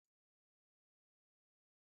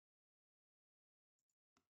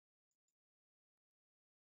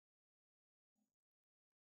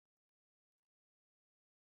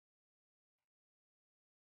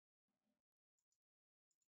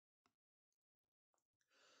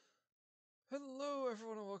Hello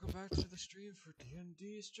everyone and welcome back to the stream for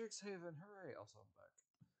D&D Strishaven. Hooray! Also I'm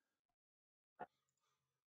back.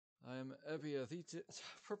 I am Ebia, the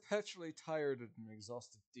perpetually tired and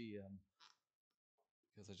exhausted DM.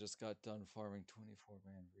 Because I just got done farming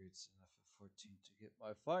 24-man roots in FF14 to get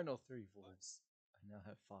my final 3 voids. I now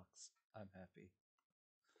have Fox. I'm happy.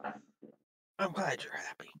 I'm glad you're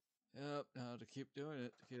happy. Yep, now to keep doing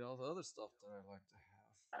it, to get all the other stuff that I like to have.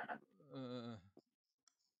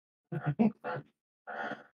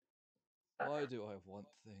 Why do I want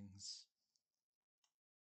things?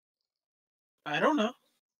 I don't know.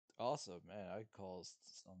 Also, man, I caused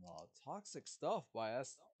some toxic stuff by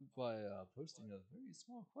posting a very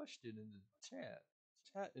small question in the chat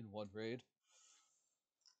in one raid.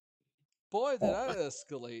 Boy, did I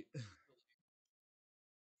escalate!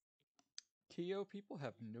 Kyo people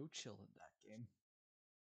have no chill in that game,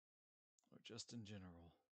 or just in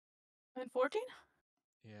general. In 14?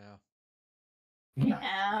 Yeah.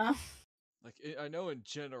 Yeah. Like I know in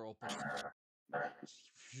general, but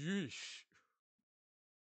yeesh.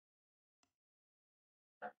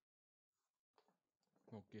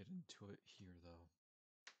 Won't get into it here though.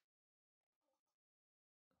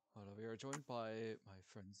 We are joined by my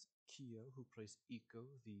friends Kyo, who plays Eco,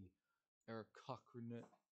 the Eric Cochran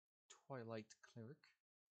Twilight Cleric.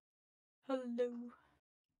 Hello.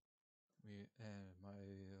 And my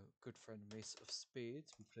good friend Mace of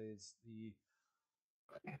Spades, who plays the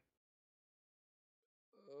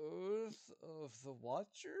Oath of the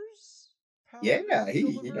Watchers? Yeah,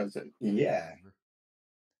 he knows it. Yeah.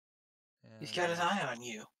 He's got his eye on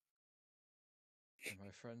you. And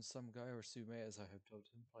my friend Some Guy or Sume, as I have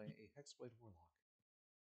dubbed him, playing a Hexblade Warlock.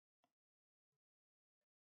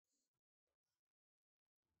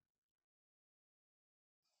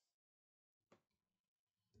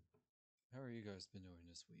 How are you guys been doing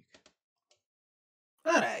this week?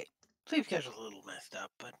 Alright. Sleep schedule's a little messed up,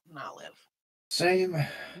 but I'll live. Same.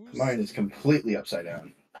 Mine is completely upside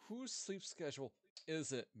down. Whose sleep schedule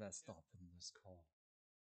isn't messed up in this call?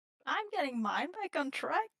 I'm getting mine back on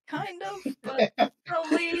track, kind of, but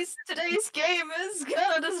probably today's game is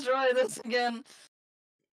gonna destroy this again.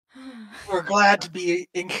 We're glad to be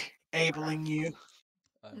enabling you.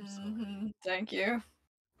 I'm sorry. Thank you.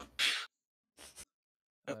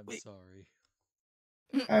 I'm sorry.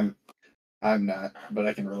 I'm not, but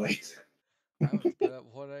I can relate. I went to bed at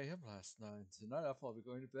 1 a.m. last night. Tonight I'll probably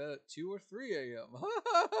going to bed at 2 or 3 a.m.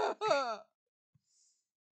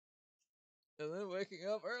 And then waking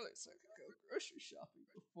up early so I can go grocery shopping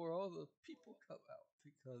before all the people come out,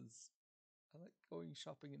 because I like going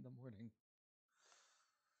shopping in the morning.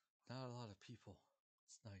 Not a lot of people.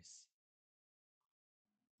 It's nice.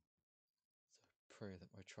 So I pray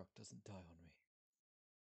that my truck doesn't die on me.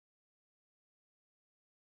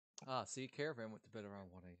 See, Caravan went to bed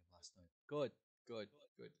around 1 a.m. last night. Good. No,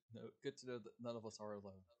 good to know that none of us are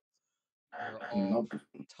alone. We're all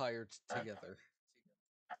tired together.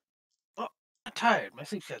 Oh, I'm tired. My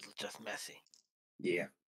sleep schedule's just messy. Yeah.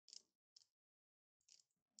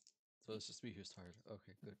 So it's just me who's tired.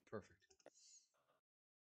 Okay, good. Perfect.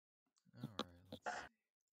 Alright, let's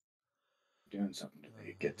see. Doing something today.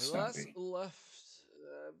 It gets stumpy.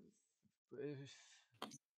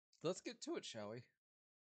 Let's get to it, shall we?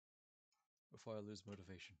 Before I lose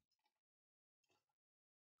motivation.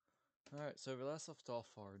 Alright, so we last left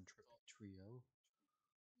off our trio.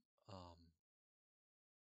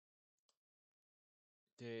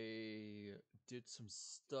 They did some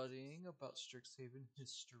studying about Strixhaven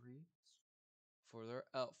history for their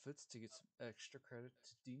outfits to get some extra credit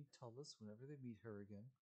to Dean Tullis whenever they meet her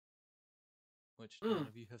again. Which none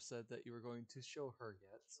of you have said that you were going to show her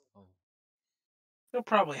yet. So. It'll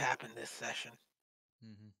probably happen this session.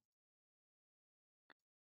 And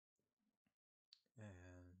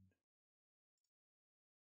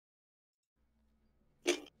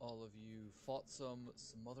all of you fought some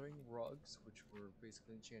smothering rugs, which were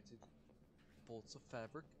basically enchanted bolts of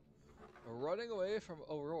fabric, running away from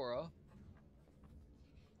Aurora.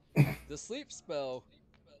 The sleep spell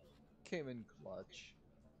came in clutch.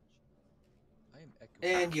 I am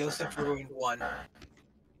echoing. And Yosef ruined one. I'm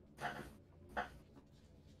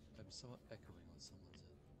somewhat echoing on someone's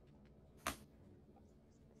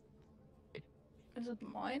end. Is it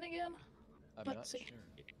mine again? Let's see. Sure.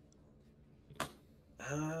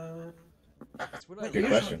 It's when I good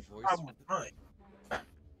question. Voice. Problem with mine.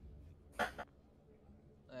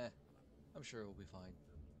 I'm sure it will be fine.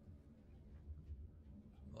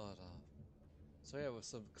 But, so yeah, with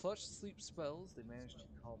some clutch sleep spells, they managed to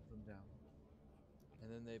calm them down.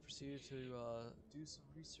 And then they proceeded to do some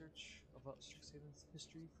research about Strixhaven's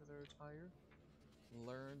history for their attire.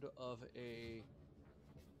 Learned of a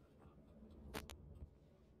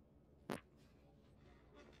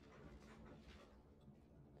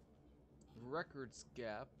records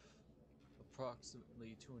gap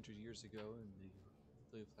approximately 200 years ago in the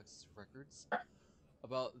Biblioplex records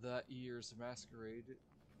about that year's masquerade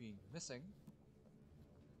being missing.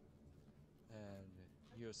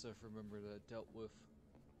 And Yosef remembered that dealt with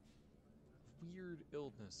weird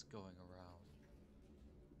illness going around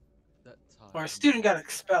that time. Or a student got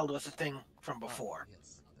expelled was the thing from Ah, before.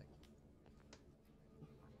 yes, thank you.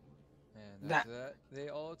 And after that, they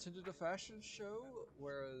all attended a fashion show,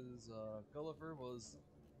 whereas Gulliver was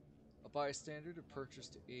a bystander to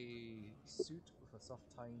purchased a suit with a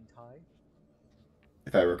self-tying tie.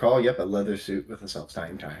 If I recall, yep, a leather suit with a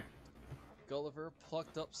self-tying tie. Gulliver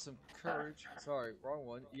plucked up some courage. Sorry, wrong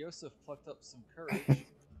one. Yosef plucked up some courage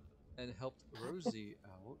and helped Rosie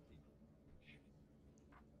out.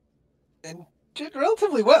 And did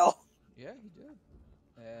relatively well. Yeah, he did.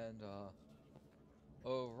 And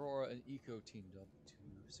Aurora and Eco teamed up to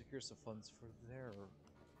secure some funds for their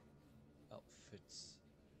outfits.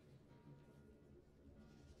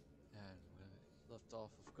 And we left off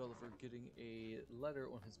with Gulliver getting a letter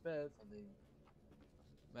on his bed from the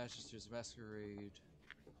Magister's Masquerade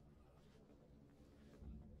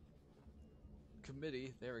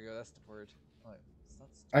Committee. There we go, that's the word.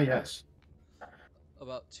 Ah, yes.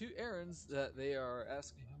 About 2 errands that they are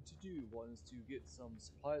asking him to do. One is to get some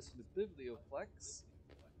supplies from the Biblioplex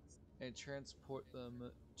and transport them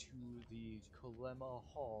to the Kolema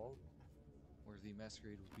Hall, where the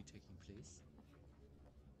masquerade will be taking place.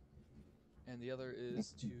 And the other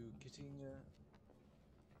is to getting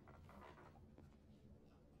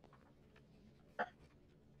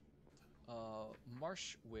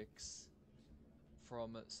marsh wicks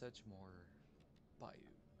from Sedgemoor Bayou.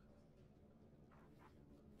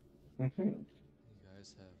 You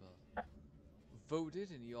guys have voted,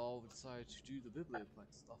 and you all decided to do the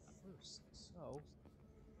Biblioplex stuff first. So,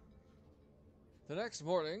 the next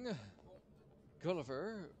morning,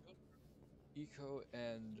 Gulliver, Eco,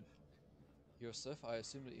 and Yosef, I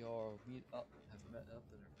assume that you all have met up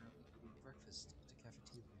and are currently eating breakfast at the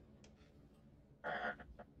cafeteria.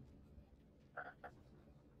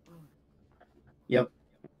 Yep.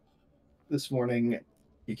 This morning,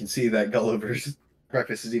 you can see that Gulliver's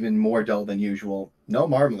breakfast is even more dull than usual. No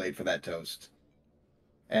marmalade for that toast.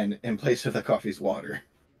 And in place of the coffee's water.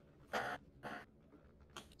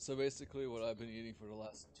 So basically what I've been eating for the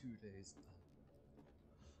last 2 days.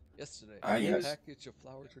 Yesterday, Yes. a package of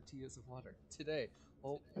flour tortillas and water. Today,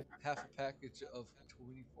 half a package of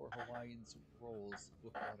 24 Hawaiian rolls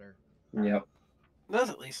with water. Yep. Those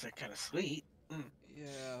at least are kind of sweet.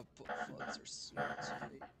 Yeah, but fudds are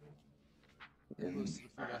sweet. And most of the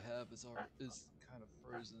food I have is kind of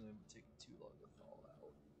frozen and taking too long to thaw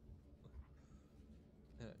out.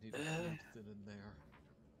 And I need to thin in there.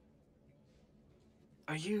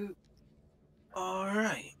 Are you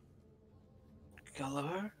alright,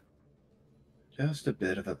 Gulliver? Just a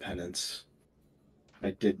bit of a penance.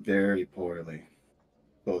 I did very poorly,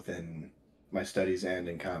 both in my studies and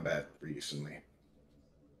in combat recently.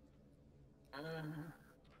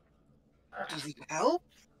 Does it help?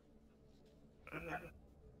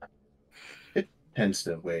 It tends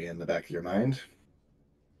to weigh in the back of your mind.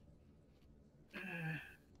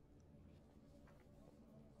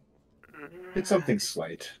 It's something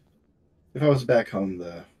slight. If I was back home,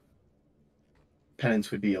 the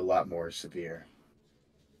penance would be a lot more severe.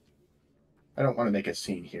 I don't want to make a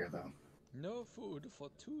scene here, though. No food for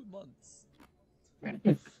 2 months.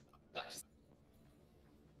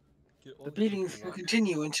 The bleedings will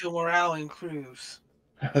continue until morale improves.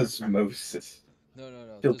 Osmosis.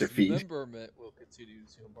 No. Filter feed. Dismemberment will continue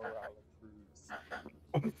until morale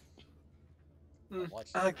improves.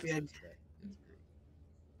 I like the idea. It's great.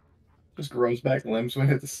 Just grows back limbs when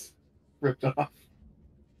it's ripped off.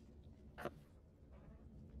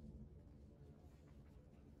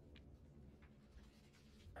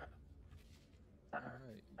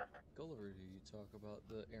 Alright. Gulliver, do you talk about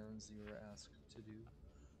the errands you were asked to do?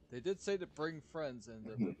 They did say to bring friends, and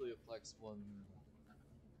the Biblioplex one,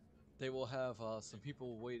 they will have some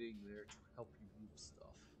people waiting there to help you move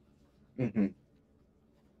stuff.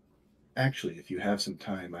 Actually, if you have some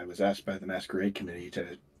time, I was asked by the Masquerade Committee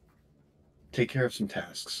to take care of some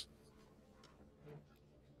tasks.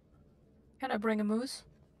 Can I bring a moose?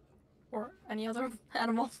 Or any other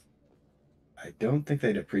animal? I don't think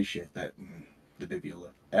they'd appreciate that in the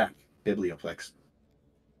Biblioplex.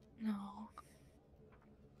 No.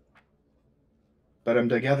 But I'm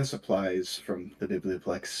to gather supplies from the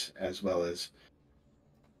Biblioplex, as well as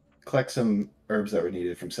collect some herbs that were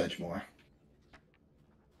needed from Sedgemoor.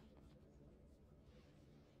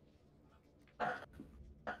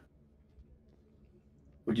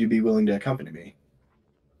 Would you be willing to accompany me?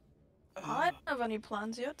 I have any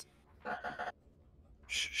plans yet?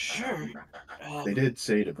 Sure. They did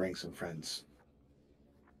say to bring some friends.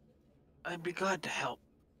 I'd be glad to help.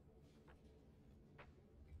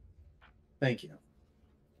 Thank you.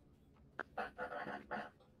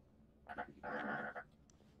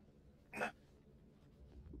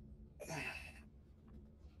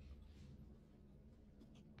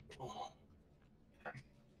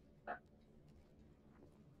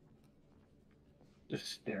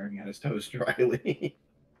 Just staring at his toast dryly.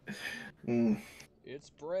 It's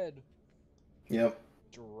bread. Yep.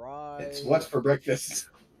 Dry. It's what's for breakfast.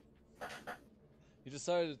 You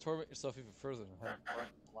decided to torment yourself even further and have bread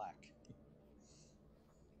black.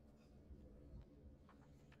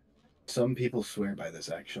 Some people swear by this,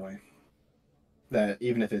 actually. That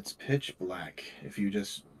even if it's pitch black, if you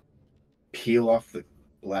just peel off the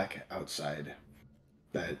black outside,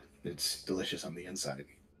 that it's delicious on the inside.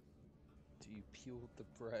 Do you peel the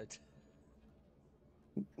bread?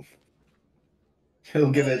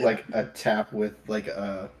 He'll give it like a tap with like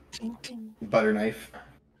a butter knife.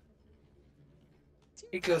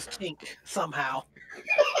 It goes tink somehow.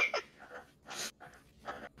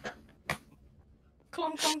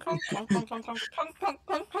 Clunk, clunk, clunk, clunk, clunk, clunk, clunk, clunk, clunk,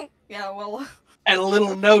 clunk, clunk. Yeah, well. And a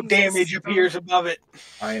little no Jesus. damage appears above it.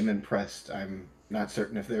 I am impressed. I'm not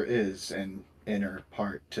certain if there is an inner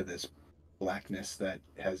part to this blackness that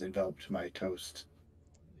has enveloped my toast.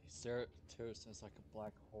 You stare at toast and it's like a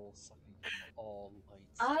black hole sucking in all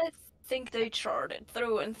lights. I think they charred it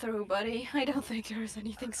through and through, buddy. I don't think there's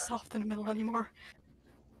anything soft in the middle anymore.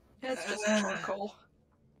 It's just charcoal.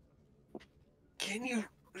 Can you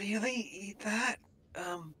really eat that?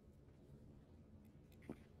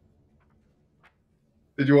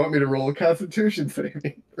 Did you want me to roll a Constitution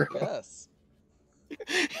saving throw? Yes.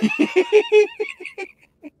 If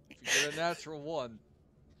you get a natural 1.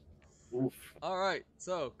 Oof. Alright,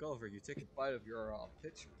 so, Gulliver, you take a bite of your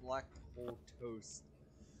pitch black whole toast.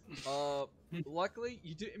 Luckily,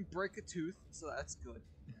 you didn't break a tooth, so that's good.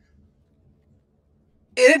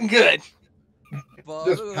 It isn't good. But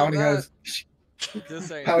Just other than pounding on that, his,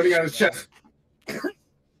 this ain't pounding it, on his man. chest,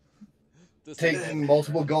 This ain't taking it.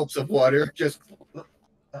 multiple gulps of water. Just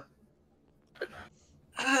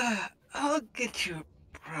I'll get you a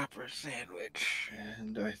proper sandwich.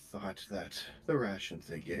 and I thought that the rations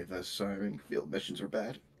they gave us during field missions were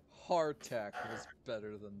bad. Hardtack was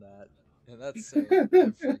better than that. And that's saying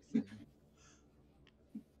everything.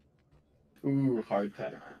 Ooh,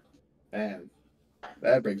 hardtack. Man,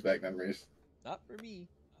 that brings back memories. Not for me.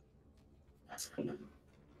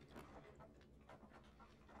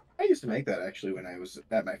 I used to make that actually when I was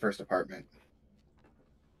at my first apartment.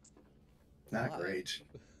 Not Why? great.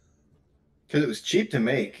 Because it was cheap to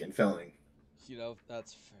make and filling. You know,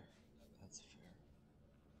 that's fair. That's fair.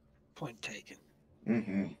 Point taken.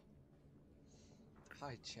 Mm-hmm.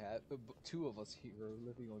 Hi, chat. Two of us here are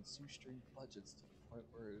living on shoestring budgets to the point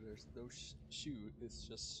where there's no shoe, it's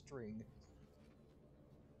just string.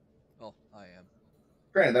 Well, I am.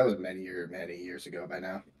 Granted, that was many years ago by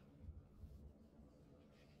now.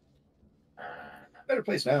 Better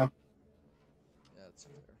place now. Yeah, that's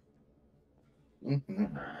fair. Mm-hmm.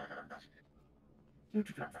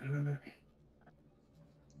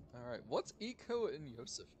 Alright, what's Eco and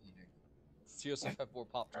Yosef eating? Does Yosef have more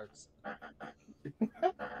Pop Tarts?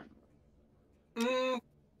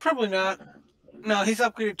 Probably not. No, he's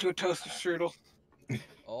upgraded to a toaster strudel.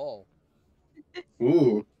 Oh.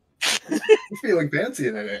 Ooh. Feeling fancy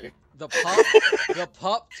today. The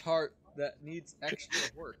Pop Tart that needs extra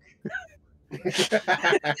work.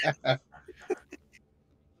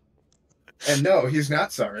 And no, he's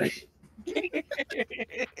not sorry.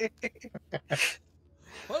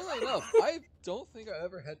 Funnily enough, I don't think I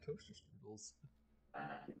ever had toaster strudels. I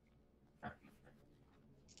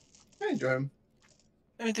enjoy him.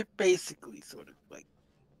 I mean, they're basically sort of like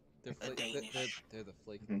They're, a Danish. they're the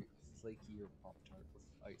flakier Pop Tart with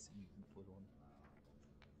icing you can put on.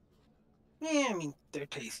 Yeah, I mean, they're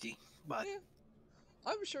tasty, but Yeah,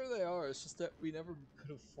 I'm sure they are. It's just that we never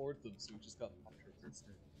could afford them, so we just got Pop Tarts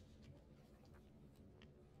instead.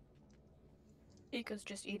 Ika's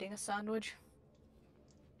just eating a sandwich.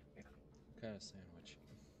 What kind of sandwich?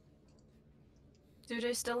 Do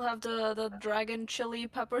they still have the dragon chili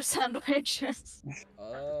pepper sandwiches?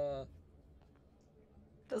 The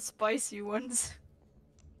spicy ones.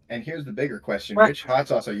 And here's the bigger question. Right. Which hot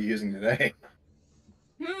sauce are you using today?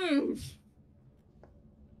 Well,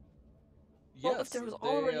 Yes, if there was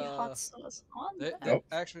already hot sauce on they, that. Nope.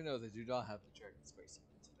 Actually, no, they do not have the dragon spicy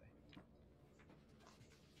one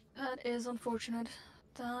today. That is unfortunate.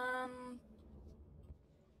 Then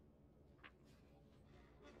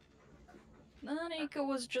Nika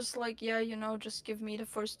was just like, yeah, you know, just give me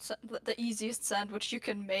the easiest sandwich you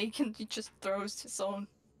can make, and he just throws his own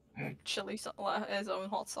his own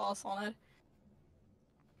hot sauce on it.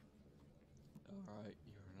 Alright,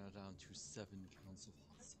 you're now down to 7 pounds of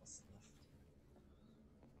hot sauce left.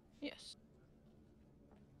 Yes.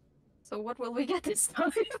 So what will we get this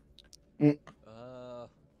time? I forget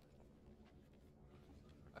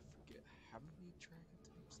how many dragon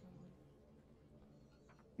types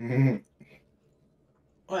are Mhm.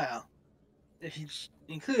 Well, if you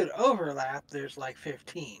include overlap, there's like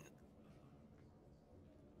 15.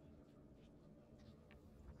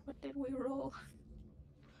 What did we roll?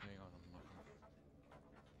 there? Hang on a moment.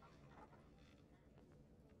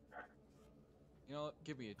 You know what?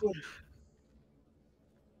 Give me a D.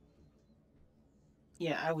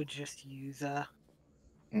 Yeah, I would just use 5.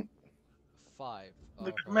 the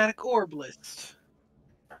Alright. chromatic orb list.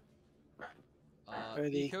 Or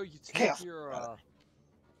the Eco, you take chaos.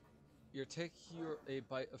 you take a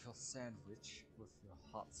bite of a sandwich with your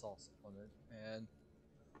hot sauce on it, and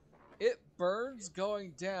it burns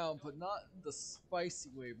going down, but not in the spicy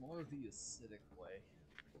way, more the acidic way.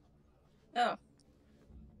 Oh,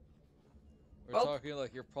 We're Well- talking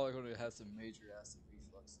like you're probably going to have some major acid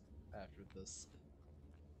reflux after this.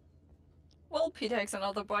 well, he takes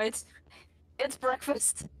another bite. It's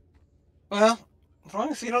breakfast. Well, as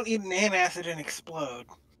long as you don't eat an antacid and explode.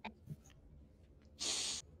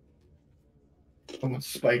 Someone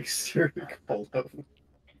spikes your cola.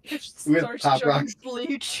 Just With starts Pop chugging Rocks.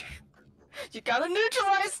 bleach. You gotta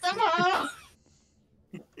neutralize them all!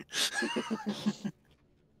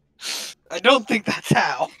 I don't think that's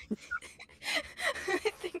how. I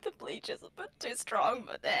think the bleach is a bit too strong,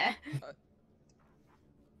 but eh.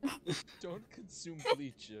 Don't consume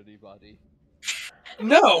bleach, anybody.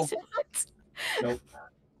 No. Is it? Nope.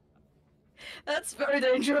 That's very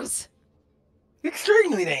dangerous.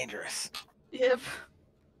 Extremely dangerous. Yep.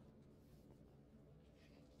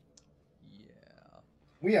 Yeah.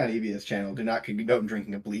 We on EBS channel do not condone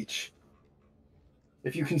drinking of bleach.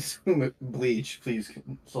 If you consume bleach, please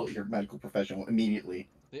consult your medical professional immediately.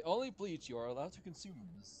 The only bleach you are allowed to consume on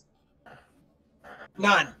this.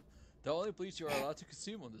 None. The only bleach you are allowed to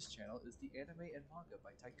consume on this channel is the anime and manga by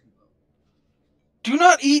Taikubo. Do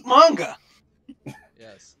not eat manga.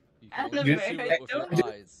 Yes. You can only Anime, consume I it with don't- your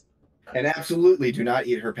eyes. And absolutely do not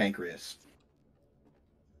eat her pancreas.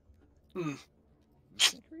 Who's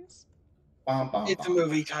pancreas? It's a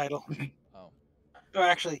movie title. Oh. Or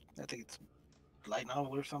actually, I think it's a light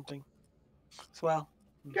novel or something. As well.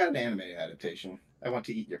 Got an anime adaptation. I want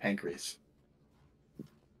to eat your pancreas.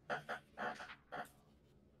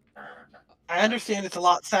 I understand it's a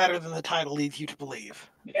lot sadder than the title leads you to believe.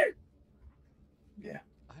 Yeah.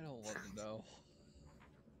 I don't want to know.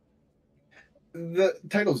 The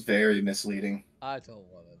title's very misleading. I don't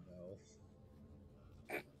want to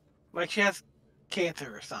know. Like she has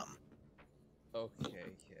cancer or something. Okay,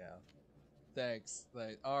 yeah. Thanks.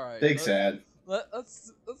 All right. Big sad.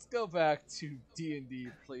 Let's go back to D&D,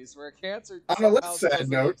 please, where cancer On a less somehow sad doesn't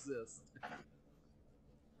note. exist.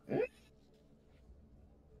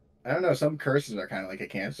 I don't know, some curses are kind of like a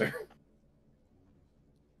cancer.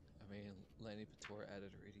 I mean, Lanny Pator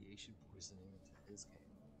added radiation poisoning into his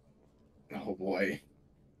game. Oh boy.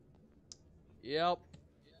 Yep.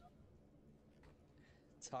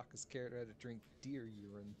 Taka's character had to drink deer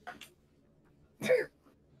urine.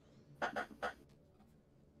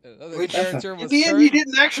 Another Which, character in was the end, you turned...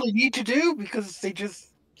 didn't actually need to do because they just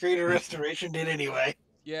Greater Restoration did anyway.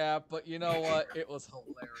 Yeah, but you know what? It was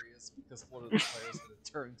hilarious because one of the players had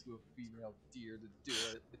to turn into a female deer to do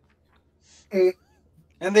it.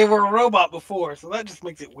 And they were a robot before, so that just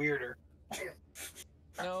makes it weirder.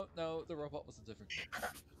 No, the robot was a different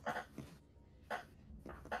character.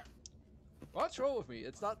 Watch roll with me.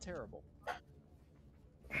 It's not terrible.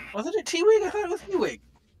 Wasn't it T-Wig? I thought it was T-Wig.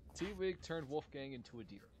 T-Wig turned Wolfgang into a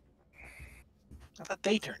deer. I thought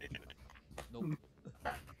they turned into it. Nope.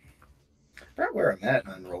 I forgot where I'm at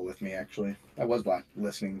on Roll With Me, actually. I was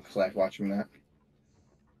listening / watching that.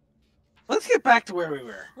 Let's get back to where we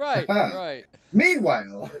were. Right, right.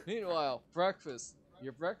 Meanwhile, Breakfast.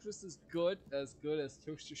 Your breakfast is good as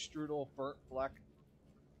toaster strudel burnt black.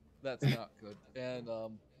 That's not good. And a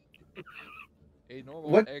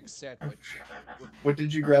normal egg sandwich. what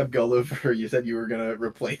did you grab Gullo for? You said you were gonna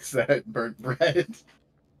replace that burnt bread.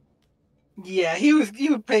 Yeah, he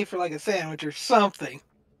would pay for like a sandwich or something.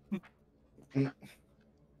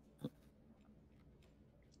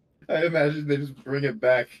 I imagine they just bring it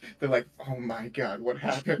back. They're like, "Oh my god, what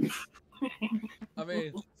happened?" I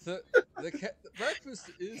mean, the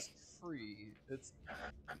breakfast is free. It's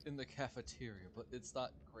in the cafeteria, but it's not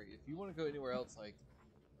great. If you want to go anywhere else, like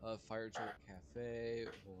Fire Jolt Cafe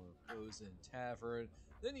or Bows Inn Tavern,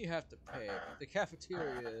 then you have to pay. But the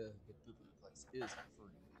cafeteria, the Biblioplex, is free.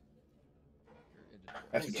 You're in the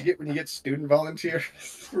That's what doors. you get when you get student volunteers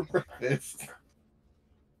for breakfast.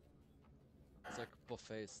 It's like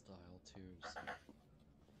buffet style too. So.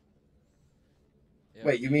 Yeah,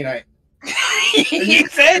 Wait, you mean I You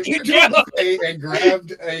said you joke. and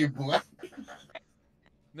grabbed a black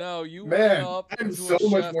No, you went man? up I'm to so a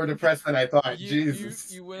much chef. more depressed than I thought. You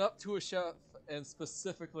Jesus. went up to a chef and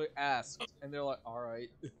specifically asked, and they're like, "All right."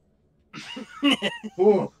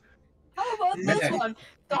 Ooh, How about this Man. one?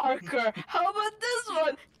 Darker. How about this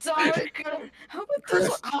one? Darker. How about this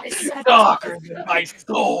one? Chris. I said Darker than my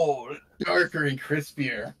soul. darker and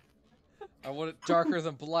crispier. I want it darker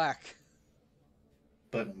than black.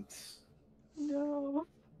 But No.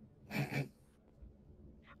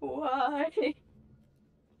 Why?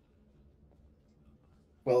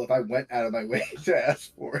 well, if I went out of my way to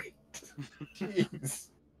ask for it, jeez.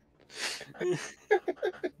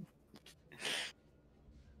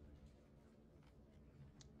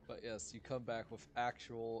 But yes, you come back with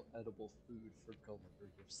actual edible food for Gulliver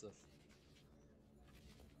Yusuf.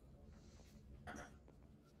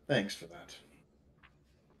 Thanks for that.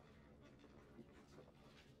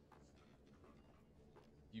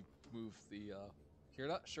 You move the. You're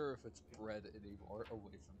not sure if it's bread anymore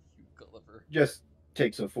away from you, Gulliver. Just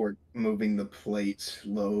takes a fork, moving the plate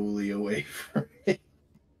slowly away from me,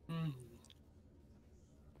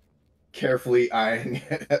 carefully eyeing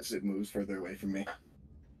it as it moves further away from me.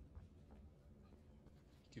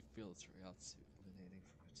 You feel its Ryatsu emanating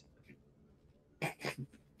from it.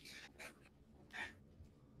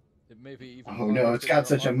 It may be even. Oh no, it's got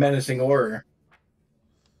such a menacing aura.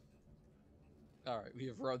 Alright, we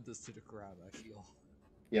have run this to the ground, I feel.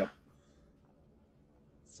 Yep.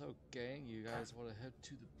 So, gang, you guys want to head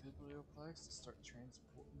to the Biblioplex to start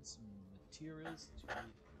transporting some materials to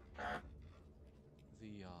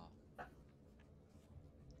the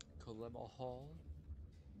Kalema Hall?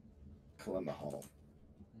 Kalema Hall.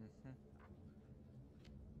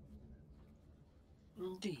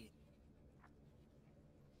 Indeed.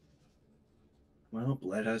 Well,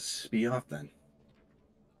 let us be off then.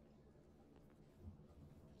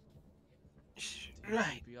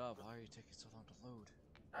 Right. Yeah, why are you taking so long to load?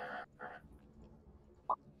 There we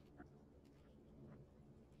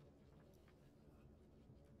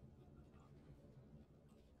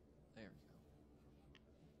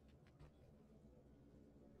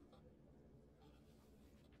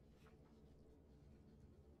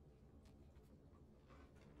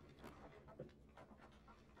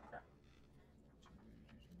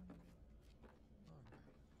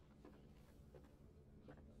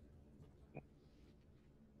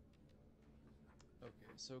go.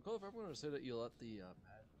 Okay, so Gulliver, I'm going to say that you let the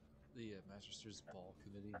Magister's Ball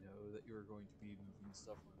Committee know that you are going to be moving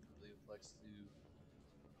stuff from Biblioplex to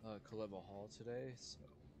Kalema Hall today. So,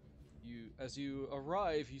 as you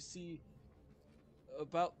arrive, you see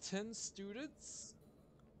about 10 students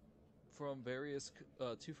from various,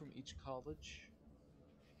 2 from each college.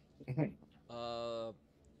 3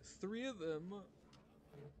 of them.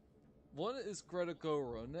 One is Greta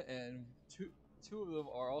Gorun, and two of them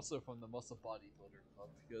are also from the Muscle Bodybuilder Club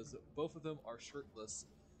because both of them are shirtless,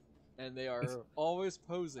 and they are always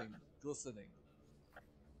posing, glistening,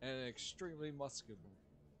 and extremely muscular.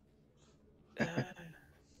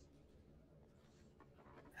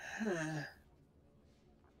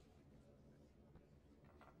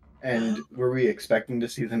 And were we expecting to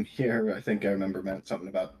see them here? I think I remember meant something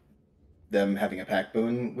about them having a pack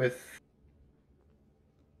boon with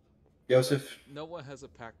Joseph. No one has a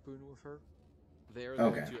pack boon with her. They are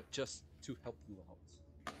Okay. there just to help you out.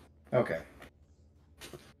 Okay.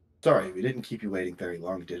 Sorry, we didn't keep you waiting very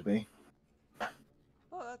long, did we? Oh,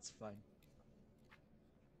 that's fine.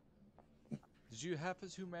 Did you happen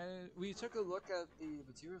to manage? We took a look at the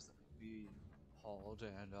materials that we hauled,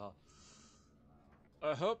 and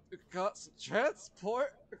I hope you got some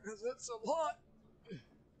transport because it's a lot.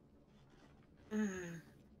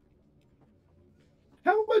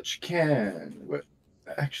 How much can... What...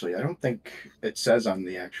 Actually, I don't think it says on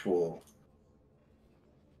the actual...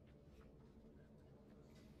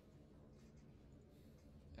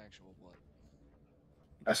 Actual what?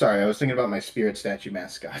 Sorry, I was thinking about my spirit statue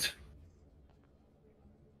mascot.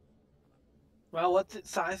 Well, what's its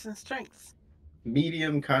size and strength?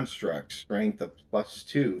 Medium construct, strength of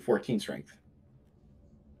 +2, 14 strength.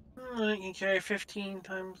 I can carry 15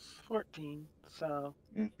 times 14, so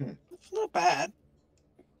Mm-hmm. it's not bad.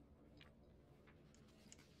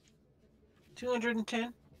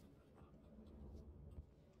 210?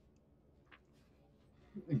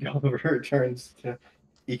 Gulliver turns to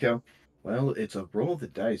Eco. Well, it's a roll of the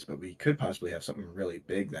dice, but we could possibly have something really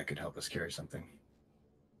big that could help us carry something.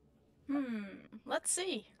 Let's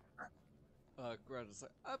see. Greta's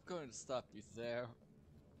like, I'm going to stop you there.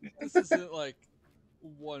 This isn't like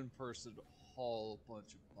one person haul a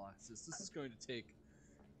bunch of boxes. This is going to take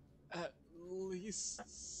at least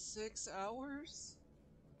 6 hours.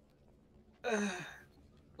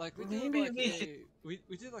 Like we did Maybe like we should. we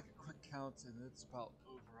did like a quick count, and it's about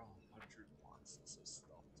over 100 boxes of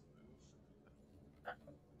stuff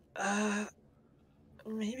to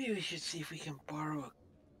move. Maybe we should see if we can borrow a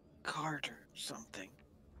cart or something.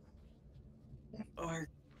 Or.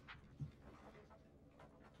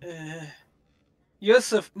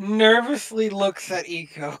 Yusuf nervously looks at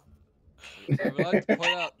Eco. I would like to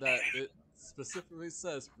point out that it specifically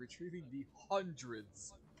says retrieving the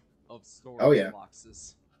hundreds of storage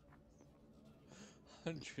boxes.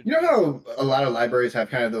 100. You know how a lot of libraries have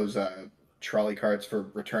kind of those trolley carts for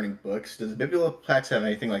returning books? Does Biblioplex have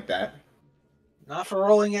anything like that? Not for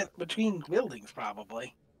rolling it between buildings,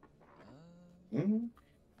 probably. Mm-hmm.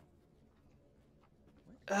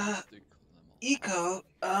 Eco,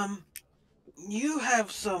 you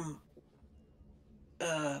have some,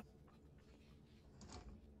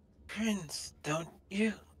 prints, don't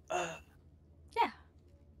you? Yeah.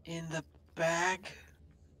 In the bag?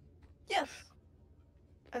 Yes.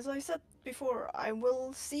 As I said before, I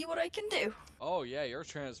will see what I can do. Oh yeah, you're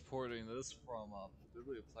transporting this from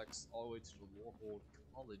Biblioplex all the way to the Warhold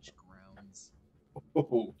College grounds.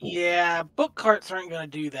 Yeah, book carts aren't gonna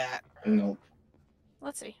do that. No.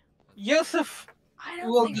 Let's see. Yusuf! I don't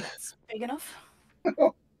Well, think it's big enough.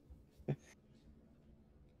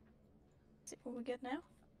 See what we get now.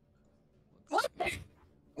 What?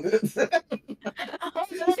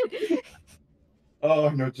 Oh,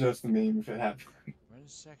 no, just the meme if it happened. 1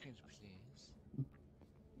 second,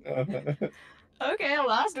 please. Okay,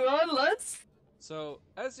 last one, let's... So,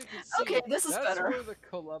 as you can see, Okay, this is that's better. where the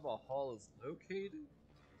Kalema Hall is located.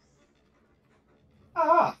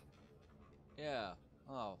 Ah! Yeah.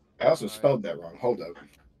 Oh. I also alright. spelled that wrong. Hold up.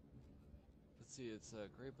 Let's see, it's a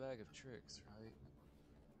great bag of tricks, right?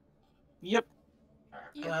 Yep.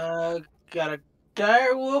 Yep. Got a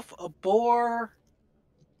direwolf, a boar,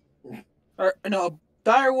 or no, a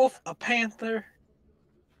direwolf, a panther,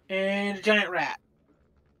 and a giant rat.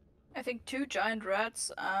 I think 2 giant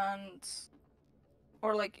rats and...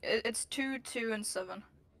 Or like, it's 2, 2, and 7.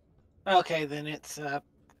 Okay, then it's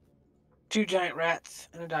 2 giant rats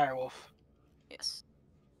and a direwolf. Yes.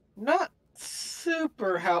 Not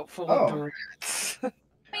super helpful with the rats.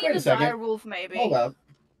 Maybe Wait a the second. direwolf, maybe. Hold up.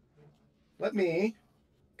 Let me,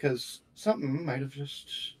 because something might have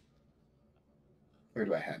just... Where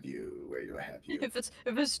do I have you? Where do I have you? If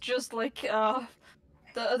it's just like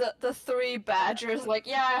the 3 badgers, like,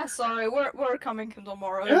 yeah, sorry, we're coming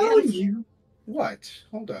tomorrow Hell again. you! What?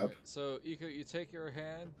 Hold up. So, Iko, you take your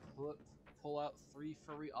hand, pull out 3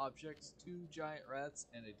 furry objects, 2 giant rats,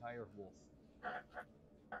 and a dire wolf.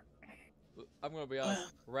 I'm gonna be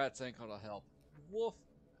honest, rats ain't gonna help. Wolf.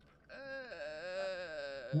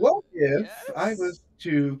 What if I yes? was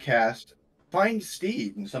to cast Find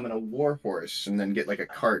Steed and summon a war horse and then get like a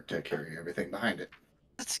cart to carry everything behind it?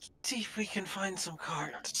 Let's see if we can find some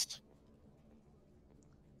carts.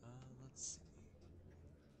 Let's see.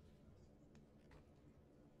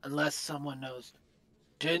 Unless someone knows.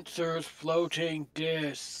 Dinser's floating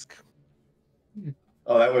disc.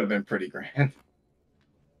 Oh, that would have been pretty grand.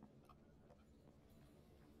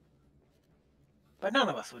 But none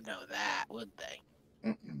of us would know that, would they?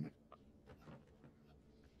 Mm-mm.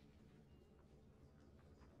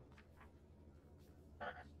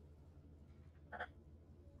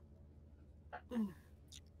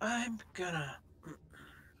 I'm gonna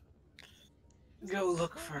go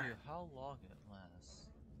look Tell for you how long it lasts.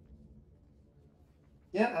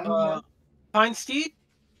 Yeah, Pine Steed.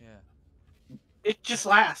 Yeah. It just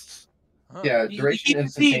lasts. Huh. yeah, You duration keep the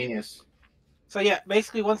steed. instantaneous. So yeah,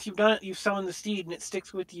 basically once you've done it, you've summoned the steed, and it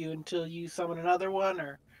sticks with you until you summon another one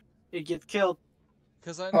or it gets killed.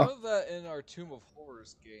 Because I Huh. know that in our Tomb of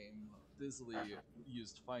Horrors game, Bisley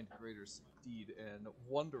used Find Greater Steed and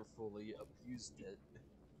wonderfully abused it.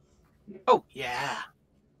 Oh yeah.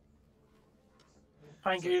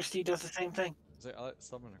 Pine So- Greater Steed does the same thing. Say, I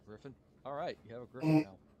summon a griffin. Alright, you have a griffin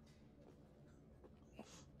now.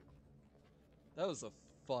 That was a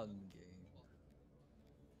fun game.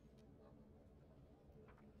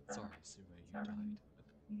 Sorry, Sume,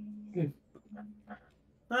 you died.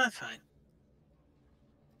 No, that's fine.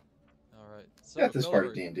 Alright, so Yeah, this part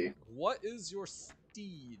of Gulliver, D&D. what is your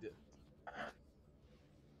steed?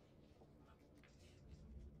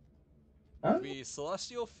 Huh? Could be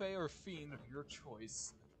celestial, fey, or fiend of your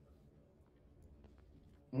choice.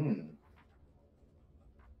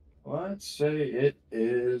 Let's say it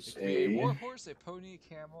is It could be a warhorse, a pony, a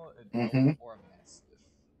camel, an elf, or a mastiff.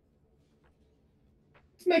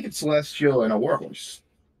 Let's make it celestial and a warhorse.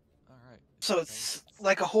 All right. So it's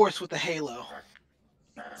like a horse with a halo.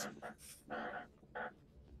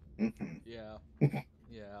 Yeah.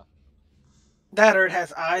 Yeah. That or it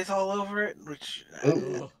has eyes all over it, which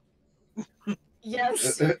Ooh.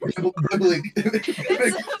 Yes. Biblically It's a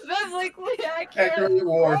biblically accurate accurate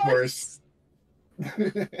horse. warhorse.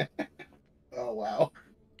 Oh wow.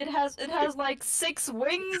 It has like 6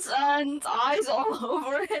 wings and eyes all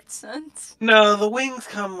over it, and no, the wings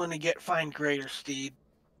come when you find greater steed.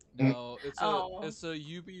 No, it's a Oh. it's a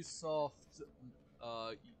Ubisoft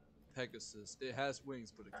Pegasus. It has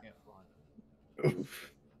wings, but it can't fly.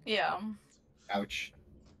 Oof. yeah. Ouch.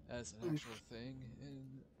 As an actual thing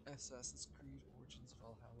in Assassin's Creed Origins,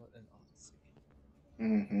 Valhalla, and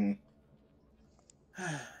Odyssey.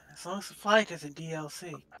 As long as the flight is a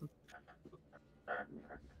DLC.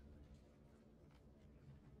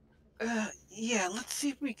 Yeah, let's see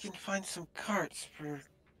if we can find some carts for.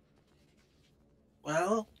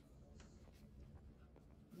 Well,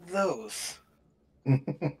 those.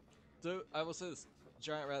 So I will say this: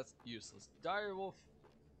 giant rat's useless. Direwolf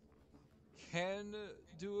can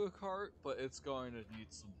do a cart, but it's going to need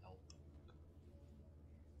some help.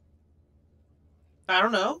 I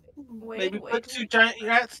don't know. Wait, Maybe wait, put 2 wait. giant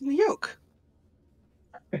rats in the yoke.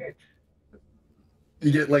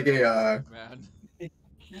 You get like a Man,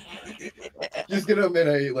 just get them in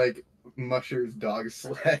a like Musher's dog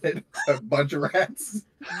sled, a bunch of rats.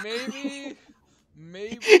 maybe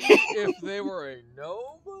if they were a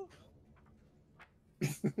gnome,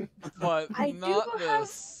 but I not do have-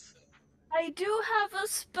 this. I do have a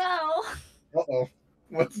spell. Uh-oh.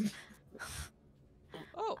 What's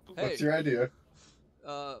Oh, hey. what's your idea?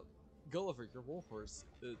 Gulliver, your warhorse,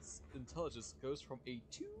 its intelligence goes from a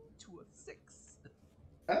 2 to a 6.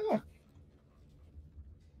 Oh.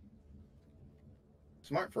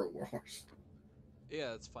 Smart for a warhorse.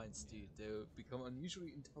 Yeah, it's fine steed. They become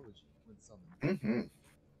unusually intelligent when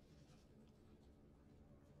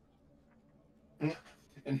summoned.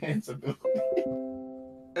 Enhance ability.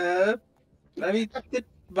 I mean, it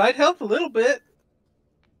might help a little bit.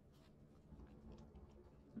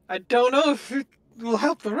 I don't know if it will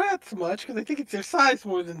help the rats much, because I think it's their size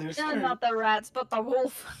more than their Yeah, strength. not the rats, but the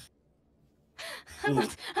wolf. I'm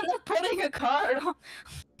not putting a card on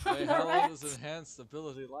Hey, the how long does rats. enhanced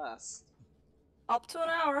ability last? Up to an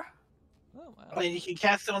hour. Oh, wow. And you can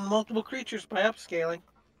cast it on multiple creatures by upscaling.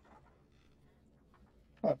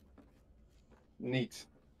 Neat.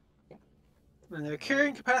 And their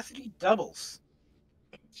carrying capacity doubles.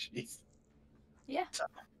 Jeez. Yeah.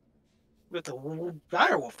 With the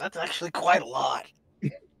direwolf, that's actually quite a lot.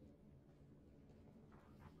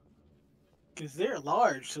 Because they're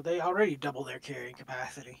large, so they already double their carrying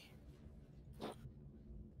capacity.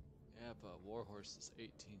 Yeah, but warhorse is 18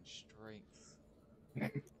 strength,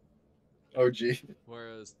 Oh gee.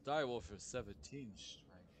 whereas direwolf is 17 strength,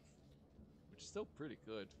 which is still pretty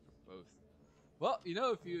good for both. Well, you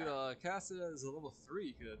know, if you cast it as a level 3,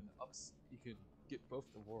 you could get both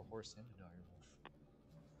the warhorse and the direwolf.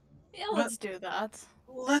 Yeah, let's do that.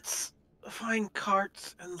 Let's find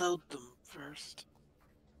carts and load them first.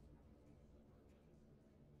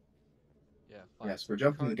 Yeah. Yes, some we're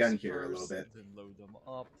jumping the carts gun here a little first, bit. Then load them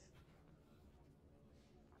up.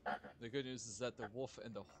 The good news is that the wolf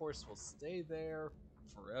and the horse will stay there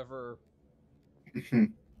forever. Well,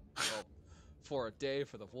 for a day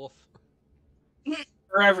for the wolf.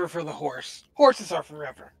 Forever for the horse. Horses are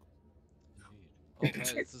forever. Indeed.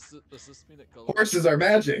 Oh man, does this mean that Gulliver? Horses are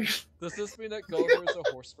magic. Does this mean that Gulliver is a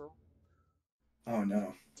horse girl? Oh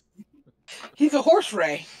no. He's a horse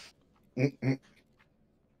ray.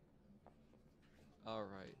 All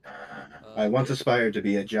right. I once aspired to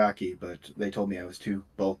be a jockey, but they told me I was too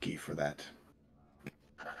bulky for that.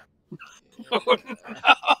 Oh,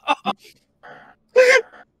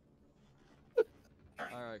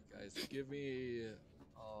 Alright, guys, give me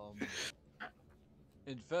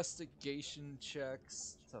investigation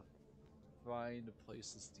checks to find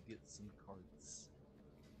places to get some cards.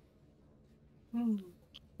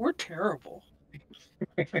 We're terrible.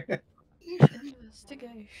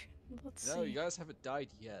 Investigation. Let's No, see. you guys haven't died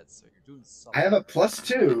yet, so you're doing something. I have a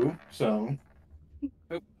 +2, so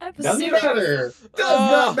I have a doesn't 0. matter. Does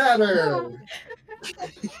not matter.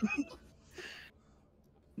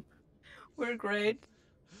 We're great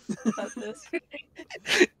at this.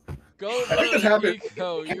 Gulliver think this and happened.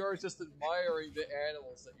 Nico, you are just admiring the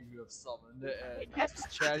animals that you have summoned and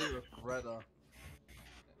just chatting with Greta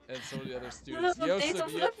and some of the other students. These are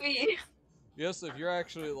fluffy. Yosef, you're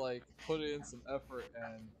actually like putting in some effort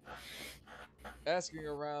and asking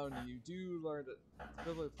around. You do learn that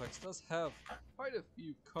the Biblioplex does have quite a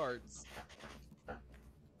few carts.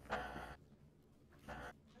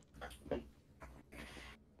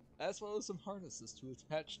 As well as some harnesses to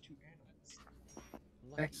attach to animals.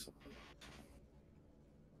 Lucky. Excellent.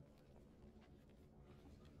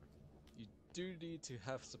 You do need to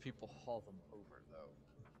have some people haul them over, though.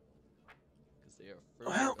 Because they are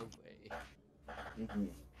further away. Mm-hmm.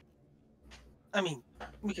 I mean,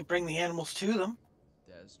 we could bring the animals to them.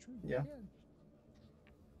 That is true. Yeah. You can.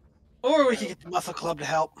 Or we could get the Muscle Club to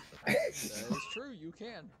help. That is true. You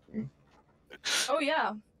can. Oh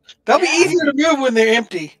yeah. They'll be Yeah. easier to move when they're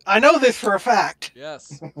empty. I know this for a fact.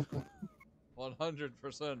 Yes.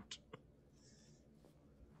 100%.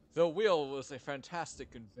 The wheel was a fantastic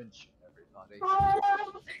invention, everybody.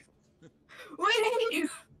 Wait.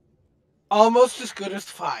 Almost as good as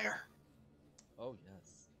fire. Oh,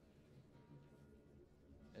 yes.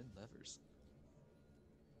 And levers.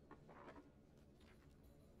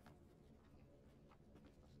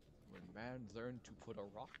 When man learned to put a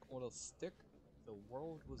rock on a stick, the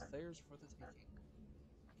world was theirs for the taking.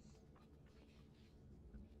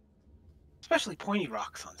 Especially pointy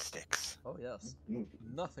rocks on sticks. Oh, yes.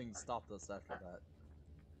 Nothing stopped us after that.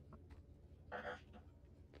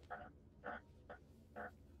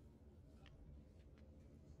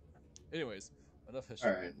 Anyways, enough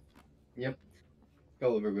history. All right. Yep.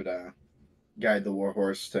 Gulliver would guide the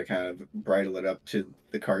warhorse to kind of bridle it up to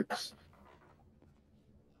the carts.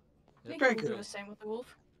 I think Very we'll do good. the same with the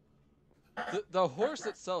wolf. The horse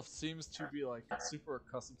itself seems to be like super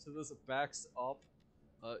accustomed to this. It backs up.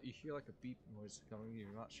 You hear like a beep noise coming. You're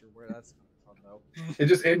not sure where that's coming from though. It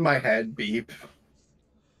just in my head beep.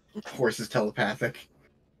 Horse is telepathic.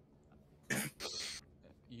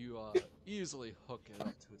 You easily hook it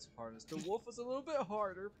up to its harness. The wolf is a little bit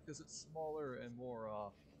harder because it's smaller and more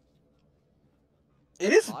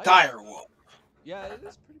It is a Live? dire wolf. yeah, it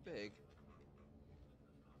is pretty big.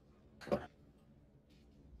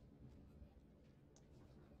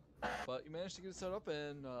 But you managed to get it set up,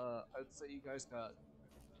 and I'd say you guys got.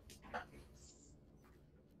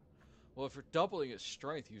 Well, if you're doubling its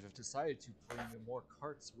strength, you have decided to bring in more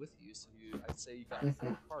carts with you. So I'd say you got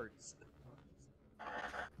 4 carts.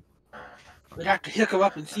 We'd have to hook them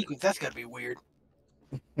up in sequence. That's gotta be weird.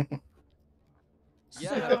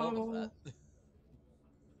 Yeah, have fun with that.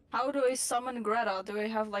 How do I summon Greta? Do I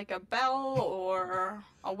have like a bell or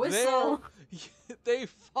a whistle? They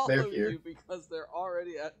follow They're here. you because they're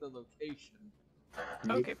already at the location.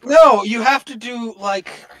 Okay. No, you have to do like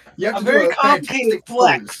You have a to very do a complicated fantastic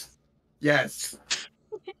flex. pose. Yes.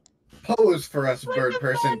 Pose for us, Like bird the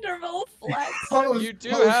person. Vanderbilt flex. Pose, You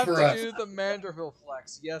do pose have for to us. do the Manderville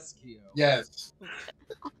flex, yes, Keo. Yes.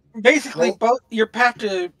 Basically, Well- both you have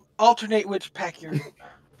to alternate which pack you're.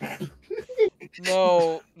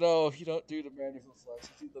 No, you don't do the Manderville flex.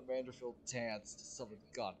 You do the Manderville dance to summon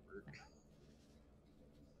Godford.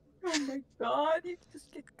 Oh my god, you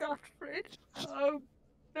just get Godfrey. Oh,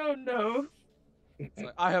 no. It's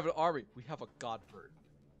like, I have an army. We have a Godford.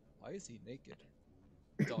 Why is he naked?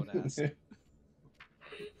 Don't ask.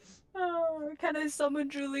 Oh, can I summon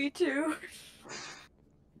Julie too?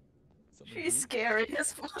 Summon She's who? scary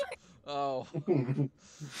as fuck. Oh.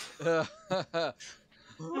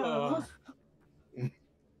 Oh.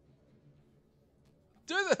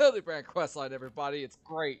 Do the Hildebrand questline, everybody. It's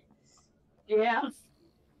great. Yeah.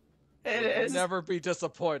 It You'll is. never be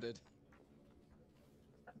disappointed.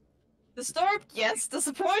 Disturbed? Yes.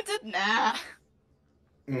 Disappointed? Nah.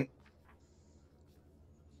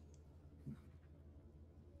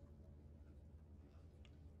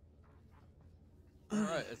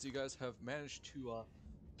 Alright, as you guys have managed to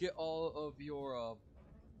get all of your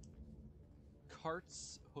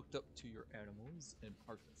carts hooked up to your animals and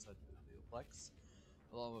parked inside the Biblioplex,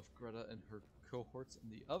 along with Greta and her cohorts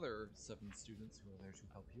and the other 7 students who are there to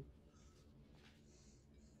help you.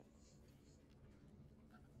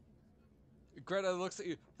 Greta looks at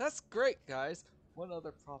you. That's great, guys. One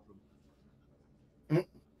other problem. Mm.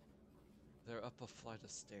 They're up a flight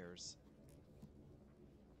of stairs.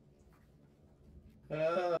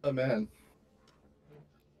 Oh man.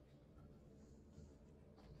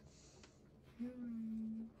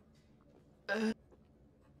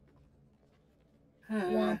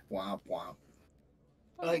 Womp womp womp.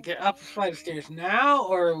 Like they're up a flight of stairs now,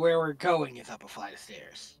 or where we're going is up a flight of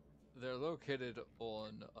stairs. They're located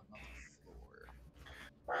on another floor.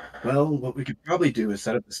 Well, what we could probably do is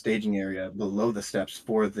set up a staging area below the steps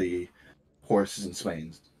for the horses and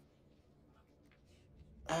swains.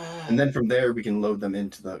 And then from there, we can load them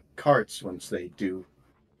into the carts once they do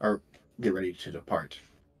or get ready to depart.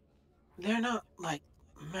 They're not like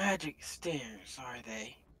magic stairs, are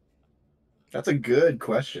they? That's a good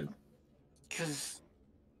question. Because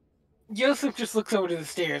Joseph just looks over to the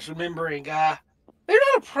stairs, remembering, they're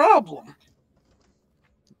not a problem.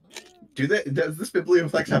 Does this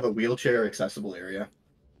biblioplex have a wheelchair accessible area?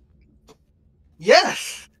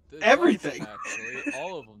 Yes! It does, Everything. actually,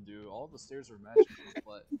 all of them do. All the stairs are magical,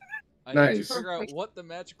 but I need to Nice. figure out what the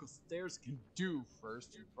magical stairs can do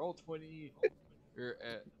first. Roll 20 or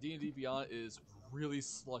D&D Beyond is really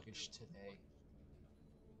sluggish today.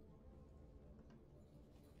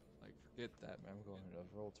 Like, forget that, man. I'm going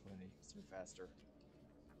to roll 20 because they're faster.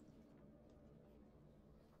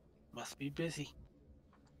 Must be busy.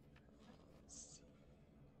 Let's see.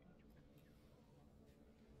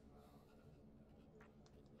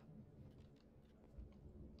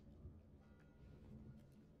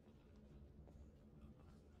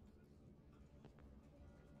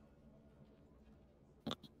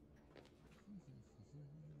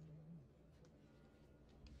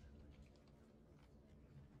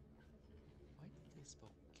 Why did they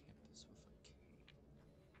spell campus with a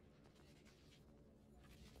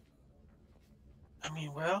K? I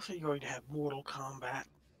mean, where else are you going to have Mortal Kombat?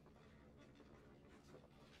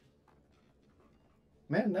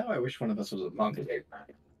 Man, now I wish one of us was a monk. If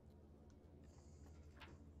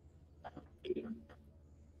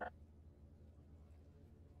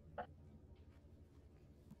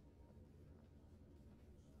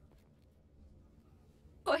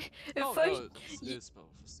It's spelled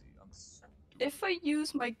with a C. I'm stupid. if I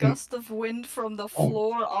use my gust of wind from the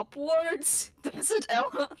floor upwards, does it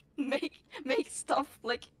make stuff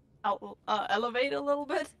like elevate a little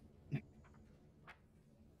bit?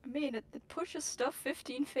 I mean, it pushes stuff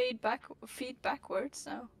 15 feet backwards,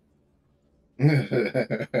 so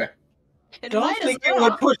it Don't might as think it well.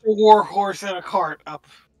 would push a war horse and a cart up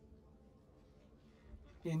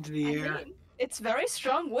into the I air. mean, it's very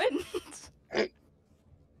strong wind.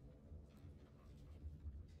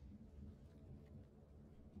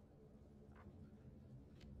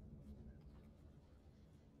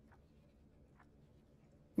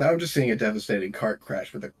 Now I'm just seeing a devastating cart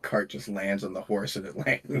crash where the cart just lands on the horse and it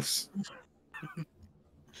lands.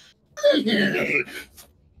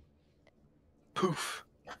 Poof.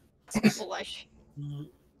 Splash.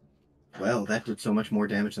 Well, that did so much more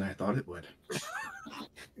damage than I thought it would.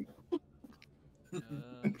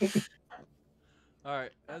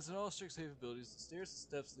 Alright, as in all Strixhaven abilities, the stairs and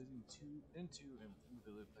steps leading into and from the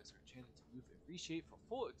biblioplex are enchanted to move and reshape for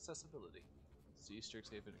full accessibility. See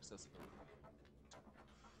Strixhaven accessibility.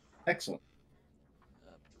 Excellent.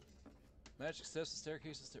 Magic steps and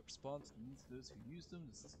staircases that respond to the needs of those who use them.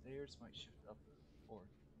 The stairs might shift up or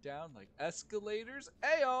down like escalators.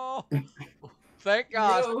 Ayo! Thank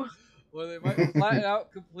God! No. Well, they might flatten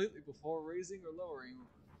out completely before raising or lowering,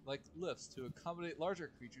 like lifts, to accommodate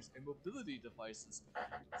larger creatures and mobility devices.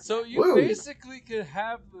 So you Woo. basically can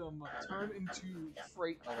have them turn into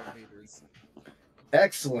freight elevators.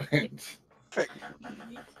 Excellent.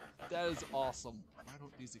 That is awesome. Why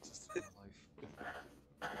don't these exist in real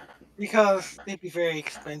life? Because they'd be very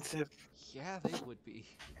expensive. Yeah, they would be.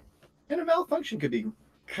 And a malfunction could be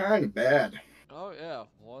kind of bad. Oh yeah,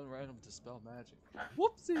 one random dispel magic.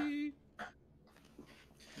 Whoopsie!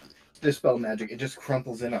 Dispel magic, it just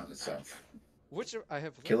crumples in on itself, Which I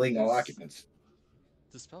have learned killing all is occupants.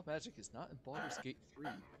 Dispel magic is not in Baldur's Gate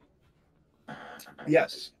 3.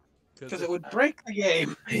 Yes. Because it would break the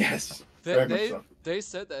game. Yes. Very much so. They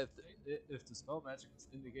said that if Dispel magic was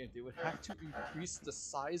in the game, they would have to increase the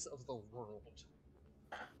size of the world.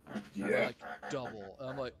 Yeah. Like double. And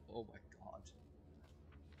I'm like, oh my god.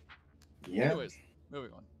 Yeah. Anyways,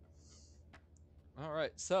 moving on.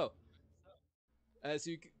 Alright, so as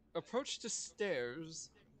you approach the stairs,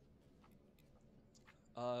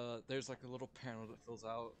 there's like a little panel that fills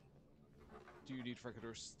out, do you need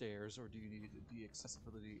regular stairs or do you need the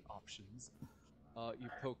accessibility options? You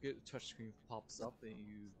poke it, a touchscreen pops up, and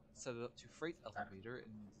you set it up to freight elevator,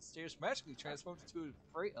 and the stairs magically transform to a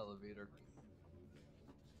freight elevator.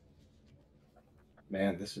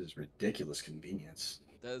 Man, this is ridiculous convenience.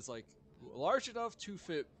 That is like large enough to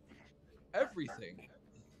fit everything.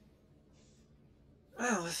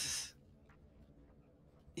 Well, this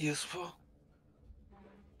is useful.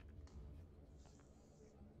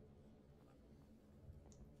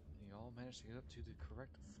 You all managed to get up to the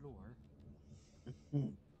correct floor.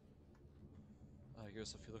 I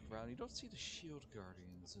guess if you look around, you don't see the shield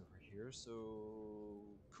guardians over here, so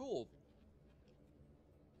cool.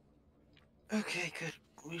 Okay, good.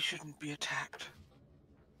 We shouldn't be attacked.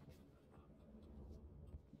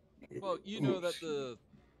 Well, you know that the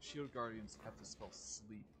shield guardians have the spell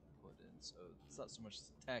sleep put in, so it's not so much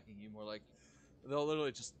attacking you, more like they'll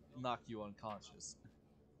literally just knock you unconscious.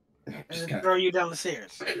 And Just then kind throw you down the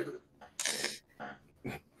stairs.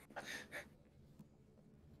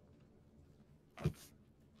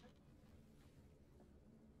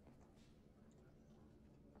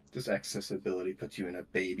 this accessibility puts you in a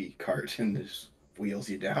baby cart and just wheels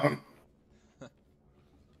you down.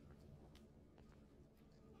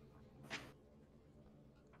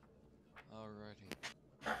 Alrighty.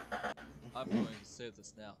 I'm going to save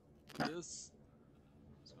this now. This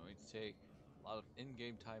is going to take a lot of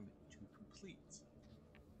in-game time to complete.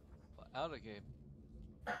 But out of game,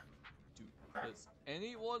 does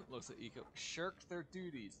anyone looks at Eco shirk their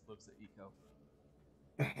duties? Looks at Eco.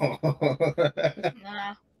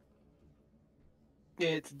 Nah.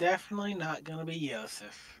 It's definitely not gonna be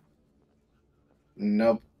Yosef.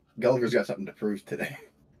 Nope. Gulliver's got something to prove today.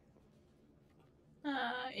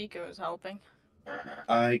 Eco is helping.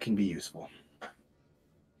 I can be useful.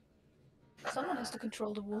 Someone has to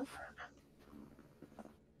control the wolf.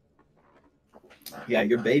 Yeah,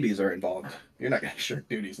 your babies are involved. You're not gonna shirk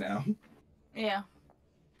duties now. Yeah.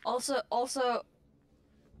 Also,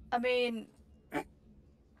 I mean,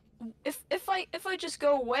 if I just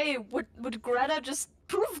go away, would Greta just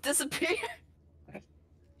poof disappear?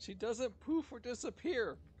 She doesn't poof or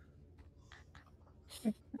disappear.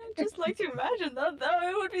 I'd just like to imagine that.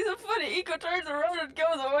 It would be so funny. Eco turns around and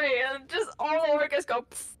goes away, and just all the workers go.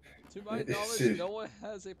 Pfft. To my knowledge, no one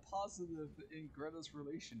has a positive in Greta's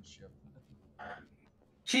relationship.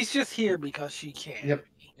 She's just here because she can. Yep.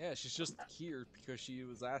 Yeah, she's just here because she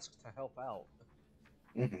was asked to help out.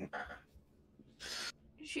 Mm-hmm.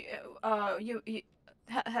 She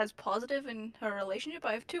has positive in her relationship.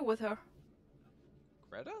 I have two with her.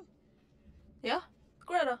 Greta? Yeah,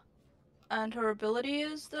 Greta. And her ability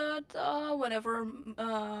is that whenever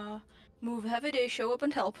move heavy, they show up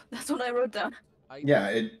and help. That's what I wrote down. Yeah,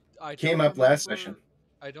 it I came don't up last remember- session.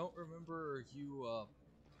 I don't remember you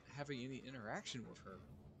having any interaction with her.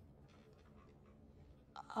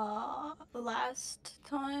 Last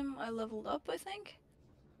time I leveled up, I think.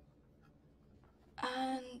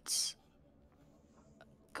 And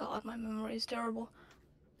God, my memory is terrible.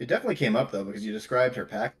 It definitely came up though because you described her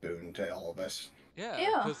pack boon to all of us. Yeah,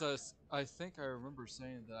 Yeah. because I think I remember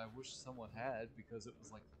saying that I wish someone had because it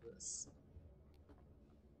was like this.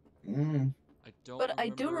 Mm. I don't. But I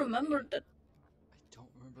do remember that. I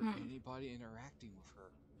don't remember anybody interacting with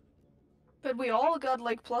her. But we all got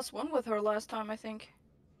like +1 with her last time, I think.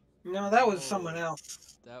 No, that was someone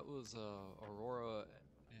else. That was Aurora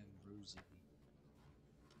and Rosie.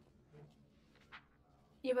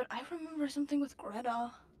 Yeah, but I remember something with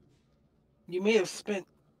Greta. You may have spent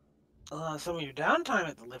some of your downtime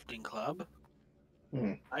at the lifting club.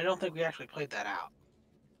 I don't think we actually played that out.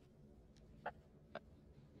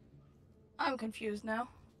 I'm confused now.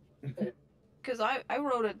 Because I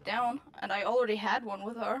wrote it down, and I already had one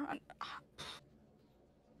with her. And...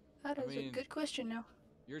 That is a good question now.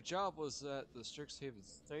 Your job was at the Strixhaven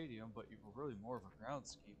Stadium, but you were really more of a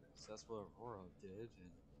groundskeeper, because that's what Aurora did.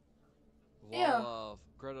 And while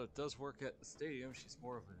Greta does work at the stadium, she's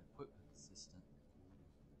more of an equipment assistant.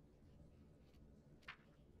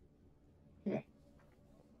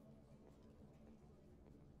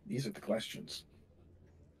 These are the questions.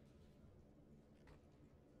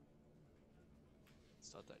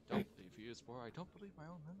 It's not that I don't believe you, it's more I don't believe my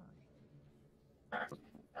own memory.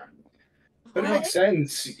 But it makes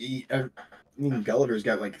sense. I mean, Gulliver's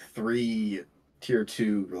got like 3 tier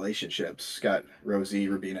 2 relationships. Got Rosie,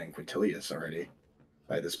 Rubina, and Quintilius already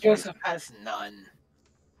by this point. Joseph has none.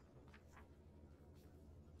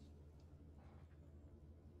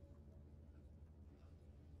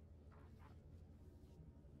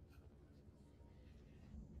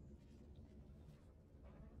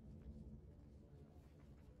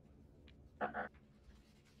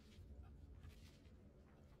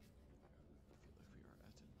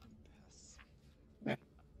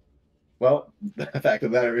 Well, the fact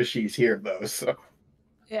of the matter is she's here though, so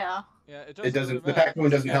Yeah. Yeah, it doesn't. The pack boon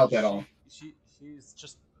doesn't help at all. She's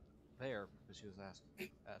just there because she was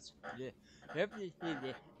asked. Yeah.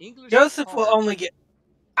 English. Joseph will only get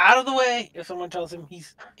out of the way if someone tells him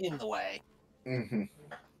he's in the way. Mm-hmm.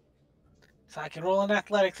 So I can roll in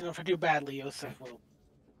athletics, and if I do badly, Joseph will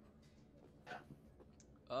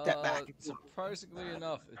step back. Surprisingly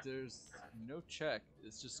enough, if there's no check,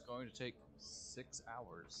 it's just going to take 6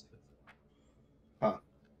 hours. Huh.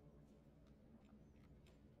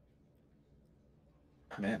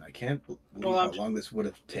 Man, I can't believe Well, how long this would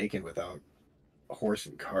have taken without a horse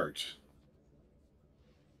and cart.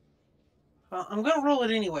 I'm gonna roll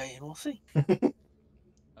it anyway, and we'll see. I mean,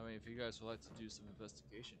 if you guys would like to do some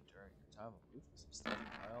investigation during your time of moving some stuff,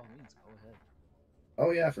 by all means, go ahead.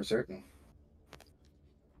 Oh yeah, for certain.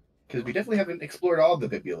 Because we definitely haven't explored all the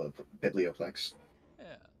biblioplex. Yeah.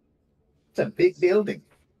 It's a big building.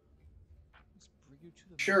 Let's bring you to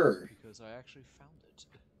the Sure. map because I actually found it.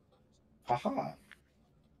 Haha.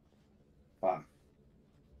 Wow.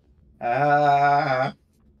 Ah.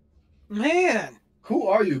 Man, Who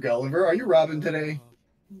are you, Gulliver? Are you Robin today?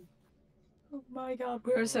 Oh my god,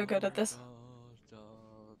 we're so good at this.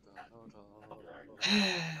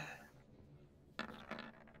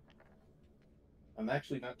 I'm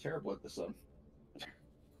actually not terrible at this though.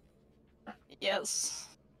 Yes.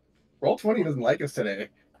 Roll20 doesn't like us today.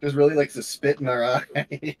 Just really likes to spit in our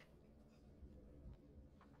eye.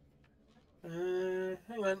 hang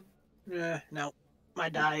on. No, my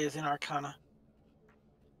die is in Arcana.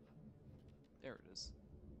 There it is.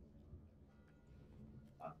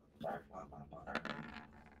 Alright,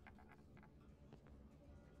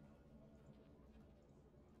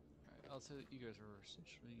 I'll say that you guys are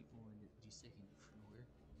essentially on the second floor,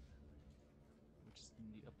 which is in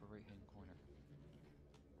the upper right hand corner.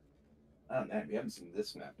 Oh man, we haven't seen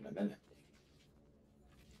this map in a minute.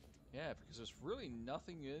 Yeah, because there's really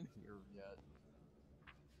nothing in here yet.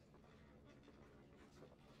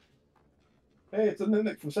 Hey, it's a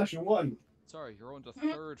mimic from session 1. Sorry, you're on the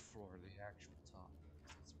third floor, the actual top.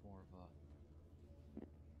 It's more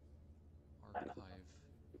of a archive.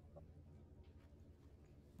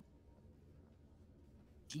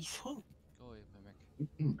 Decent. Go away, mimic.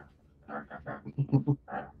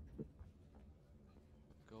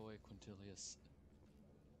 Go away, Quintilius.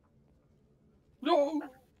 No.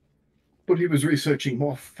 But he was researching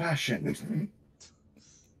more fashion.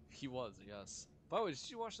 He was, yes. By the way, did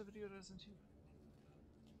you watch the video that I sent you?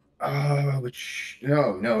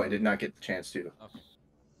 No, I did not get the chance to. Okay.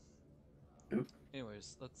 Oop.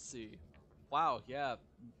 Anyways, let's see. Wow, yeah.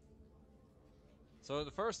 So in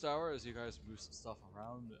the first hour, as you guys move some stuff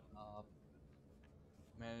around,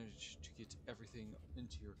 managed to get everything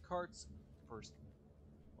into your carts. First,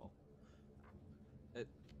 well, at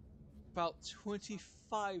about 25%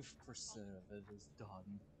 of it is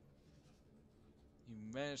done. You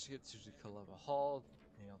managed to get to the Kaleva Hall,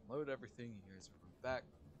 and unload everything. You guys are going back.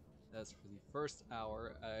 That's for the first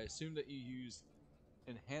hour. I assume that you used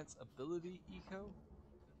Enhance Ability Eco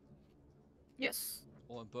Yes.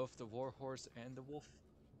 on both the Warhorse and the Wolf.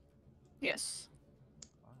 Yes.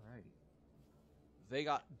 Alrighty. They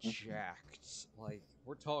got jacked. Like,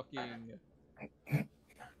 we're talking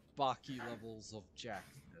Baki levels of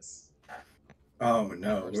jackedness. Oh no,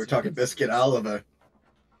 Never we're seen talking that Biscuit series. Oliver.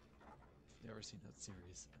 Never seen that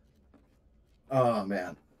series. Oh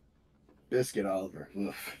man. Biscuit Oliver.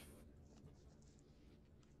 Oof.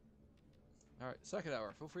 Alright, second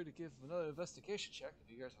hour. Feel free to give another investigation check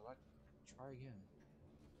if you guys would like to try again.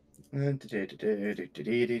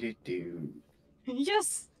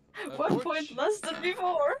 Yes. 1 point less than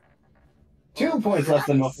before. 2 points less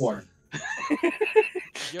than before.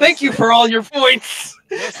 Thank you for all your points.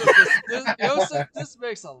 Yosef, this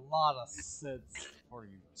makes a lot of sense for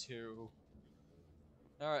you too.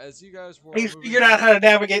 Alright, as you guys were He's moving figured out how to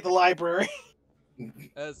navigate the library.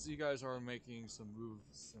 as you guys are making some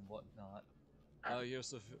moves and whatnot,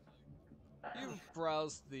 Yosef, you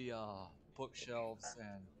browsed the bookshelves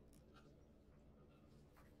and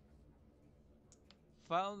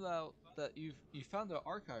found out that you found the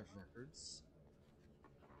archive records.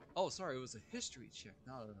 Oh, sorry, it was a history check,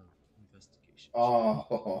 not an investigation check. Oh,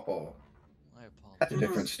 My apologies. that's a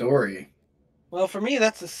different story. Well, for me,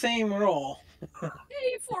 that's the same roll.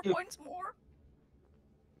 Hey, 4 points more.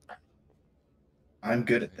 I'm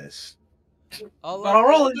good at this. But I'll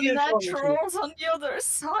roll it The again. naturals on the other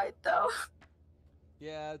side, though.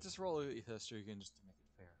 Yeah, just roll a history again just to make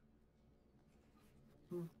it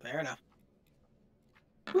fair. Fair enough.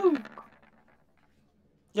 Woo.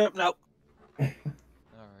 Yep, nope. Alright,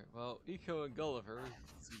 well, Eco and Gulliver,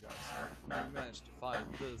 as you guys you managed to find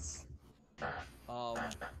this.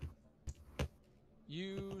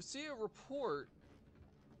 You see a report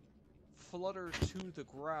flutter to the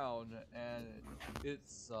ground, and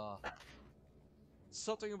it's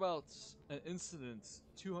something about an incident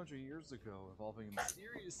 200 years ago involving a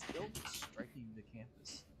mysterious illness striking the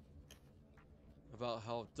campus. About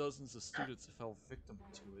how dozens of students fell victim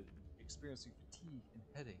to it, experiencing fatigue and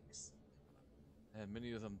headaches. And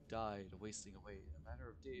many of them died, wasting away in a matter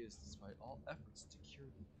of days despite all efforts to cure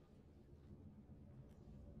them.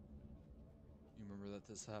 remember that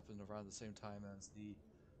this happened around the same time as the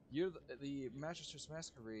year the Magister's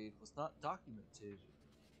Masquerade was not documented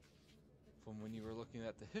from when you were looking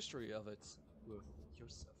at the history of it with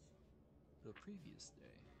Yosef the previous day.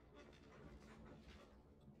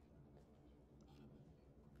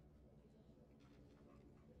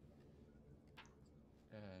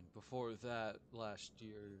 And before that, last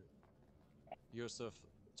year, Yosef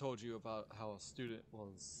told you about how a student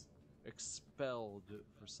was expelled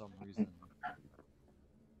for some reason.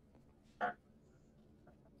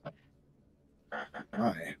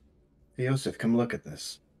 Hi. Hey, Yosef, come look at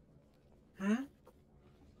this. Hmm?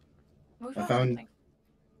 We I found found- something.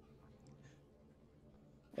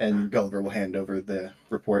 And Gulliver will hand over the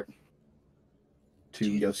report to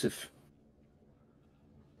Gee. Yosef.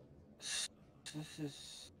 This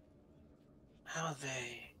is how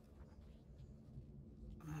they.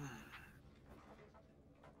 Hmm.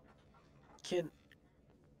 Can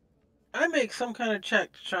I make some kind of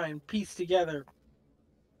check to try and piece together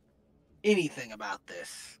anything about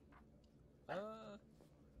this?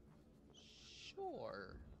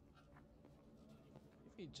 Sure.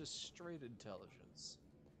 Give me just straight intelligence.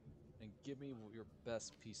 And give me your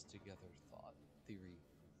best piece together thought theory.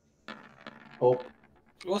 Oh.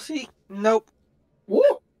 We'll see. Nope. Woo!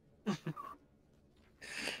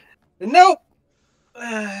 Nope.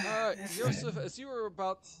 Alright, This is- Yosef, as you were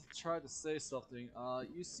about to try to say something,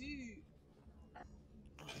 you see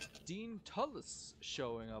Dean Tullis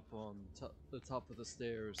showing up on the top of the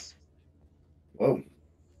stairs. Whoa.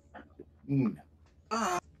 Mm.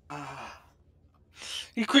 Ah.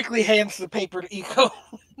 He quickly hands the paper to Eco.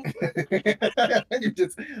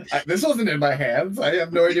 This wasn't in my hands. I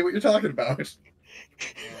have no idea what you're talking about.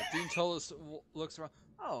 Dean Tullis looks around.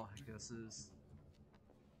 Oh, I guess it's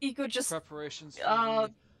Eco just preparations for uh,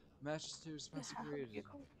 the Magister's Masquerade. And,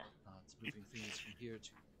 it's moving things from here to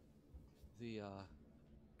the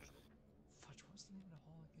fudge, what was the name of the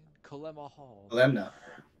hall again? Kalema Hall. Lemna.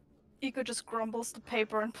 Eco just grumbles the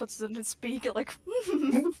paper and puts it in his beak like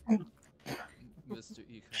Mr. Ika,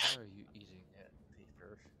 why are you eating that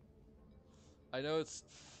paper? I know it's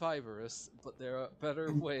fibrous, but there are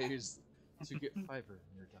better ways to get fiber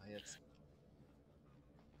in your diet.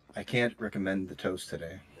 I can't recommend the toast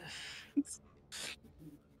today.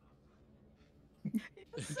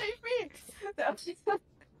 Save me!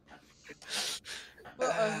 But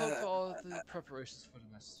I hope all the preparations for the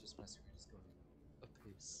Master's Masquerade is going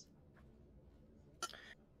apace.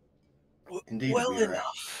 Indeed, well we are.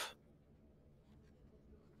 enough.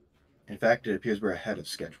 In fact, it appears we're ahead of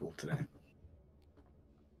schedule today.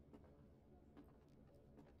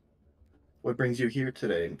 What brings you here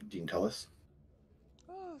today, Dean Tullis?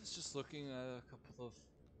 Oh, I was just looking at a couple of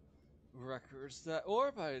records that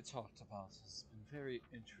Orb I had talked about. It's been very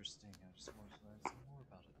interesting. I just wanted to learn some more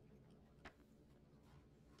about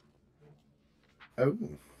it.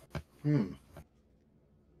 Oh.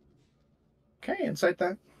 Okay, insight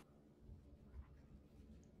that.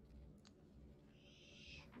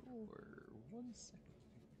 Sure. 1 second.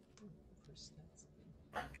 First stats again.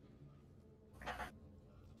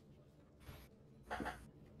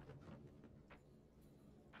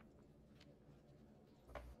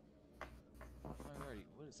 Alrighty,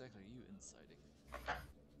 what exactly are you inciting?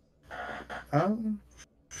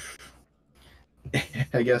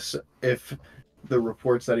 I guess if the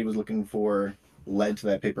reports that he was looking for led to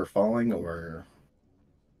that paper falling, or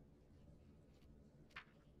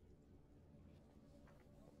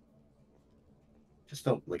just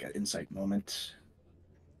felt like an insight moment.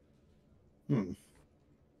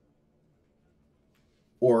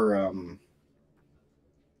 Or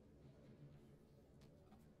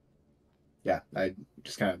yeah, I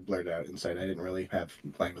just kind of blurted out insight. I didn't really have a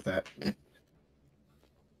plan with that.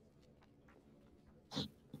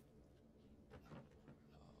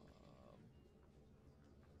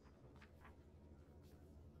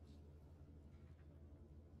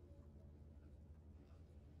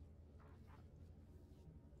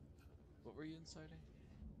 What were you inciting?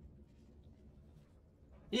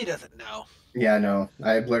 He doesn't know. Yeah, no,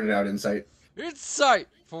 I blurted out insight. Insight!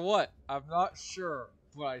 For what? I'm not sure,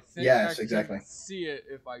 but I think Yes, I exactly. can see it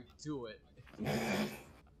if I do it.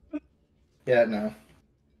 Yeah, no.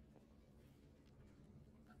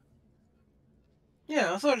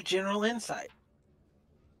 Yeah, sort of general insight.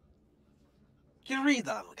 You read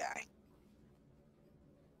on the guy.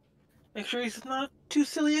 Make sure he's not too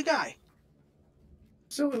silly a guy.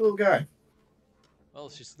 Silly little guy. Well,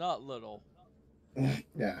 she's not little.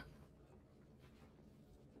 Yeah.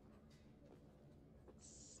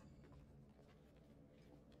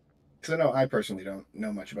 Because I personally don't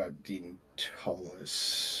know much about Dean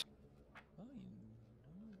Tullis. Well,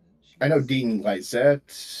 you know that she I know Dean Lizette.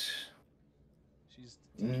 She's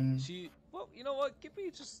Mm. she. Well, you know what? Give me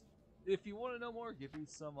just if you want to know more, give me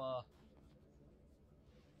some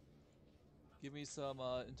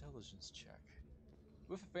intelligence check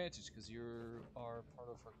with advantage because you are part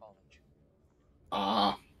of her college.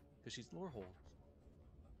 Ah, Because she's Lorehold.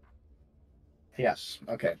 yes.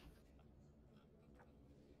 Okay.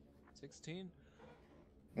 16.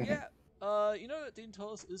 Mhm. Yeah. You know that Dean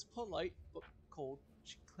Tullis is polite but cold.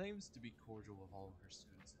 She claims to be cordial with all of her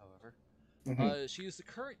students, however. Mhm. She is the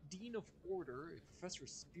current Dean of Order, a professor of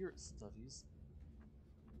spirit studies,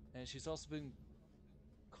 and she's also been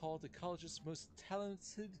called the college's most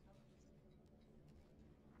talented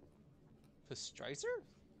pastrizer?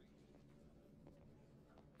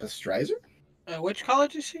 The Strizer? Which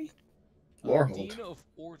college is she? Lorehold. Dean of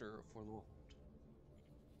Order for Lorehold.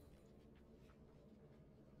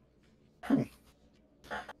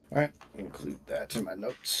 All right, include that in my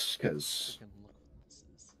notes because I can look what this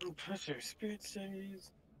is. Professor Spirit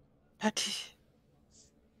Studies.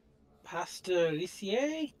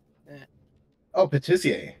 Pastorissier?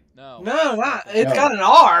 Patissier. No. No, It's not. that. It's No. got an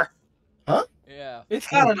R. Huh? Yeah. It's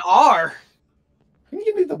got an R. Can you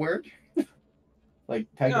give me the word? Like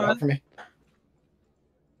type Hang it out on. for me.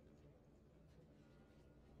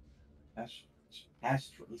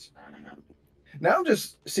 Pastries. Now I'm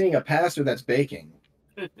just seeing a pastor that's baking.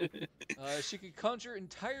 She can conjure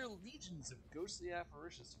entire legions of ghostly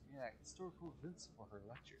apparitions to reenact historical events for her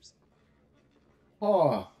lectures.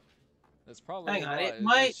 Oh, That's probably Hang on. why. It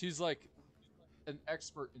might. She's like an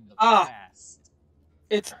expert in the Ah, past.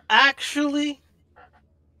 it's actually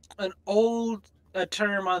an old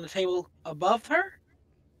term on the table above her.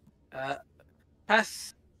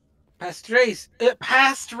 Past pastraiser.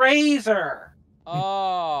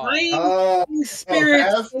 Oh. Bring oh, spirits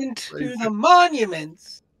past. into the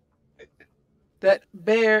monuments that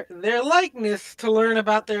bear their likeness to learn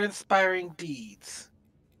about their inspiring deeds.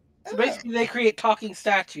 So basically, they create talking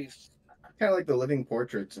statues. Kind of like the living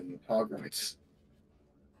portraits in Hogwarts.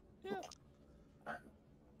 Yeah.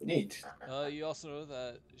 Neat. You also know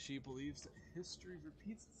that she believes that history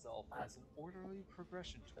repeats itself as an orderly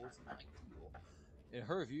progression towards an ideal. In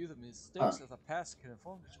her view, the mistakes of the past can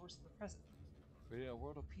inform the choice of the present, creating a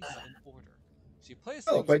world of peace and order. She plays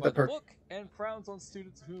Oh, things quite by the the book and frowns on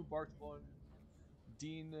students who embarked on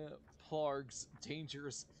Dean Plarg's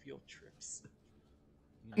dangerous field trips.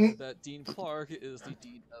 You know that Dean Plarg is the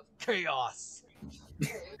Dean of Chaos.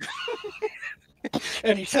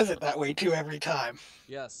 And he says it that way too every time.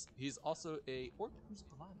 Yes, he's also a orc who's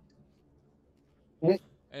blind. Mm.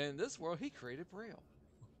 And in this world, he created Braille.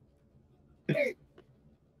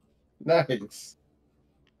 Nice.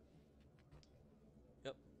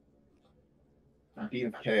 Yep. Dean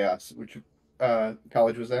of Chaos. Which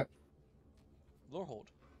college was that? Lorehold.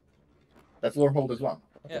 That's Lorehold as well.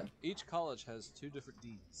 Okay. Yeah, each college has 2 different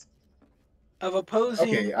deans. Of opposing.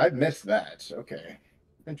 Okay, I missed that. Okay.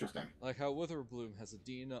 Interesting. Like how Witherbloom has a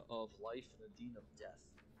dean of life and a dean of death.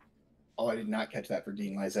 Oh, I did not catch that for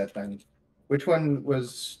Dean Lizette then. Which one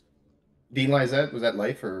was Dean Lizette? Was that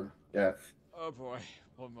life or death? Oh boy,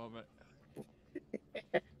 one moment.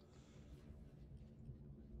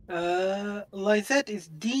 Lizette is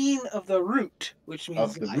Dean of the Root, which means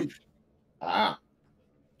Of the life. root. Ah,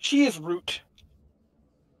 She is Root.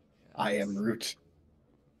 Yeah, I am root.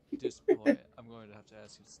 At this point, I'm going to have to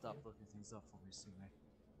ask you to stop looking things up for me,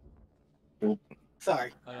 Sume.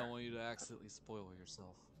 Sorry. I don't want you to accidentally spoil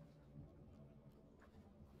yourself.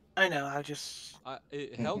 I know, I just.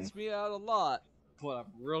 It helps me out a lot, but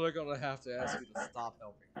I'm really going to have to ask you to stop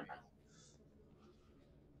helping me.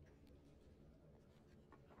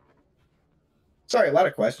 Sorry, a lot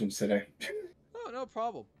of questions today. Oh, no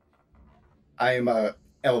problem. I am a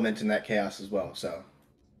element in that chaos as well, so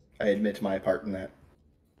I admit my part in that.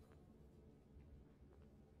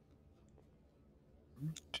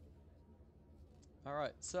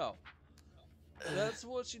 Alright, so that's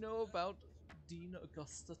what you know about Dean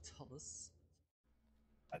Augusta Tullis.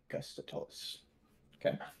 Augusta Tullis.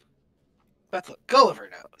 Okay. That's what Gulliver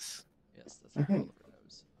knows. Yes, that's what Gulliver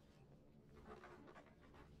knows.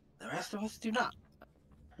 The rest of us do not.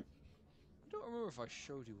 I don't remember if I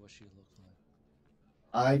showed you what she looked like.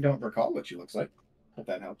 I don't recall what she looks like, if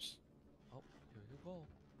that helps. Oh, here you go.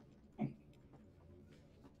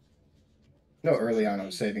 No, early on I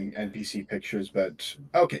was saving NPC pictures, but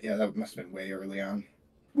okay, yeah, that must have been way early on.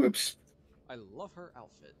 Whoops. I love her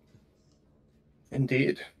outfit.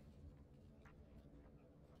 Indeed.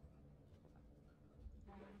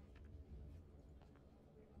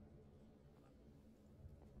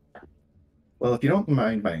 Well, if you don't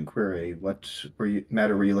mind my inquiry, what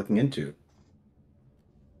matter were you looking into?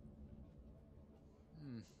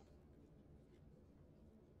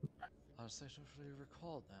 honest, I don't really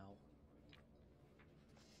recall now.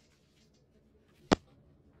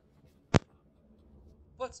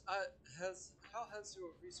 But how has your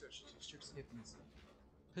research into Strixhaven's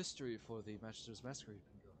history for the Master's Masquerade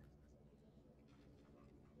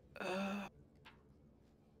been going?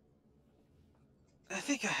 I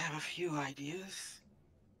think I have a few ideas.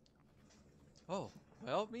 Oh,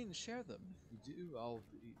 by all means, share them. If you do, I'll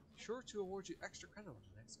be sure to award you extra credit on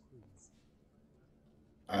the next quiz.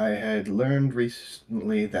 I had learned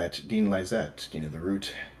recently that Dean Lizette, Dean of the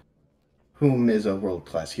Root, whom is a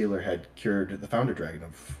world-class healer, had cured the founder dragon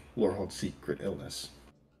of Lorehold's secret illness.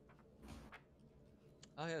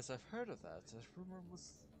 Ah yes, I've heard of that. That rumor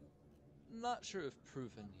was not sure if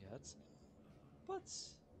proven yet. But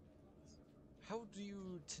how do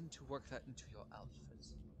you tend to work that into your outfit?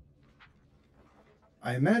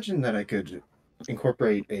 I imagined that I could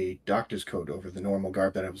incorporate a doctor's coat over the normal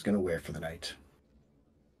garb that I was going to wear for the night.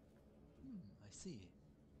 I see.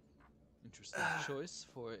 Interesting choice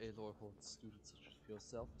for a Lorehold student such as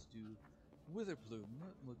yourself to do Witherbloom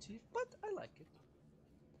motif, but I like it.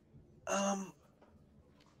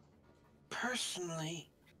 Personally,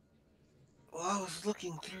 while I was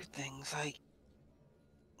looking through things, I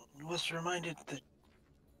was reminded that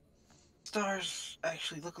stars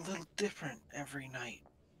actually look a little different every night.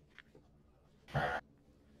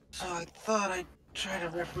 So I thought I'd try to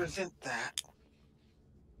represent that.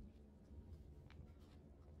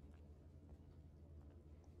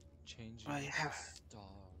 Changing I the have-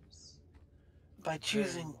 stars. By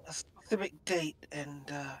choosing a specific date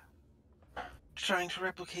and trying to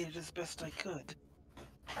replicate it as best I could.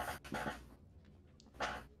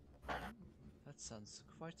 That sounds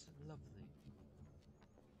quite lovely.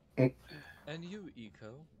 Mm. And you,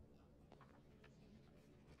 Eco?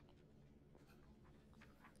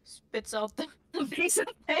 Spits out the piece of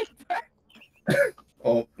paper.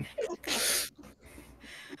 Oh,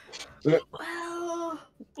 Well,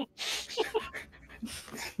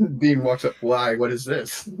 Dean walks up. Why? What is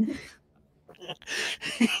this?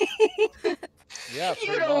 Yeah, you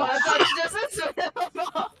pretty don't much. want to touch this. It's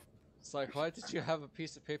It's like, why did you have a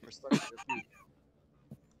piece of paper stuck to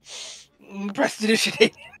your feet?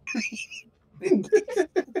 Prestidigitate.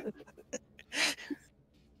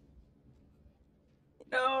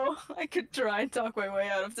 No, I could try and talk my way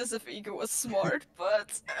out of this if Ego was smart,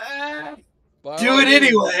 but By Do all it means,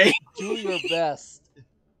 anyway. Do your best.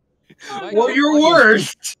 might Well, get your lucky.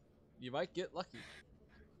 worst. You might get lucky.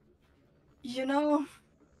 you know,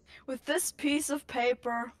 with this piece of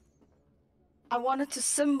paper, I wanted to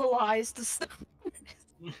symbolize the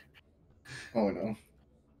Oh no.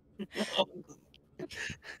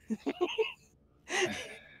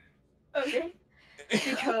 Okay.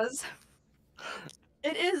 Because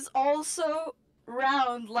it is also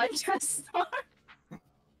round like a star.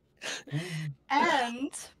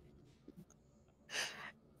 And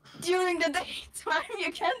during the daytime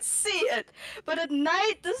you can't see it, but at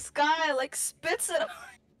night the sky like spits it out.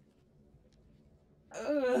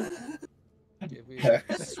 Give me a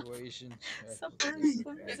persuasion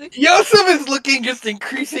check. Yosef is looking just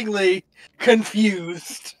increasingly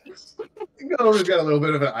confused. Gulliver's got a little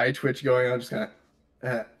bit of an eye twitch going on, just kind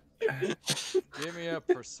of. Give me a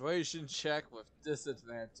persuasion check with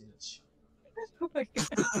disadvantage. Oh my god.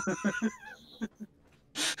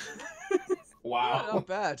 Wow. Not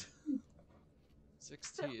bad.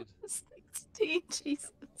 16. 16,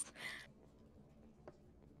 Jesus.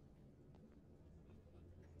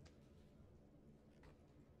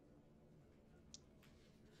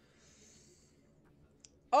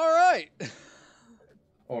 All right.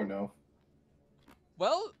 Oh no.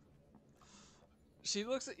 Well, she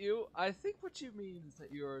looks at you. I think what you mean is that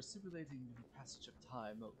you're simulating the passage of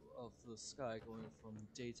time of the sky going from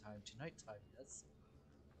daytime to nighttime, yes?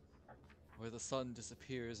 Where the sun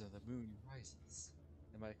disappears and the moon rises.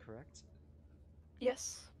 Am I correct?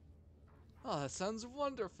 Yes. Oh, that sounds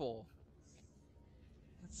wonderful.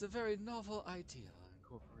 It's a very novel idea,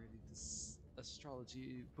 incorporating this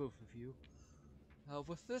astrology, both of you.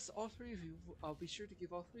 With this, all three of you, I'll be sure to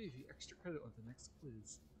give all three of you extra credit on the next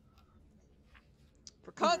quiz.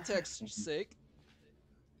 For context's sake,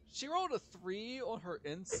 she rolled a 3 on her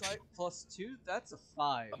insight plus 2. That's a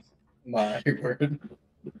 5. My word.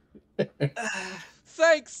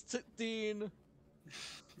 Thanks, Dean.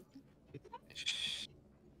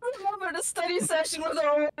 Remember the study session where they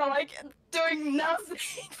were like doing nothing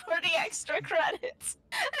for the extra credits,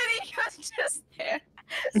 and he was just there,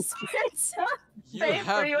 spits out You paper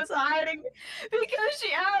have he was hiding because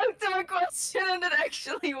she asked him a question and it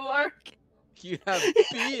actually worked. you have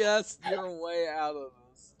BS'd your way out of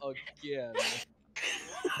this again.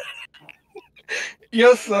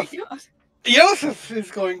 Yosef, Joseph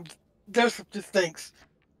just thinks,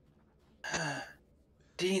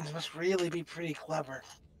 Deans must really be pretty clever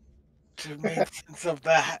to make sense of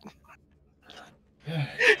that.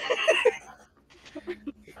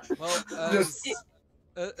 Well, Just-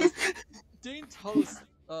 as Dean Tullis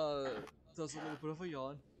does a little bit of a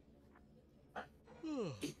yawn.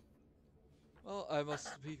 Well, I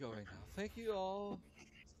must be going now. Thank you all.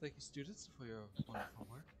 Thank you, students, for your wonderful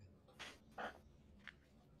work.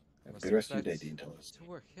 Have a Must good get rest of your back day, Dean Tullis. to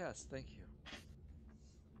work. Yes, thank you.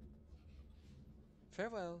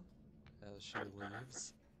 Farewell. As she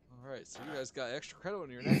leaves. Alright, so you guys got extra credit on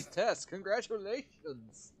your next test.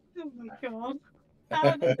 Congratulations! Oh my god.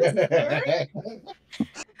 How did this work?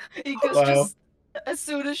 Because Wow. just as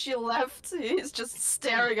soon as she left, he's just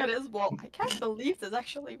staring at his wall. I can't believe this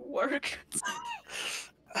actually worked.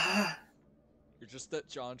 You're just that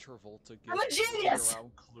John Travolta I'm a gif looking genius!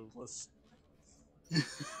 around clueless.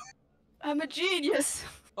 I'm a genius.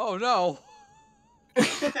 Oh no!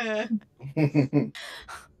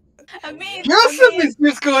 I mean, Joseph is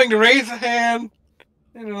just going to raise a hand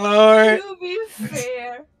and lower it.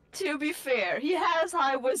 to be fair, he has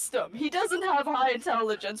high wisdom. He doesn't have high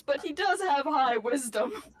intelligence, but he does have high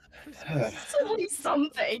wisdom. So he's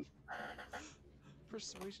something.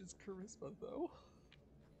 Persuasion's charisma, though.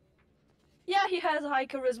 Yeah, he has high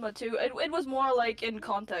charisma too. It was more like in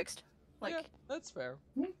context. Like, Yeah, that's fair.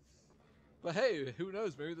 But hey, who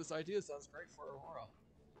knows? Maybe this idea sounds great for Aurora.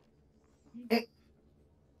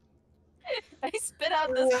 I spit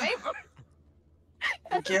out this paper.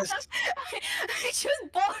 I guess I just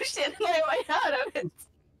bullshit my way out of it.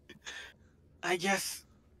 I guess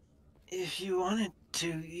if you wanted to,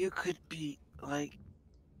 you could be like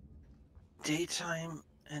daytime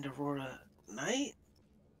and Aurora night.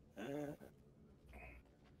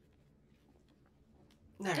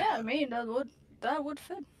 Never Yeah, I mind. mean that would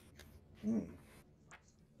fit.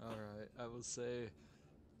 Alright, I will say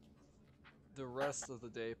the rest of the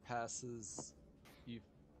day passes. You've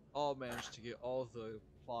all managed to get all the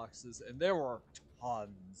boxes, and there were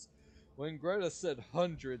tons. When Greta said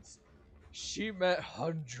hundreds, she meant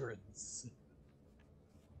hundreds.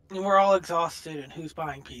 And we're all exhausted, and who's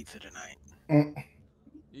buying pizza tonight?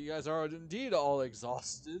 You guys are indeed all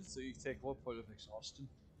exhausted, so you take 1 point of exhaustion.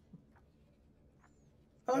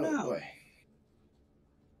 Oh, no. Boy.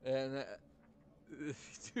 And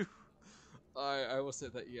I will say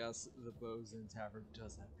that yes, the Bows Inn Tavern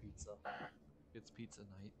does have pizza. It's pizza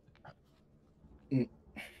night.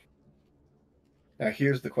 Now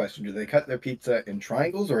here's the question: do they cut their pizza in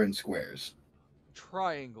triangles or in squares?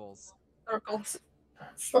 Triangles. Circles.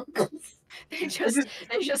 Circles. They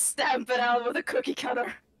just stamp it out with a cookie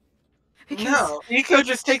cutter. No, Nico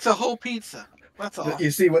just takes a whole pizza. That's all. You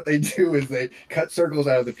see, what they do is they cut circles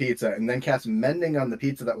out of the pizza and then cast mending on the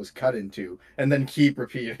pizza that was cut into, and then keep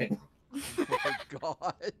repeating. Oh my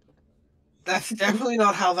god. That's definitely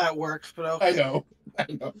not how that works, but okay. I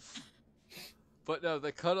know. But no,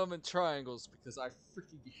 they cut them in triangles because I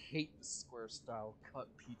freaking hate the square style cut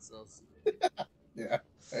pizzas. Yeah,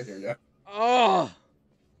 I hear ya. Oh!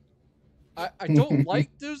 I don't like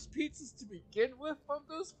those pizzas to begin with from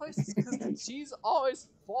those places because the cheese always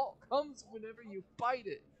comes whenever you bite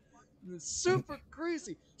it. And it's super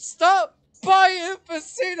greasy. Stop buying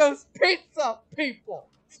Facino's pizza, people!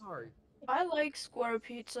 Sorry. I like square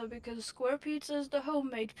pizza because square pizza is the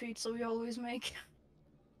homemade pizza we always make.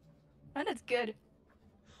 And it's good.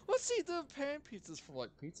 Well, see, the pan pizzas from like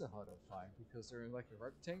Pizza Hut are fine because they're in like a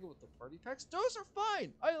rectangle with the party packs. Those are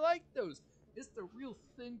fine. I like those. It's the real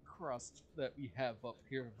thin crust that we have up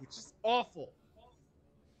here, which is awful.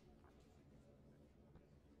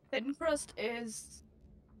 Thin crust is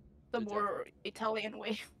the more Italian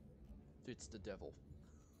way. It's the devil.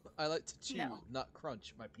 I like to chew, No. not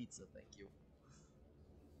crunch my pizza, thank you.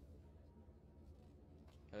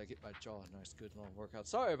 Gotta get my jaw a nice, good long workout.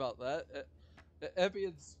 Sorry about that.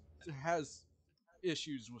 Ebians has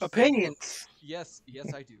issues with Opinions. Yes,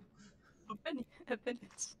 I do.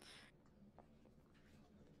 Opinions.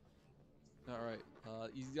 Alright,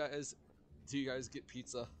 do you guys get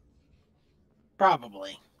pizza?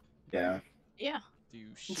 Probably. Yeah. Yeah. Do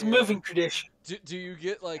you It's share? a moving tradition. Do you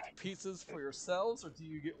get like pizzas for yourselves, or do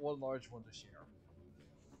you get one large one to share?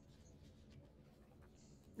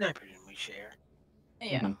 I presume we share.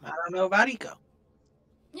 Yeah. Mhm. I don't know about Eco.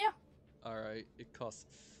 Alright, it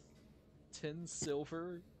costs 10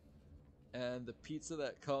 silver, and the pizza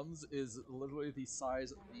that comes is literally the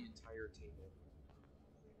size of the entire table.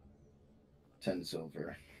 10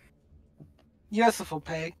 silver. Yosef will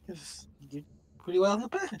pay, because you did pretty well in the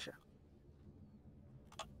passenger.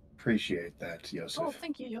 Appreciate that, Oh, Joseph.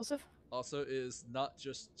 thank you, Joseph. Also, it is not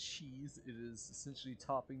just cheese, it is essentially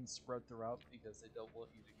toppings spread throughout because they don't want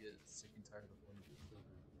you to get sick and tired of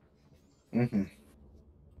one flavor. Mm-hmm.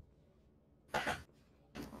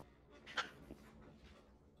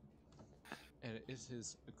 And it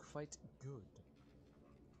is quite good.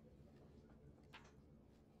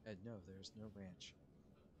 And no, there's no ranch.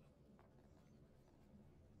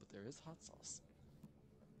 But there is hot sauce.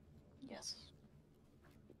 Yes.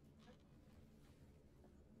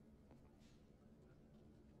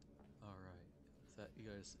 Alright. That you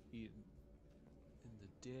guys eat in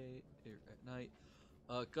the day or at night.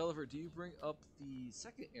 Gulliver, do you bring up the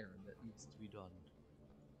second errand that needs to be done?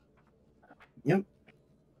 Yep.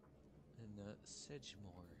 In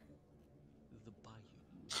Sedgemoor, the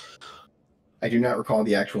bayou. I do not recall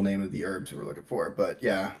the actual name of the herbs we're looking for, but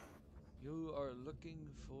yeah. You are looking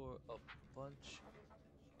for a bunch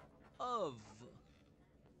of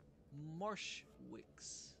marsh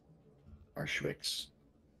wicks. Marshwicks.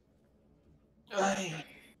 I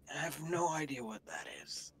have no idea what that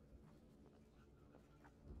is.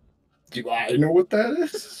 Do I know what that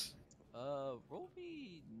is? Roll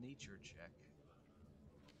me nature check.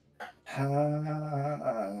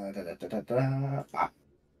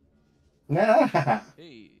 Nah,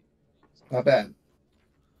 Hey. not bad.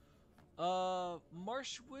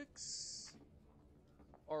 Marsh wicks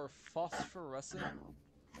are phosphorescent.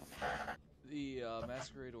 The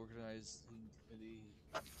Masquerade organizing committee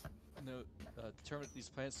determined these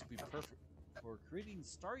plants to be perfect for creating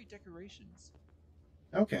starry decorations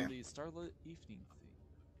Okay. for the starlit evening theme.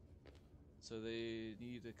 So they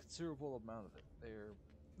need a considerable amount of it. They're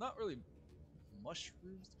not really mushrooms.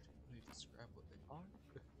 I can't really describe what they are.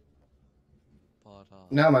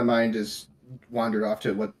 But Now my mind is wandered off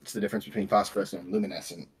to what's the difference between phosphorescent and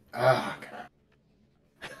luminescent. Ah.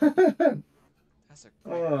 that's a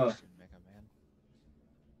great question, Mega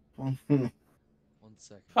Man. Mhm. 1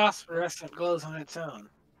 second. Phosphorescent glows on its own.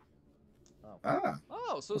 Oh. Ah.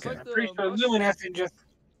 Oh, so it's Okay. like I'm the pretty sure mushroom. luminescent just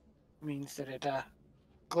means that it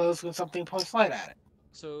glows when something points light at it.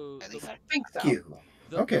 So At the, least I think so. Cute.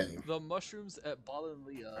 the, Okay. the mushrooms at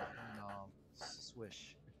Balinlia in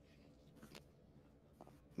Swish.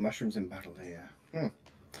 Mushrooms and Battleia.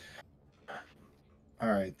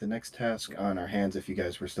 Alright, the next task on our hands, if you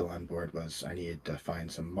guys were still on board, was I needed to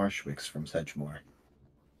find some marshwicks from Sedgemoor.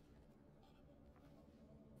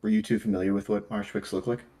 Were you two familiar with what marshwicks look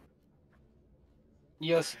like?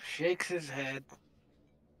 Yosef shakes his head.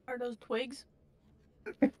 Are those twigs?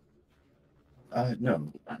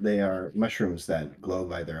 No. They are mushrooms that glow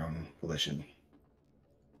by their own volition.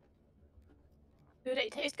 Do they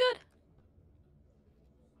taste good?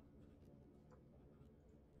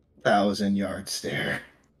 1,000-yard stare.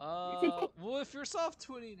 Well, if you're soft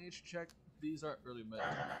 20 nature check, these aren't really meant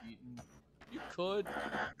to be eaten. You could,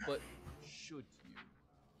 but should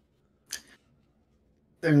you?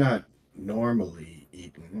 They're not normally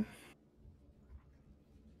eaten.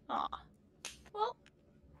 Aw. Well,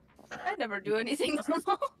 I never do anything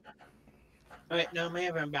normal. Wait, no, may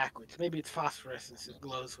have been backwards. Maybe it's phosphorescence that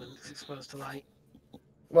glows when it's exposed to light.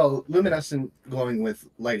 Well, luminescent glowing with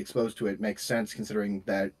light exposed to it makes sense considering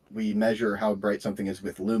that we measure how bright something is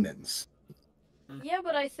with lumens. Yeah,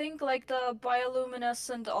 but I think like the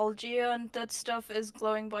bioluminescent algae and that stuff is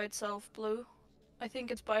glowing by itself blue. I think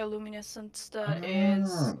it's bioluminescence that is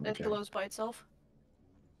it Okay. glows by itself.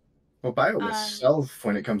 Well, bio was And self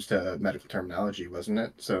when it comes to medical terminology, wasn't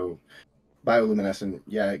it? So, bioluminescent,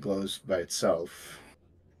 yeah, it glows by itself.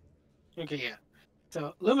 Okay, yeah.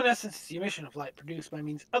 So luminescence is the emission of light produced by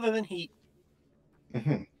means other than heat.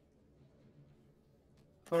 Mm-hmm.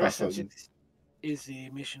 Fluorescence is the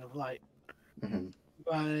emission of light Mm-hmm.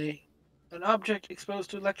 by an object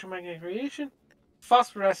exposed to electromagnetic radiation.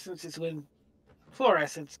 Phosphorescence is when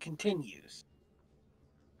fluorescence continues.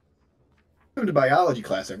 Welcome to biology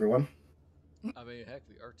class, everyone. I mean, heck,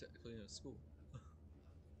 we are technically in a school.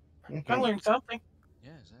 I learned something.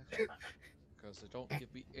 Yeah, exactly. Because they don't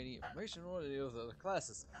give me any information on any of the other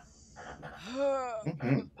classes.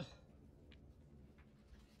 Mhm.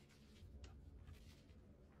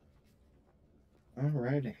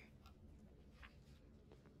 Alrighty.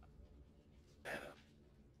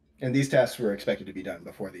 And these tasks were expected to be done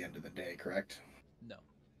before the end of the day, correct? No.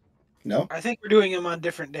 No? I think we're doing them on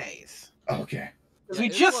different days. Okay. Because Yeah, we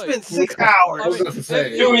it's just like- spent 6 I hours. was about to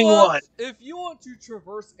say. Doing one. If you want to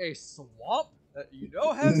traverse a swamp that you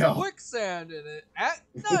know has No. quicksand in it at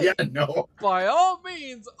night, Yeah, no. by all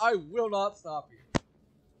means, I will not stop you.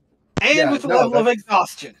 And Yeah, with a no, level of that's-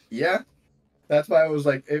 exhaustion. Yeah. That's why I was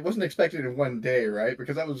like, it wasn't expected in one day, right?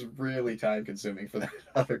 Because that was really time consuming for that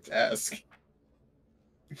other task.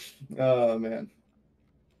 Oh, man.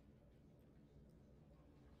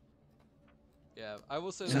 Yeah, I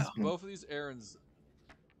will say So- this: both of these errands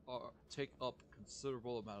take up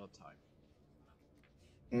considerable amount of time.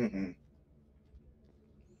 Mm-hmm.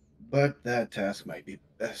 But that task might be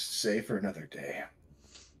best saved for another day.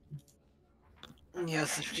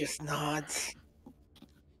 Yosef just nods.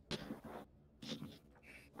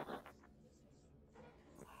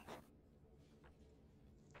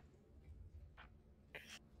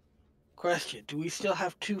 Question: do we still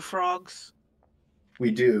have 2 frogs?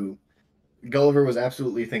 We do. Gulliver was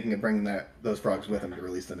absolutely thinking of bringing those frogs with him to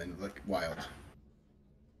release them into the wild.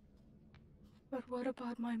 But what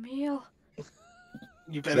about my meal?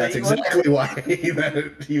 You better That's eat one. exactly why he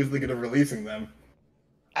was thinking of releasing them.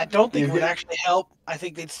 I don't think it would Yeah. actually help. I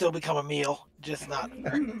think they'd still become a meal, just not.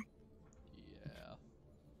 Yeah.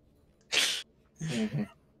 Mhm.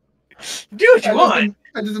 Do what you want.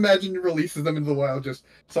 I just imagine he releases them into the wild, just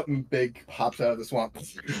something big pops out of the swamp.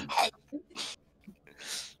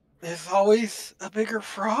 There's always a bigger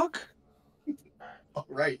frog. Oh,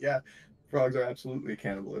 right, yeah. Frogs are absolutely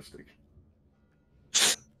cannibalistic.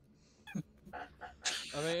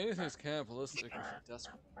 I mean, anything's cannibalistic if you're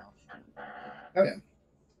desperate enough. Oh, yeah.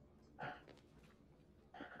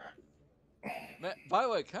 Man, by the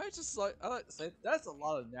way, can I just I like to say that's a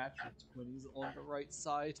lot of natural 20s on the right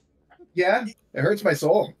side. Yeah, it hurts my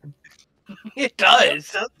soul. It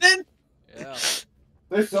does, doesn't it? Yeah.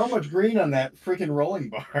 There's so much green on that freaking rolling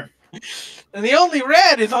bar. And the only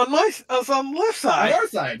red is on is on the left On side. our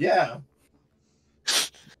side, yeah.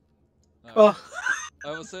 Well,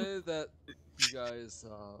 I will say that you guys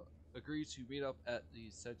agree to meet up at the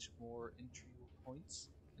Sedgemoor entry points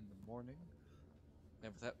in the morning.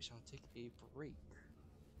 And with that, we shall take a break.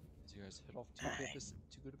 As you guys head off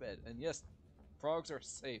to go to bed. And yes, frogs are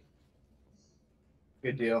safe.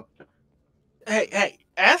 Good deal. hey,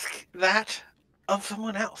 ask that of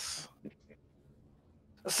someone else.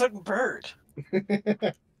 A certain bird.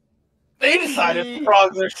 They decided Me.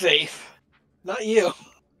 frogs are safe, not you.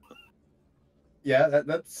 Yeah,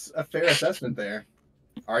 that's a fair assessment there.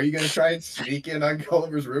 Are you going to try and sneak in on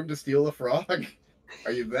Gulliver's room to steal a frog?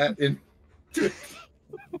 Are you that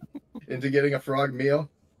into getting a frog meal?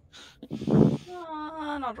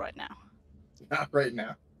 Not right now. Not right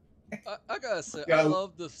now. I gotta say, I Yeah.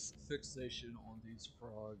 love this fixation on these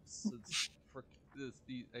frogs since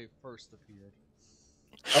they first appeared.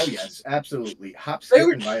 Oh, yes, absolutely. Hop, They skip,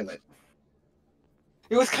 were- and Violet.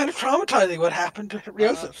 It was kind of traumatizing what happened to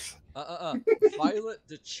Yosef. Violet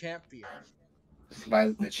the champion.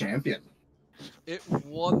 Violet the champion. It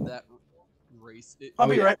won that race. I'll Oh,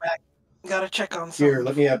 be yeah. right back. Gotta check on something. Here,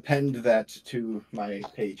 let me append that to my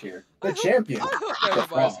page here. The champion. I hope The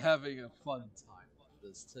everybody's frog. having a fun time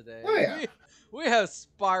with this today. Oh, yeah. We have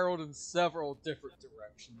spiraled in several different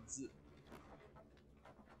directions.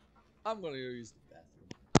 I'm gonna go use the bathroom.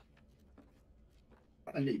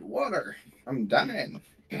 I need water. I'm dying.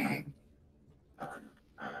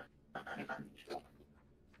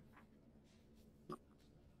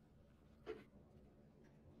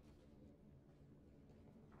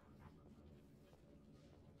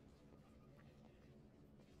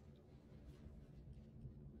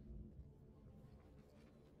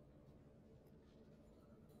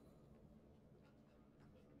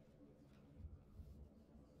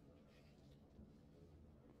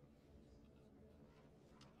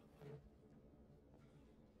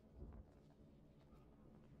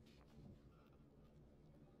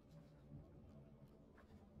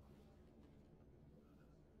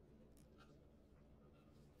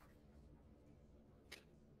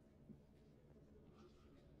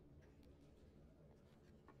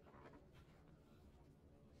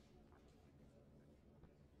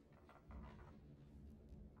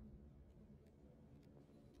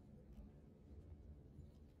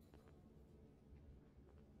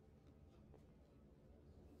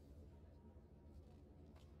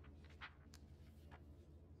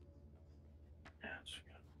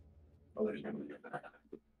 Oh, there's no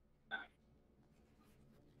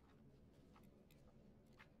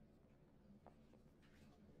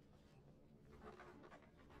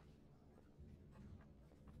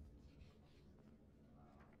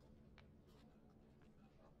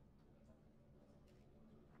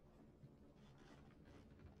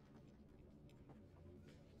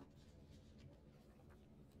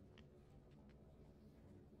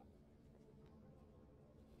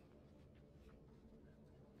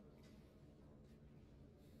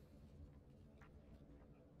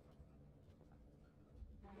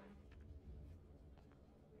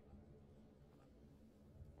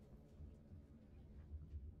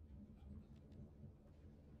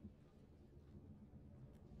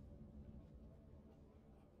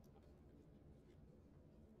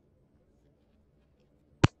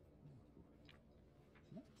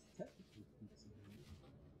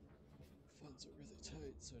headphones are really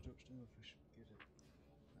tight, so I don't know if I should get it.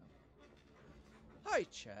 No. Hi,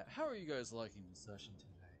 chat. How are you guys liking the session today?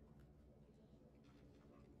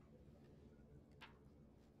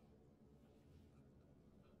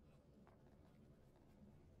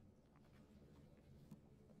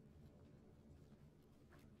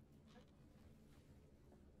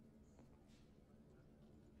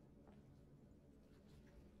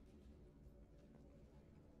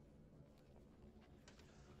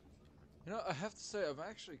 You know, I have to say, I've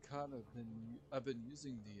been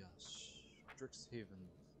using the Strixhaven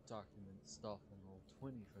document stuff on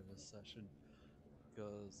Roll20 for this session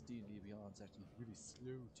because D&D Beyond's acting really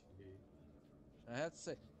slow today. And I have to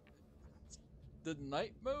say, the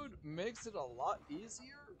night mode makes it a lot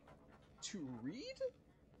easier to read,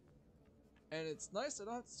 and it's nice. I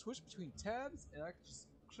don't have to switch between tabs, and I can just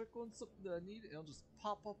click on something that I need, and it'll just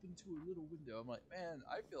pop up into a little window. I'm like, man,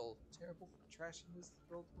 I feel terrible for trashing this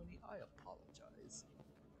Roll20. I apologize.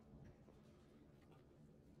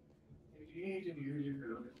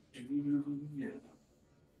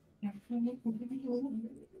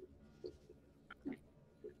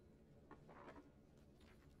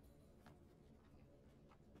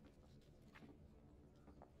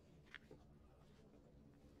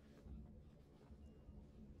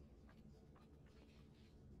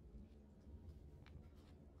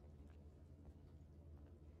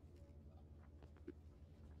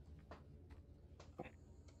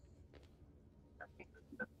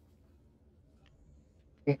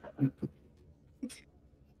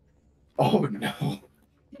 Oh no.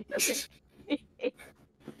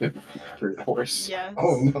 For the horse. Yes.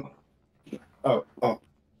 Oh no. Oh. Hold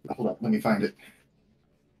on, let me find it.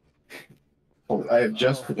 Hold on, I have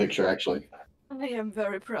just the picture actually. I am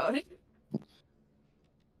very proud.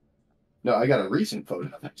 No, I got a recent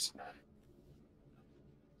photo of this.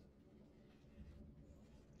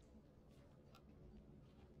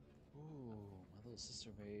 Ooh, my little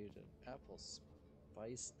sister made an apple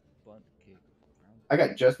spiced bundt cake. I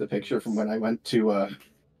got just the picture from when I went to the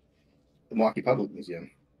Milwaukee Public Museum.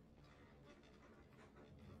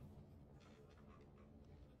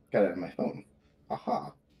 Got it on my phone.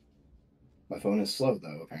 Aha. My phone is slow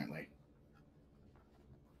though, apparently.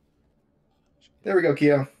 There we go,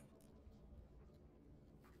 Keo.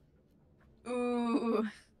 Ooh,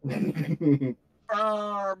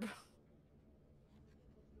 Barb.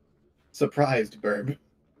 Surprised, Burb.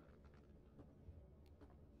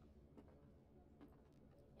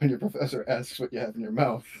 When your professor asks what you have in your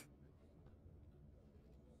mouth.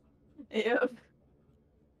 Yep.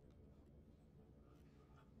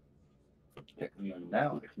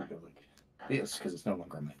 Now I can go like this because it's no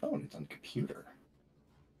longer on my phone, it's on the computer.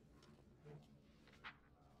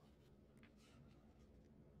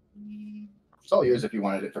 It's all yours if you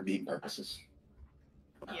wanted it for being purposes.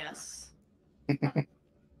 Yes.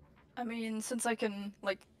 I mean, since I can,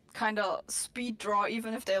 like, kind of speed draw,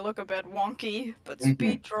 even if they look a bit wonky, but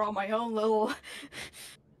speed draw my own little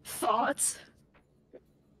thoughts.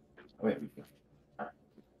 Wait.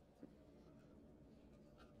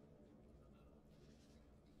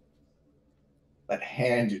 That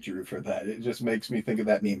hand you drew for that, it just makes me think of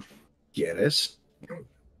that meme. Get us?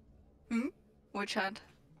 Which hand?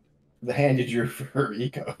 The hand you drew for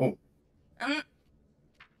Eco. Mm.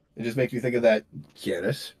 It just makes me think of that get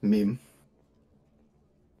us meme.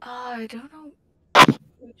 I don't know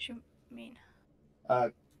what you mean.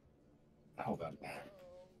 Hold on.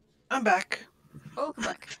 I'm back, Welcome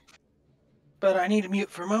back. but I need to mute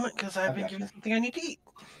for a moment because I've been Okay. given something I need to eat.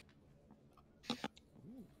 Ooh.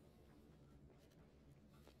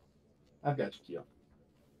 I've got you, Keo.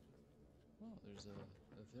 Oh, there's a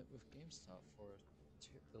event with GameStop for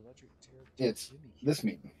electric tear. It's Jimmy. this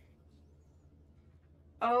meme.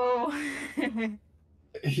 Oh.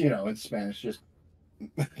 You know, in Spanish, just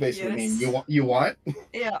basically mean Yes. you want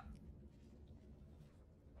Yeah.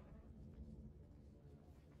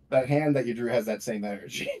 that hand that you drew has that same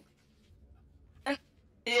energy.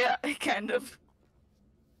 Yeah, kind of.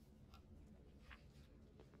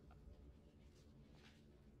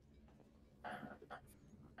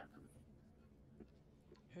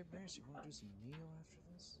 Hey, Maris, you want to do some Neo after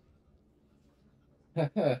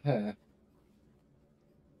this?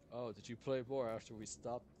 Oh, did you play more after we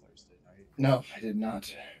stopped Thursday night? No, I did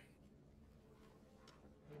not.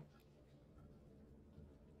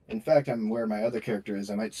 In fact, I'm where my other character is.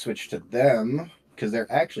 I might switch to them because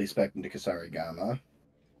they're actually spec'd into Kasari Gama,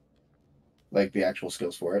 like the actual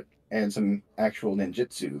skills for it, and some actual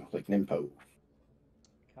ninjutsu, like Nimpo.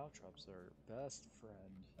 Caltrops are best friend.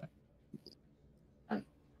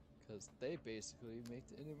 Because they basically make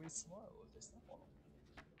the enemy slow if they step on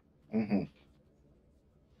them. Mm-hmm.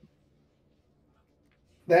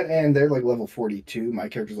 That and they're like level 42. My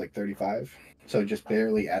character's like 35, so just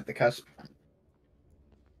barely at the cusp.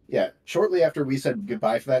 Yeah, shortly after we said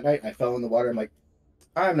goodbye for that night, I fell in the water. I'm like,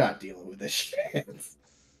 I'm not dealing with this shit.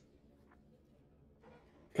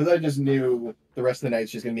 Because I just knew the rest of the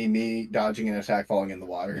night's just going to be me dodging an attack, falling in the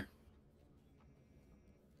water.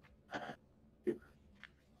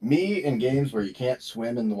 Me in games where you can't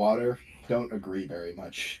swim in the water don't agree very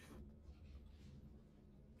much.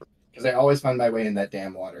 Because I always find my way in that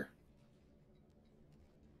damn water.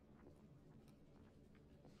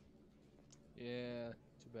 Yeah,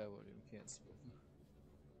 too bad we can't swim.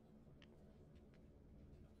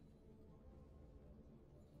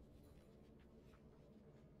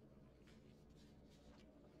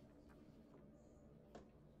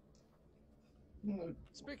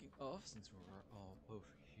 Speaking of, since we're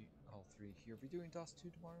all three here, are we doing DOS 2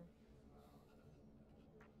 tomorrow?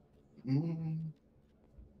 Mm.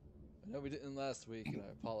 I know we didn't last week, and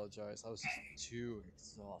I apologize. I was just too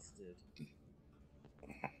exhausted.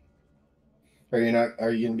 Are you not? Are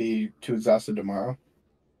you going to be too exhausted tomorrow?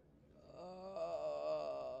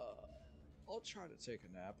 I'll try to take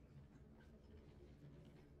a nap.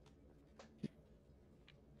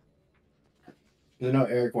 I know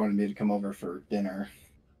Eric wanted me to come over for dinner.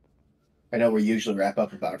 I know we usually wrap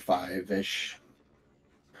up about 5-ish.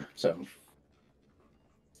 So,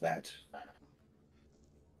 that. I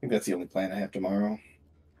think that's the only plan I have tomorrow.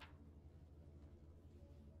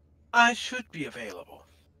 I should be available.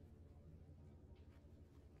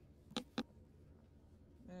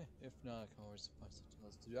 If not, I can always find something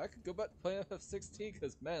else to do. I could go back to playing FF16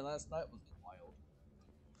 because man, last night was wild.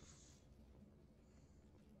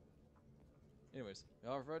 Anyways,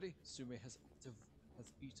 y'all ready? Sume has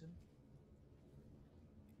eaten.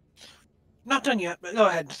 Not done yet, but go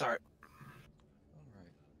ahead and start.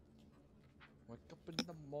 Alright. Wake up in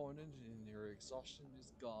the morning and your exhaustion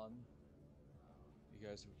is gone. You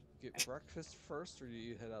guys get breakfast first or do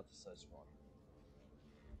you head out to Szechuan?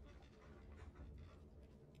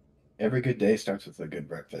 Every good day starts with a good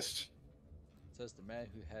breakfast. Says the man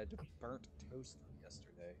who had burnt toast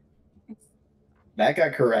yesterday. That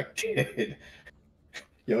got corrected.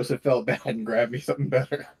 Yosef felt bad and grabbed me something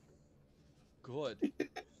better. Good.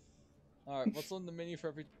 Alright, what's on the menu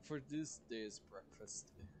for this day's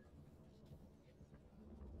breakfast?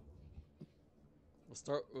 We'll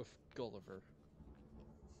start with Gulliver.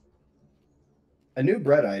 A new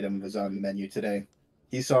bread item was on the menu today.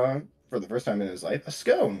 He saw, for the first time in his life, a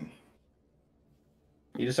scone.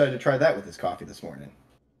 He decided to try that with his coffee this morning.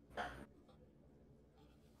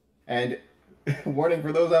 And warning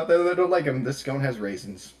for those out there that don't like him, this scone has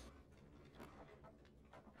raisins.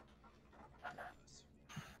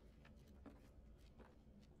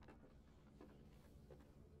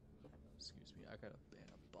 Excuse me, I gotta ban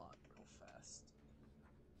a bot real fast.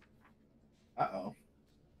 Uh-oh.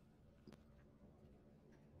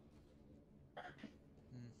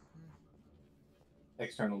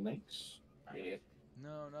 External links? Yeah.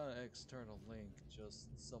 No, not an external link, just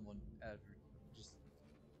someone just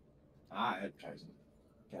Advertising.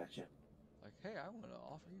 Gotcha. like, hey, I want to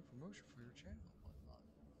offer you promotion for your channel and whatnot.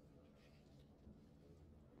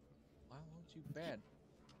 Why won't you ban?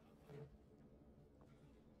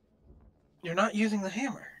 You're not using the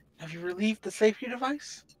hammer. Have you relieved the safety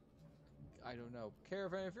device? I don't know.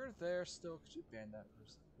 Caravan, if you're there still, could you ban that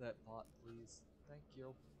person, that bot, please? Thank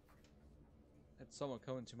you. Had someone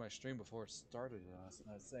come into my stream before it started last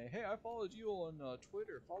night saying, hey, I followed you on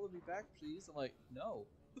Twitter. Follow me back, please. I'm like, no.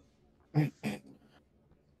 I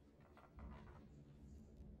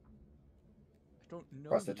don't know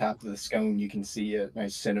Across the you. top of the scone, you can see a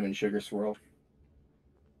nice cinnamon sugar swirl.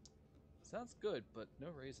 Sounds good, but no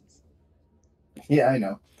raisins. Yeah, I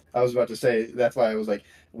know. I was about to say, that's why I was like,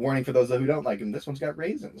 warning for those who don't like him, this one's got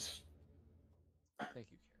raisins. Thank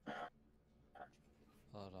you, Karen.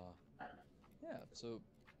 But, yeah, so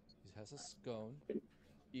he has a scone.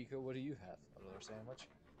 Ika, what do you have? Another sandwich?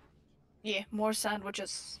 Yeah, more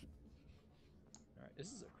sandwiches. Alright,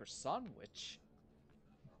 this is a croissant witch.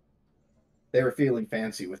 They were feeling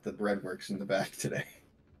fancy with the breadworks in the back today.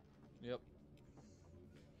 Yep.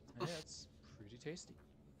 And yeah, it's pretty tasty.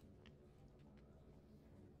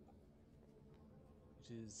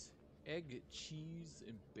 It is egg, cheese,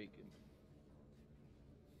 and bacon.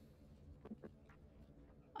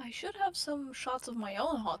 I should have some shots of my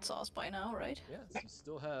own hot sauce by now, right? Yes, you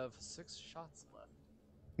still have 6 shots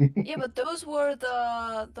left. Yeah, but those were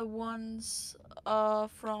the ones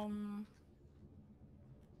from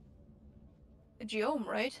Geome,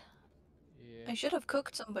 right? Yeah. I should have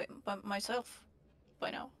cooked some by myself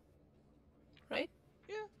by now. Right?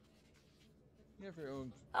 Yeah. You have your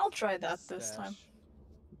own I'll try that this time. stash.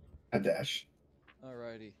 A dash.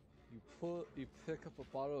 Alrighty. You pick up a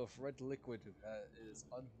bottle of red liquid that is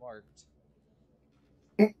unmarked.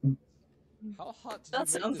 How hot did you That make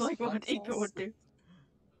sounds this like hot what Iko sauce? would do.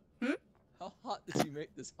 Hmm? How hot did you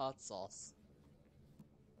make this hot sauce?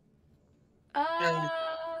 And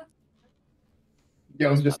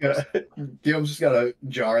Guillaume's just got Peppers. Guillaume's just got a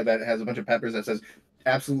jar that has a bunch of peppers that says,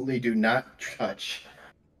 "Absolutely do not touch."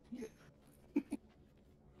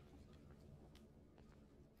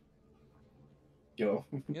 Yo,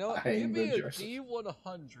 You know what? Give eyeing the me a jars.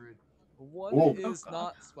 D100. One Whoa. is God.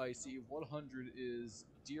 not spicy. 100 is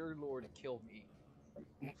dear Lord, kill me.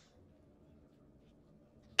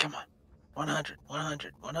 come on. 100,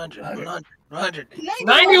 100, 100, 100. 100, 100.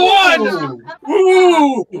 91! 91!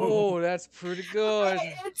 Ooh. Woo! Oh, that's pretty good.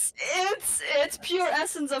 It's pure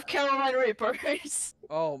essence of Carolina Reapers.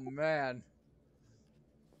 Oh man.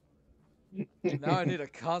 Now I need a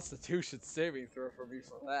Constitution saving throw for me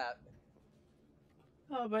for that.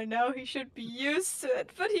 Oh, by now he should be used to it,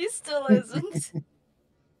 but he still isn't.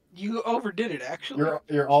 You overdid it, actually.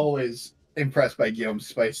 You're always impressed by Guillaume's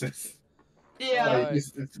spices. Yeah. Alright.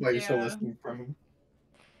 That's why you're still Yeah. listening from him.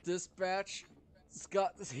 Dispatch. It's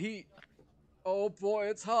got this heat. Oh boy,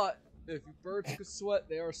 it's hot. If you birds could sweat,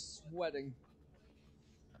 they are sweating.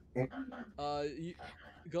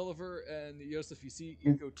 Gulliver and Yosef, you see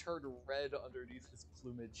Iko turn red underneath his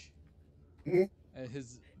plumage. And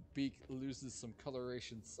his beak loses some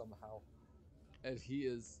coloration somehow. And he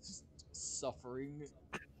is just suffering.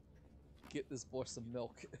 Get this boy some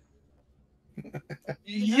milk.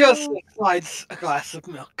 Yes, slides a glass of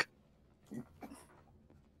milk.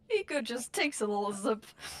 Iko just takes a little zip.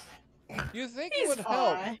 You think He's it would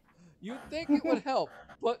help. fine. You think it would help.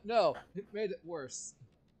 But no, it made it worse.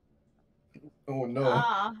 Oh no.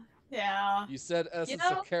 Ah, yeah. You said essence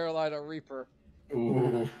know- of Carolina Reaper.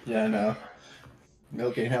 Ooh. Yeah, no.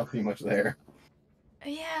 Milk ain't helping much there.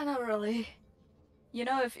 Yeah, not really. You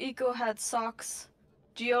know, if Iko had socks,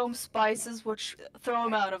 Geome spices would throw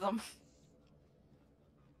him out of them.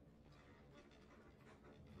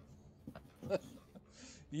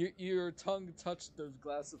 Your tongue touched the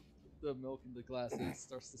glass of the milk in the glass and it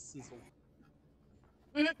starts to sizzle.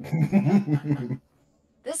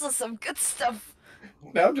 This is some good stuff.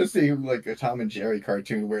 Now I'm just seeing like a Tom and Jerry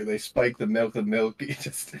cartoon where they spike the milk. The milk it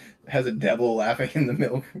just has a devil laughing in the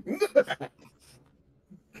milk.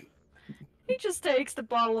 He just takes the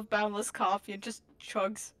bottle of boundless coffee and just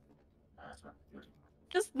chugs.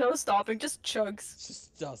 Just no stopping, just chugs. It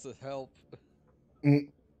just doesn't help.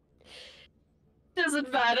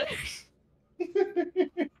 Doesn't matter.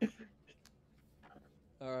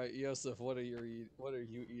 All right, Yosef, what are you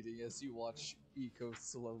eating as you watch Iko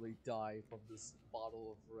slowly die from this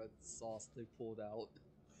bottle of red sauce they pulled out?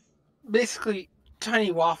 Basically,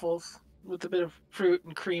 tiny waffles with a bit of fruit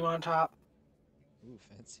and cream on top. Ooh,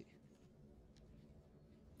 fancy.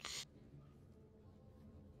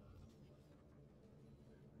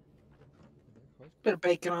 Bit of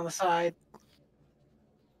bacon on the side.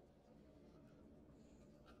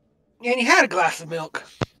 And he had a glass of milk.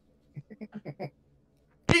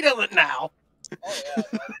 He doesn't now. Oh yeah,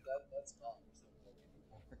 that's gone.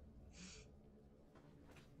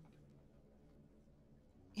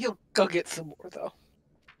 He'll go get some more, though.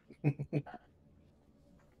 All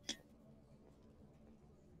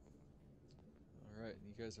right,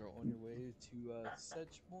 you guys are on your way to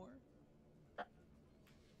Sedgemoor.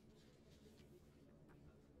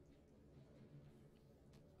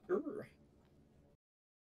 Sure.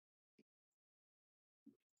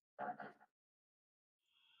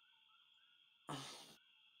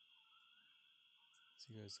 So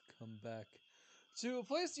you guys come back to a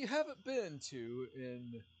place you haven't been to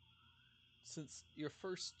since your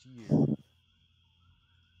first year.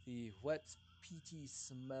 The wet, peaty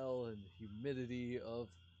smell and humidity of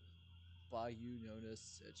bayou known as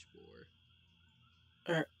Sedgemoor.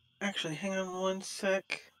 Actually, hang on one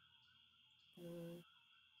sec.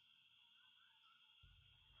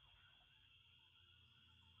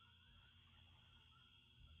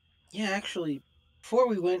 Yeah, actually, before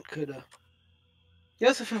we went, could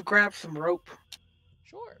Joseph have grabbed some rope?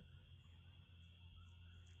 Sure.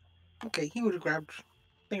 Okay, he would have grabbed a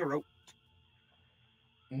thing of rope.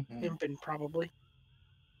 Mhm. Impin, probably.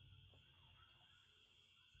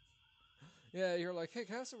 Yeah, you're like, hey,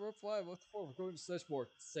 can I have some rope fly? What for? We're going to Sedgemoor.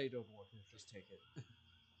 Say no more. Here, just take it.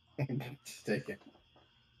 Just take it.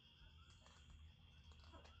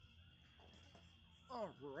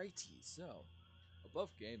 Alrighty, so above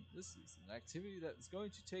game, this is an activity that is going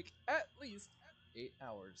to take at least 8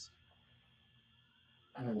 hours.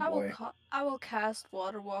 Oh boy. I will cast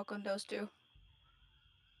Water Walk on those two.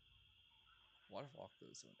 Water walk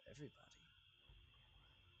goes on everybody.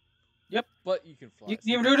 Yep. But you can fly. You so can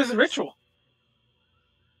even do it as a ritual.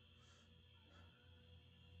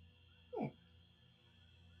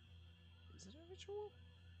 Is it a ritual?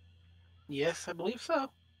 Yes, I believe so.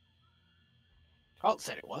 Alt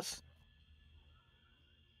said it was.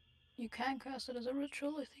 You can cast it as a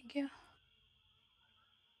ritual, I think, yeah.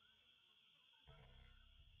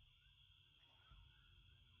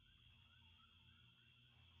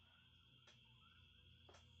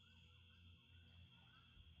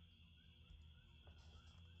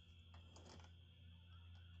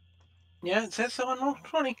 Yeah, it says so on roll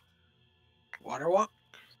 20. Water walk,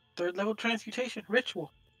 3rd level transmutation,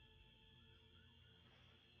 ritual.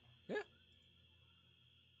 Yeah.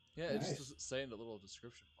 Yeah, it just Nice. doesn't say in the little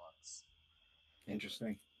description box.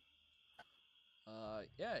 Interesting.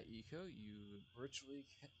 Yeah, Eco, you virtually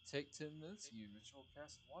take 10 minutes, you ritual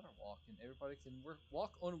cast water walk, and everybody can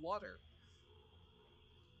walk on water.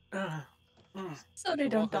 Mm. So You they can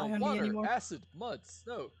don't walk die on on me water, anymore. acid, mud,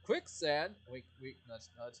 snow, quicksand, wink, wink, nudge,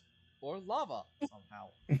 nudge, or lava somehow.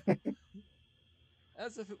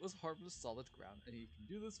 As if it was harmless solid ground, and you can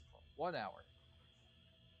do this for 1 hour.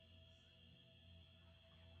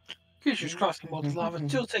 Creatures crossing molten lava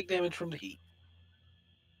still take damage from the heat.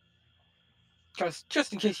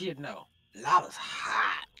 Just in case you didn't know, lava's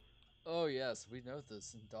hot. Oh yes, we know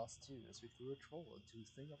this in DOS 2 as we threw a troll into a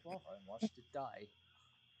thing of lava and watched it die.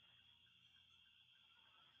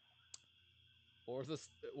 Or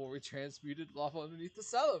we transmuted lava underneath the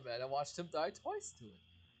Salaman and watched him die twice to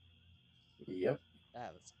it. Yep. Ah,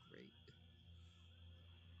 that's great.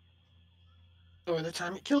 Or the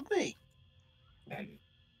time it killed me.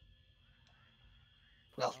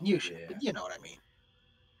 Well, Oh, you should, yeah. but you know what I mean.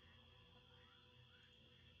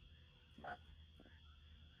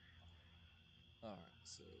 Alright,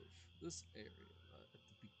 so for this area, at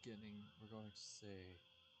the beginning, we're going to say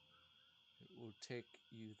it will take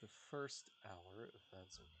you the first hour, if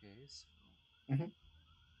that's okay. So, Mhm.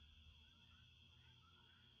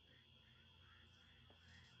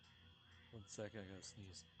 1 second, I gotta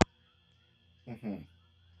sneeze. Mhm.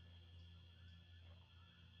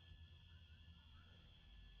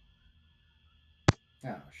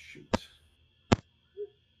 Oh shoot.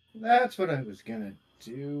 That's what I was gonna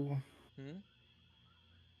do. Hmm?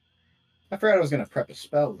 I forgot I was gonna prep a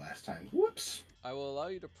spell last time. Whoops. I will allow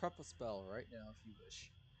you to prep a spell right now if you wish.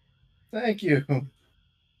 Thank you.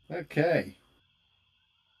 Okay.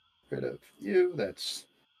 Rid of you. That's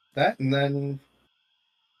that, and then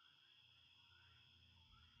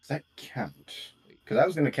does that count? Wait, Because I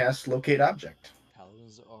was gonna cast locate object.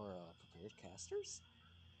 paladins are prepared casters?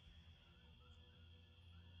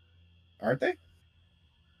 Aren't they?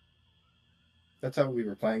 That's how we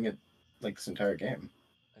were playing it like this entire game.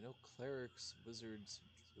 I know clerics, wizards,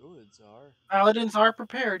 and druids are. Paladins are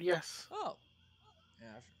prepared, yes. Oh! Yeah,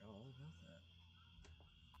 I forgot all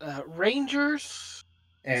about that. Rangers,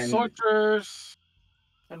 And sorcerers,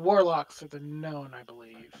 and warlocks are the known, I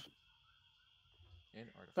believe. And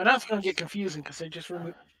But now it's going to get artificers. confusing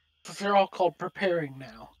because because they're all called preparing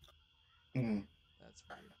now. That's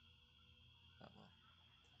weird. Oh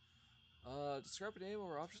well. Describe a name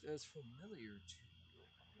or object as familiar to you.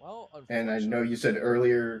 Well, I know you unfortunately, said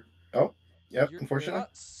earlier. Oh, yep. you're Unfortunately.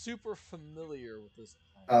 not super familiar with this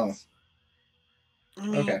Oh, planet. I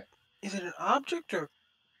mean, okay. is it an object or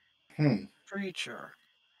Hmm. creature?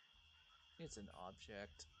 It's an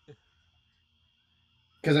object.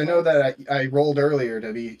 Because I know Planets. that I rolled earlier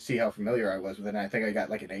to see how familiar I was with it, and I think I got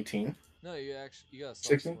like an 18. No, you got a soft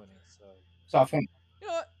 16? 20. So Soft one. you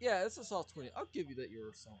know what? Yeah, it's a soft 20. I'll give you that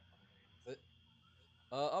you're somewhat familiar with it.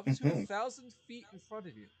 Up to Mm-hmm. 1,000 feet in front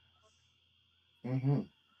of you. Mm-hmm.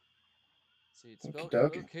 See, its Okie spell can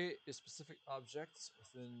dokie. locate a specific object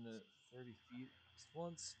within 30 feet at least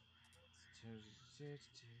once.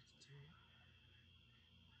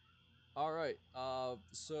 All right.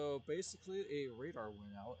 So basically, a radar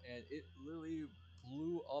went out, and it literally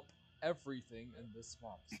blew up everything in this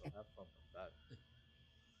swamp. So have fun with that.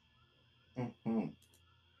 Mm-hmm.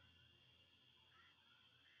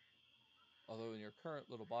 Although in your current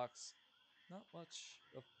little box, not much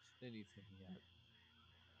of anything yet.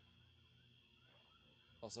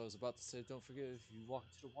 Also, I was about to say, don't forget if you walk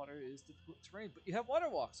into the water, it is difficult terrain, but you have water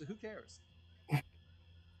walk, so who cares?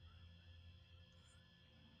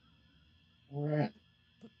 All right.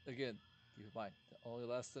 But again, keep in mind that only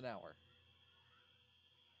lasts an hour.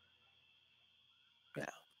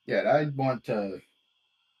 Yeah, I'd want to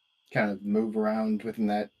kind of move around within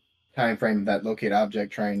that time frame, that locate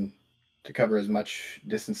object, trying to cover as much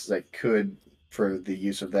distance as I could for the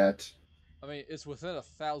use of that. I mean, it's within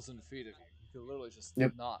 1,000 feet of you. You could literally just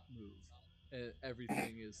Yep. not move. and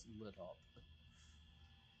everything is lit up.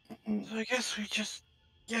 So I guess we just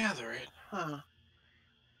gather it, huh?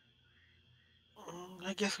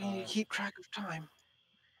 I guess we need to keep track of time.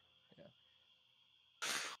 Yeah.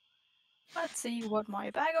 Let's see what my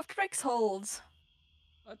bag of tricks holds.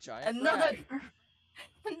 A giant Another, rat.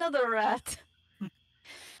 another rat. Rat.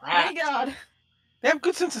 Thank God. They have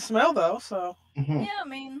good sense of smell, though, so. Yeah, I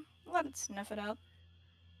mean, let it sniff it out.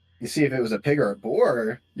 You see, if it was a pig or a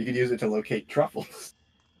boar, you could use it to locate truffles.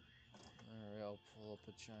 Alright, I'll pull up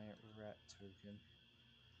a giant rat token.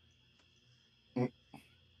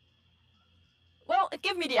 Well,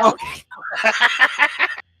 give me the Oh. elk.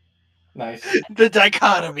 Nice. The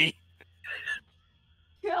dichotomy.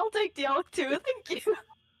 I'll take the elk too. Thank you.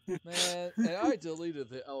 Man, and I deleted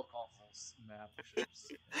the elk off this map.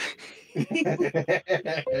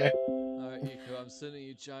 Alright, Eco, I'm sending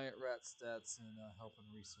you giant rat stats and help and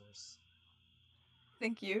resource.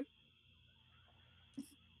 Thank you.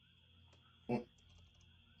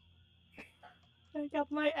 I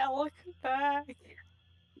got my elk back.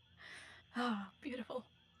 Ah, beautiful.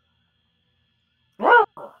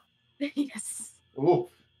 Yes. Ooh.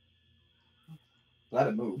 Glad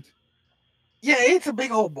it moved. Yeah, it's a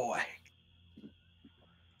big old boy.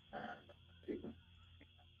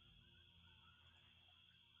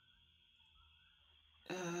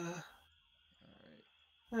 Alright.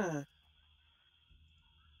 Huh.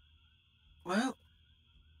 Well,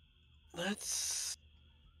 let's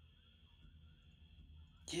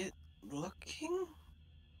get looking. And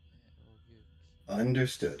we'll give Kyo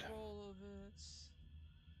Understood. control of it.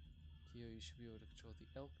 Kyo, you should be able to control the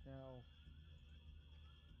elk now.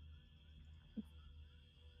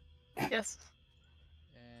 Yes.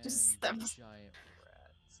 And Just the steps. giant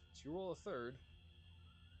rat. Did you roll a third?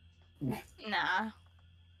 Nah.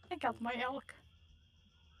 I got my elk.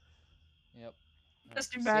 Yep.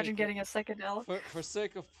 Just For imagine sake getting a second elk. for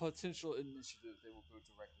sake of potential initiative, they will go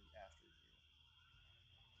directly after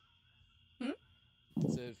you.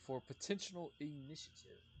 Said for potential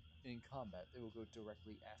initiative in combat, they will go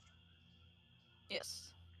directly after you.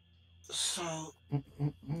 Yes. So,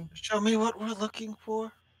 show me what we're looking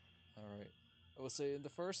for. Alright. I will say in the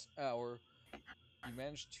first hour, you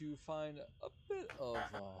managed to find a bit of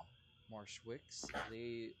marsh wicks.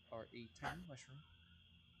 They are a tiny mushroom,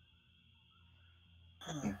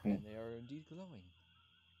 and they are indeed glowing.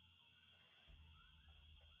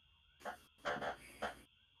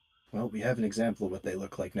 Well, we have an example of what they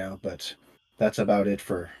look like now, but that's about it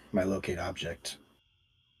for my locate object.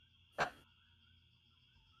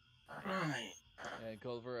 Right. And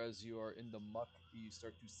Gulliver, as you are in the muck, you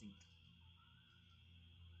start to sink.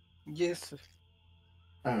 Yes.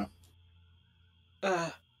 Oh.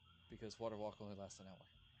 Because water walk only lasts an hour.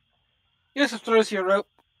 Yes, it throws you a rope.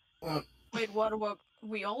 Wait, what?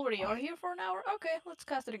 We already are here for an hour? Okay, let's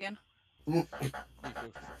cast it again. Nico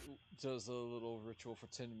does a little ritual for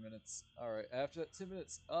 10 minutes. Alright, after that 10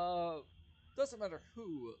 minutes, doesn't matter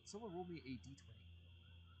who, someone roll me a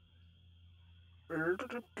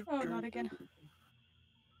d20. Oh, not again.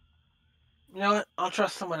 You know what? I'll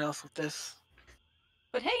trust someone else with this.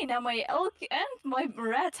 But hey, now my elk and my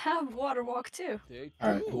rats have water walk too. They do.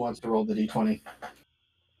 Alright, who wants to roll the d20?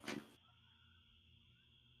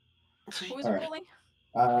 Who is Alright. rolling?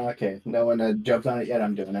 Okay, no one jumped on it yet.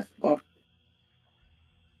 I'm doing it. Oh.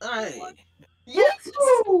 Alright. Yes!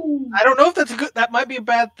 I don't know if that's a good. That might be a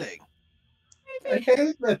bad thing. I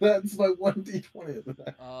hate that. That's my one d20 of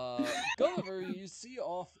that. Gulliver, you see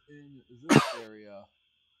off in this area.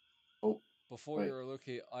 Oh, before wait. your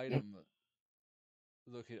locate item,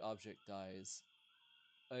 locate object dies,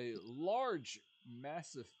 a large,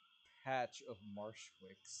 massive patch of marsh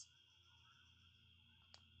wicks.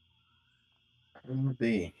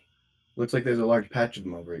 B. Looks like there's a large patch of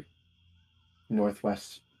them over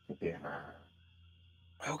northwest up here.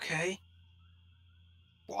 Okay.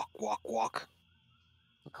 Walk, walk, walk.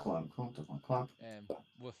 Clump, clump, clump, clump. And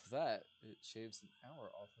with that, it shaves an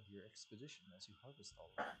hour off of your expedition as you harvest all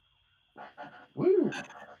of them. Woo!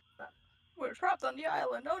 We're trapped on the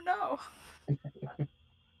island. Oh no!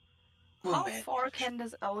 How far can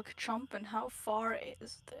this elk jump, and how far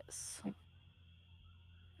is this?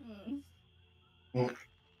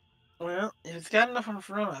 Well, if it's got enough of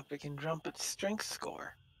run up, it can jump its strength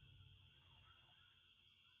score.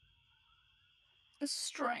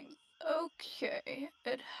 Strength. Okay,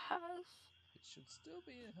 it has. It should still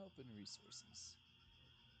be in help and resources.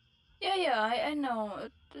 Yeah, I know.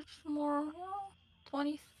 It's more,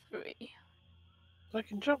 23. So I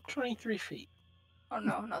can jump 23 feet. Oh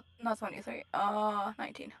no, not 23.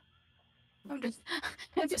 19. I'm just,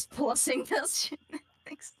 I'm just plussing this shit.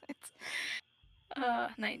 Thanks.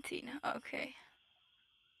 19. Okay.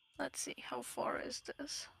 Let's see, how far is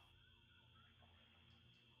this?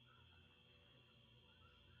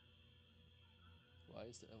 Why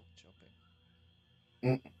is the elk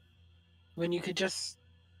jumping? When you could just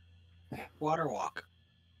water walk.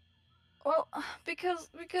 Well, because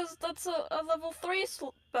that's a level 3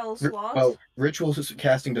 spell slot. Well, ritual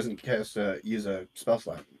casting doesn't use a spell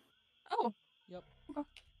slot. Oh. Yep. Okay.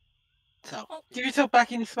 So, Well, give yourself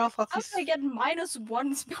back any spell slots. how did I get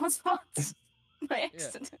 -1 spell slots by Yeah.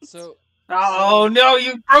 accident? So Oh no,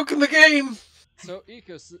 you've broken the game! so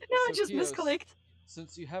Eco, so No, I just Kios, misclicked.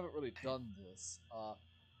 since you haven't really done this,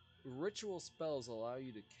 ritual spells allow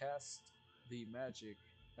you to cast the magic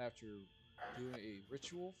after doing a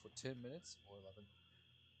ritual for 10 minutes or 11,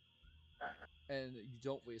 and you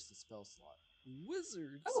don't waste a spell slot.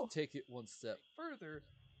 Wizards Oh. take it one step further,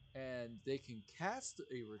 and they can cast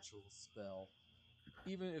a ritual spell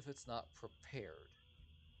even if it's not prepared.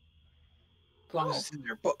 As long as it's in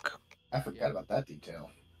their book. I forgot about that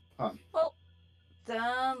detail. Huh. Well,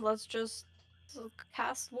 then let's just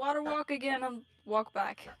cast Water Walk again and walk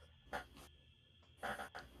back.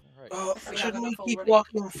 Alright. Oh, If we have shouldn't we enough keep already.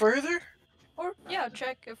 walking further? Or, yeah,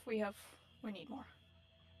 check if we need more.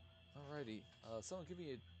 Alrighty. Someone give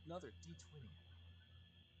me another d20.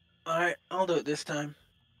 Alright, I'll do it this time.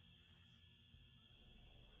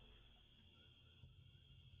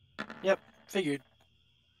 Yep, figured.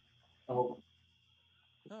 Oh.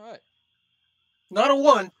 Alright. Not a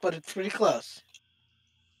 1, but it's pretty close.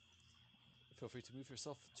 Feel free to move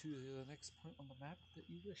yourself to the next point on the map that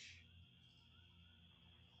you wish.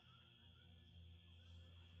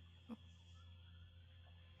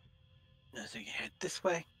 So you head this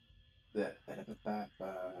way.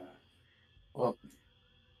 Well.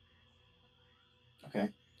 Okay.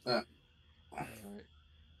 Alright. Let's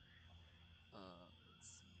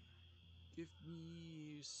see. Give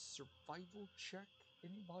me survival check,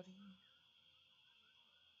 anybody?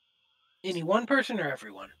 Any one person or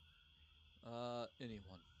everyone? Anyone.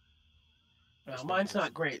 Well, Just mine's one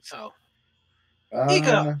not great, so. Uh,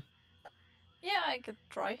 Yeah, I could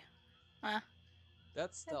try.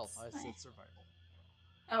 That's stealth. I That's said nice. survival.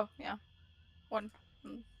 Oh, yeah. One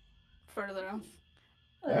further off.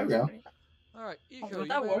 There we go. Alright, Eco, Although you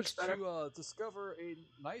that works managed better. to discover a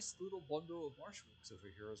nice little bundle of marshmallows over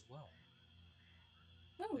here as well.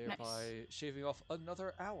 Oh, Thereby nice. shaving off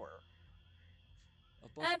another hour.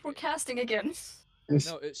 Above And we're it. casting again.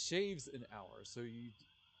 No, it shaves an hour, so you.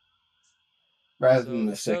 Rather So than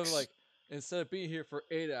the instead 6. of instead of being here for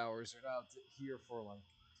 8 hours, you're now here for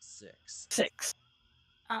 6. 6.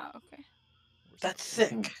 Ah, okay. Or That's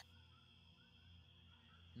 7. sick.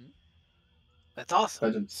 Hmm? That's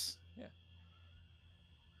awesome. But it's Yeah.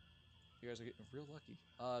 You guys are getting real lucky.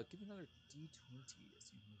 Give me another d20 as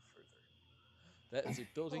you move further. That is a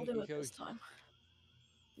building, We'll do it Eco, this time.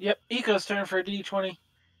 Yep, Eco's turn for a D20.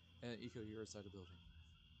 and Eco, you're inside a building.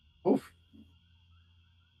 oof.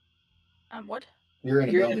 And what? You're in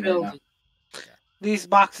a You're building in a right now. building. Yeah. These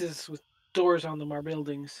boxes with doors on them are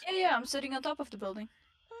buildings. Yeah, I'm sitting on top of the building.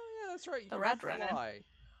 Oh yeah, that's right. You The can rat ran in. fly.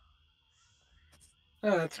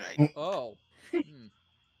 Oh, that's right. Oh. Hmm. Alright,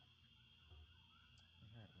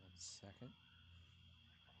 1 second.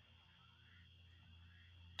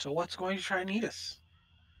 So what's going to try and eat us?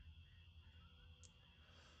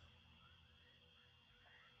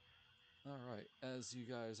 Alright, as you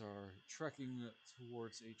guys are trekking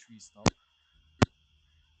towards a tree stump,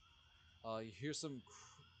 you hear some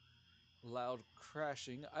loud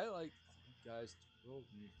crashing. I like you guys to roll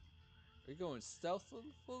me. Are you going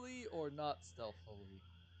stealthily or not stealthily?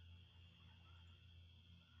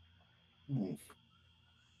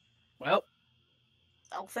 Well,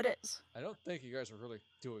 Stealth it is. I don't think you guys are really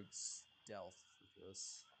doing stealth for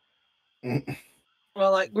this.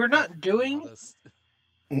 well, like we're Be not doing. modest.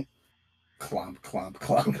 Clomp, clomp,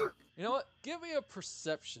 clomp. You know what? Give me a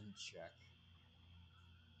perception check.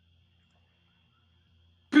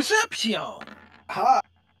 Perception. Ha!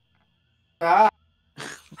 Ah!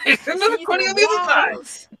 There's another See 20 the on the other side.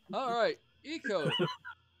 walls. All right, Eco.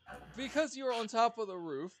 Because you are on top of the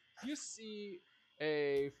roof, you see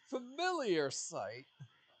a familiar sight,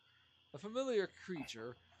 a familiar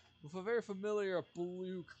creature with a very familiar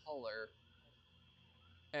blue color,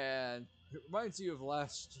 and it reminds you of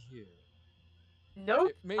last year. Nope.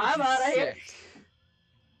 It made I'm you outta here. sick.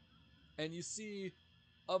 And you see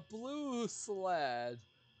a blue slad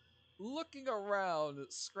looking around,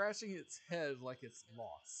 scratching its head like it's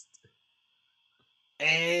lost.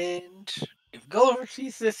 And if Gulliver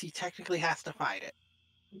sees this, he technically has to fight it.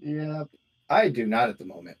 Yep. I do not at the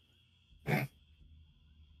moment.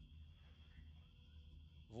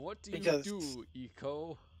 What do you Because- do,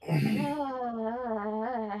 Eco?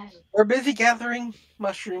 We're busy gathering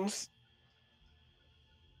mushrooms.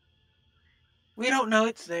 We don't know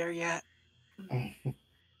it's there yet.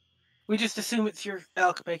 We just assume it's your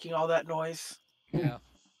elk making all that noise. Yeah.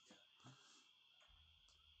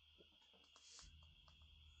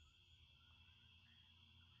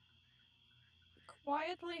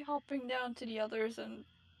 Quietly hopping down to the others and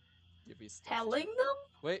You'd be stealthy telling check. them?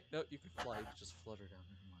 Wait, no, you can fly. Just flutter down.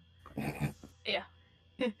 Never mind. Yeah.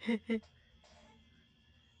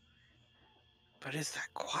 But is that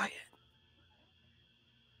quiet?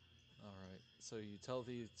 All right. So you tell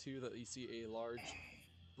the two that you see a large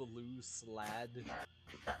blue slad.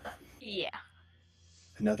 Yeah.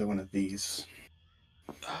 Another one of these.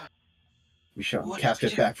 We shall What cast do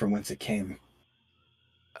it we back from whence it came.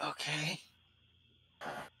 Okay.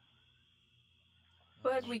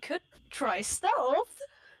 But we could try stealth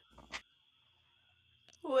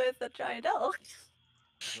with a giant elk.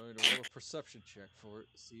 I'm going to roll a perception check for it.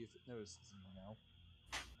 See if it notices you now.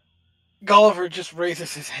 Gulliver just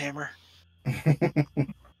raises his hammer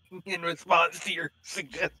in response to your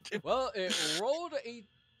suggestion. Well, it rolled a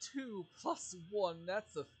 2 plus 1.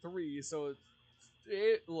 That's a 3. So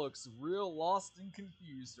it looks real lost and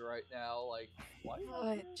confused right now. Like,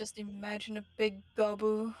 why? Just imagine a big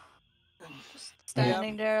gabu just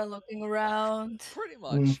standing there looking around. Pretty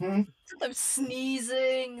much. Mhm. Sometimes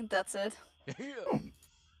sneezing. That's it.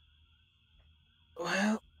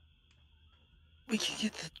 Well, we can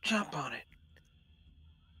get the jump on it.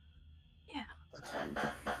 Yeah.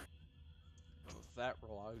 With that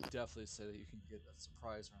roll, I would definitely say that you can get a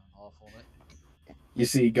surprise round off on it. You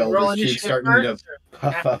see Roll Gulliver's cheeks initiative starting to first,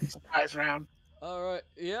 puff After up. the surprise round. All right.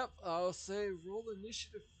 Yep. I'll say roll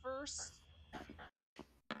initiative first.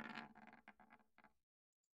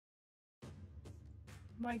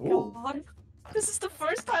 My Ooh. god. This is the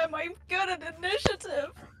first time I'm good at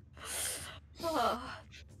initiative. Ah.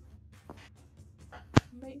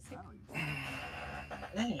 Amazing.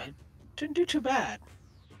 Man, didn't do too bad.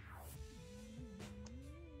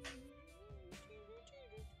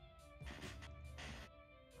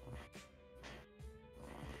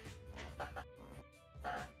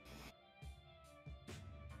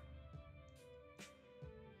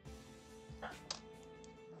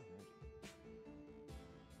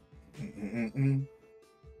 Mm-mm-mm.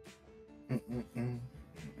 Mm-mm-mm.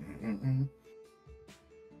 Mm-mm-mm.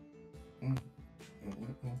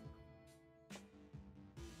 Mm-mm-mm.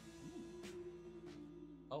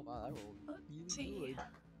 Oh wow, that rolled Let's really see. good.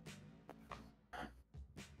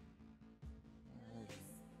 Alrighty.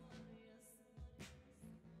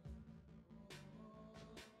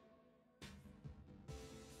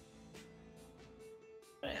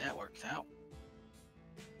 Man, that works out.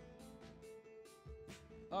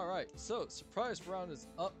 All right. So surprise round is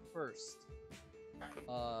up first.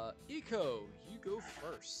 Eco, you go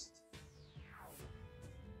first.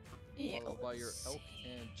 Yeah, Followed by your let's elk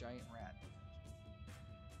see. and giant rat.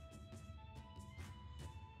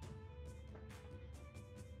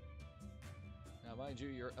 Now, mind you,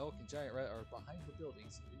 your elk and giant rat are behind the building,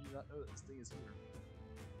 so you do not know that this thing is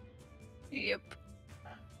here. Yep.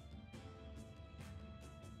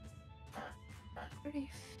 30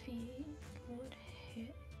 feet would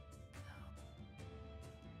hit.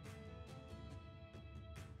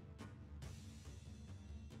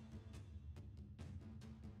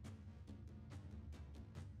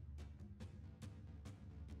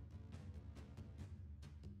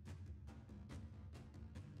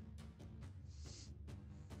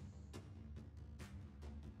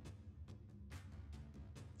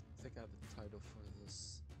 I think I have a title for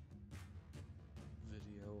this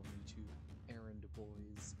video of you two errand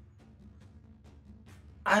boys.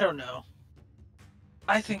 I don't know.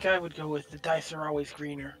 I think I would go with the dice are always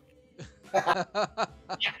greener. That's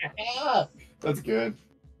good.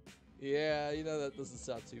 Yeah, you know, that doesn't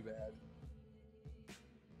sound too bad.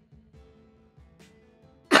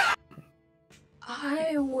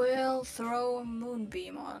 I will throw a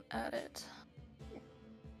moonbeam at it.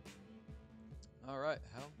 Alright,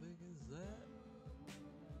 how big is that?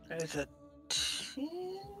 That is a 10?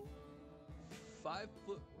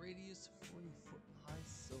 5-foot radius, 40-foot high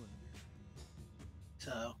cylinder.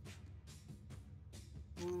 So,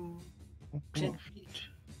 10 feet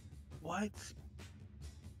wide.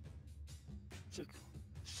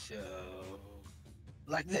 So,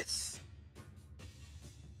 like this.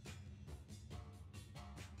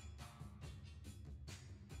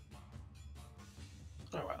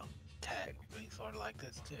 Oh well, technically sort of like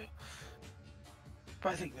this too. But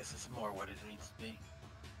I think this is more what it needs to be.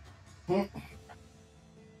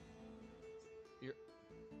 You're...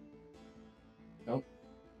 Nope.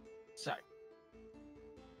 Sorry.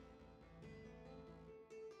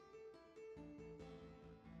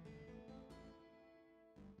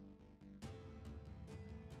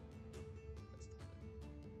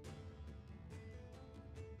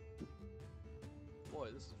 Boy,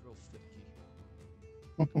 this is real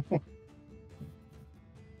finicky.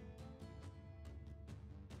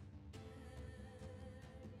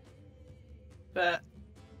 But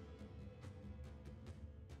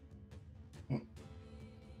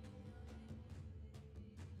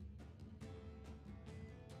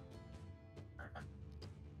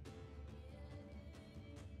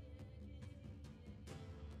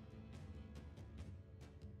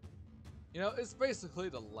You know, it's basically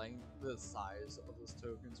the length, the size of those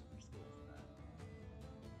tokens. We're just going for that.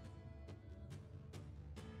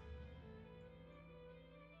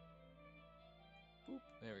 Boop.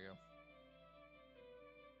 There we go.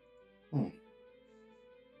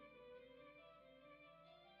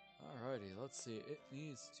 Alrighty, let's see. It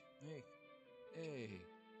needs to make a.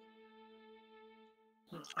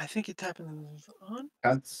 I think it happens on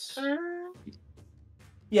That's turn.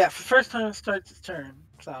 Yeah, for the first time it starts its turn.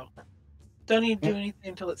 So don't need to do anything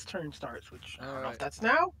until its turn starts, which I don't know if Alright. that's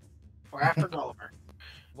now or after Gulliver.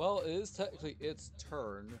 Well, it is technically its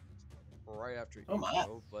turn right after Oh my.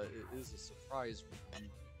 Eco, but it is a surprise round.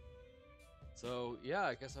 So, yeah,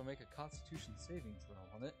 I guess I'll make a Constitution saving throw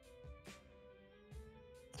on it.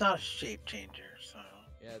 It's not a shape changer, so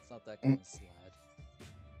Yeah, it's not that kind of slad.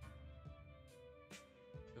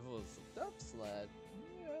 If it was a dump slad,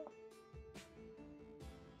 yeah.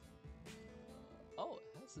 Oh, it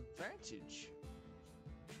has advantage.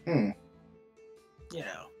 you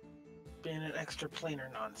know, being an extra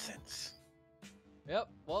planar nonsense. Yep,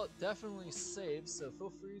 well, it definitely saves, so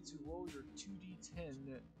feel free to roll your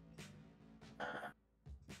 2d10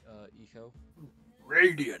 Eco.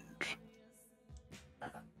 Radiant.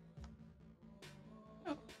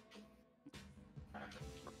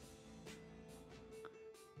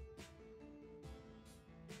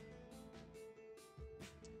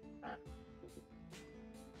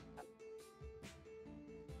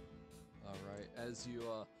 Alright, as you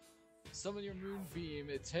summon your moonbeam,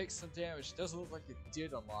 it takes some damage. It doesn't look like it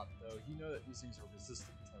did a lot, though. You know that these things are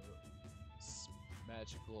resistant to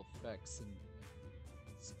magical effects and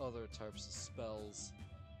other types of spells.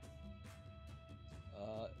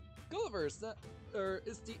 Gulliver, is the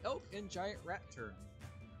elk and giant rat turn?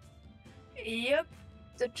 Yep.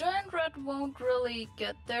 The giant rat won't really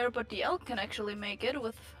get there, but the elk can actually make it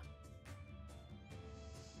with.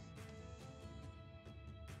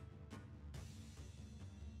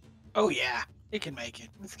 Oh yeah, it can make it.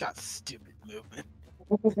 It's got stupid movement.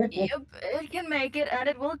 Yep, it can make it, and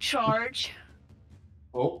it will charge.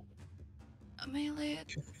 oh. Melee.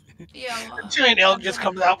 Yeah. A giant elk just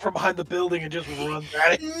comes out from behind the building and just runs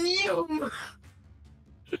at it. Mew.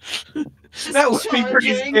 That would be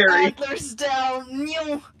pretty Charging, scary. antlers down.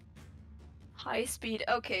 Mew. High speed.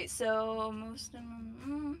 Okay, so most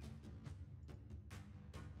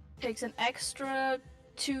takes an extra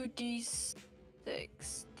 2d6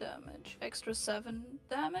 damage, extra 7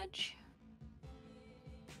 damage.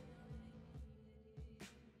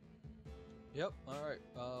 Yep, alright.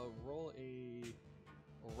 Roll a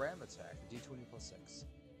ram attack, d20 plus 6.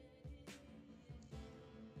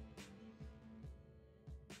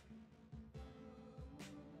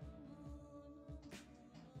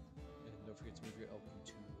 And don't forget to move your elk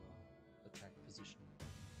into attack position.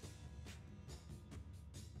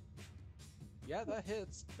 Yeah, that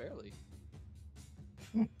hits, barely.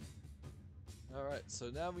 Alright, so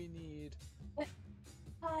now we need...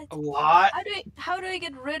 A lot. How do I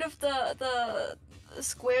get rid of the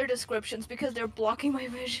square descriptions because they're blocking my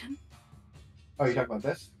vision? Oh, you talking about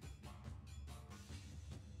this?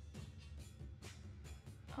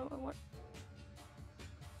 Oh, what?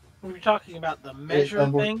 We were talking about the measure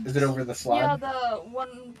thing. Is it over the slide? Yeah, the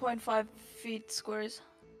 1.5 feet squares.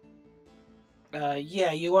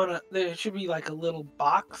 Yeah, you wanna. There should be like a little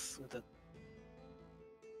box with a.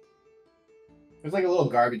 There's like a little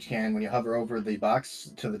garbage can when you hover over the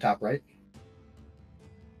box to the top right.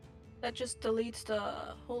 That just deletes the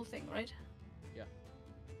whole thing, right? Yeah.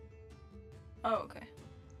 Oh, okay.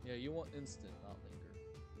 Yeah, you want instant, not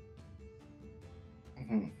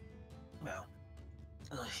linger. Well,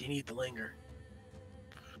 unless you need the linger.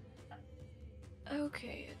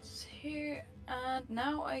 Okay, it's here, and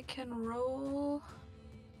now I can roll.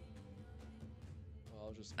 Well,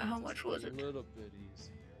 I'll just How make much this was a it? little bit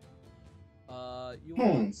easier. You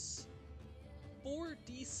want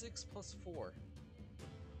 4d6 plus 4.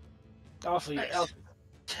 Also, your Nice. elk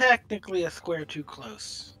technically a square too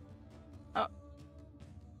close.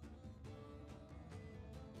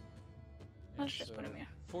 Let's just put him here.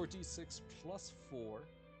 4d6 plus 4.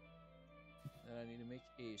 And I need to make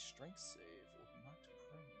a strength save. Well, not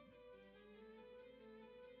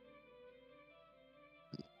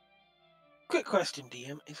prone. Quick question,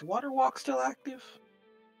 DM. Is Water Walk still active?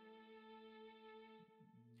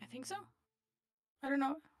 I think so. I don't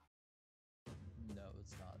know. No,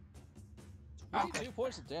 it's not. Okay. 22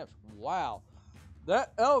 points of damage. Wow.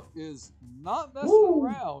 That elk is not messing Woo.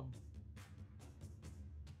 around.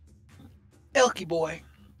 Elky boy.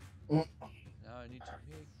 Now I need to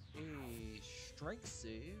make a strength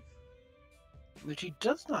save. Which he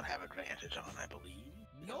does not have advantage on, I believe.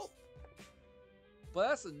 Nope. But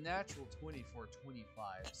that's a natural 20 for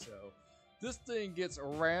 25, so this thing gets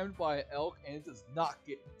rammed by an elk and it does not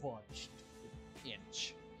get bunched an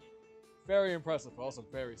inch. Very impressive, but also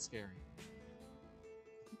very scary.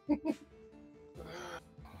 Alright,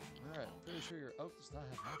 pretty sure your elk does not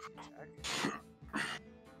have magic attack.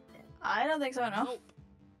 I don't think so, no.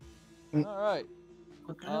 Nope. Alright.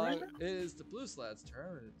 What kind of random? It is the blue slad's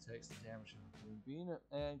turn, and it takes the damage of the moonbeam.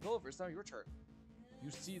 And Gulliver, it's now your turn. You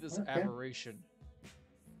see this Okay. aberration.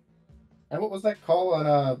 And what was that call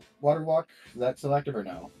on Water Walk? Is that selective or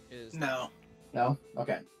no? It is No. No?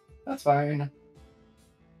 Okay. That's fine.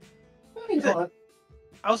 You know what?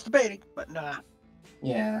 I was debating, but nah.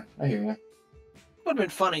 Yeah, I hear you. Would have been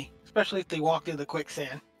funny, especially if they walked in the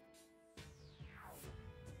quicksand.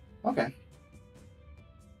 Okay.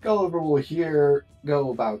 Gulliver will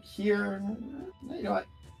go about here. You know what?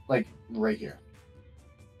 Like, right here.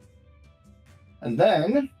 And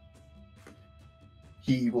then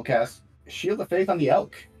he will cast Shield of Faith on the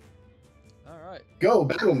elk. Alright. Go,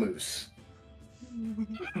 Battle Moose. Mighty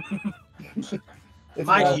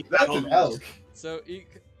That's Battle an Moose. elk. So,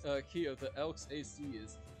 Keo, the elk's AC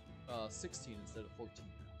is 16 instead of 14.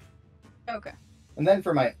 Okay. And then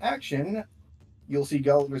for my action, you'll see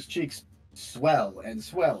Gulliver's cheeks swell and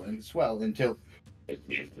swell and swell until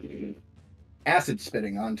acid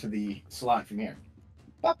spitting onto the slot from here.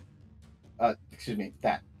 Pop. Excuse me,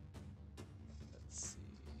 that. Let's see.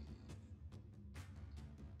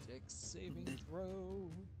 Dex saving throw.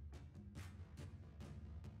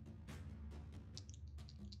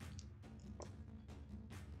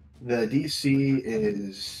 The DC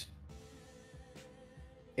is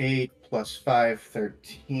 8 plus 5,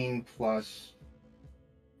 13 plus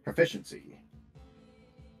proficiency.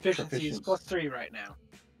 Efficiency is +3 right now.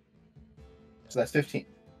 So that's 15.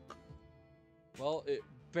 Well, it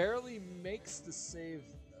barely makes the save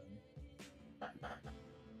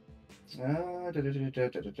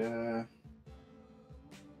then.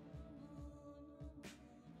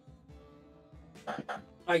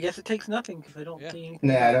 I guess it takes nothing because I don't Yeah. see anything.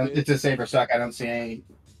 Nah, I don't, it's a save or suck. I don't see any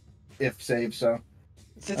if save, so.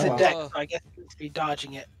 Since Oh, it's well. a deck, so I guess it needs to be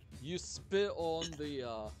dodging it. You spit on the,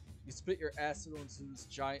 you spit your acid onto this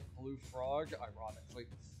giant blue frog, ironically.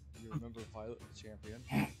 You remember Violet the Champion.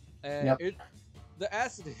 And Yep. the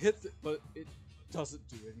acid hits it, but it doesn't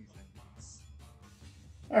do anything.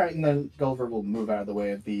 Alright, and then Gulliver will move out of the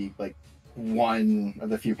way of the, one of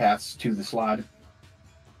the few paths to the slot.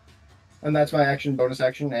 And that's my action, bonus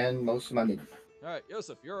action, and most of my movement. Alright,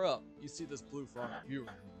 Yosef, you're up. You see this blue frog you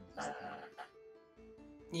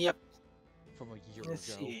Yep. from a year Let's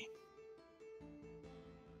ago. see.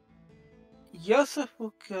 Yosef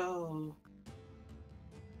will go.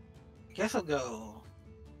 I guess I'll go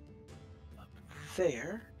up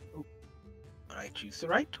there. Oop. I choose the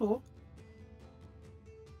right tool.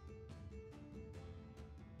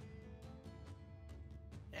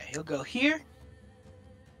 And he'll go here,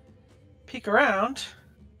 peek around,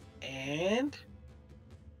 and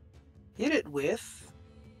hit it with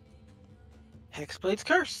Hexblade's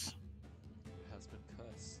Curse. It has been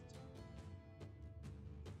cussed.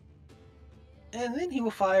 And then he will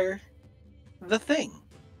fire the thing.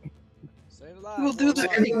 Say it aloud. He will do the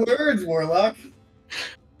Warlock. Any words, Warlock?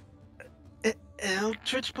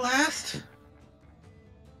 Eldritch Blast.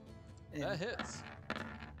 That And hits. the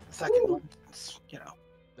second Woo. one,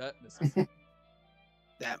 That misses.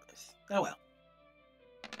 that miss. Oh well.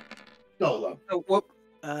 Solo. Oh, whoop.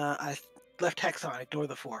 I left Hex on. Ignore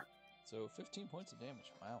the 4. So 15 points of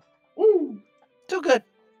damage. Wow. Woo! Still good.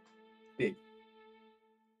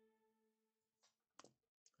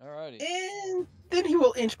 Alrighty. And then he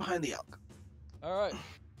will inch behind the elk. Alright.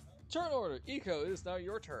 Turn order. Eco, it is now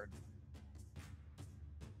your turn.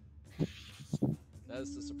 That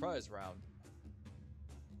is the surprise round.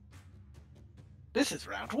 This is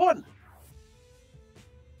round 1.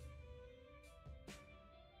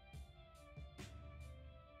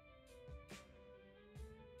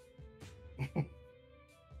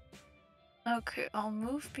 Okay, I'll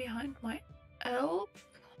move behind my elk.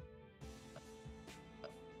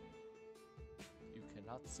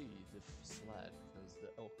 not see the sled because the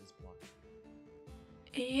elk is blocked.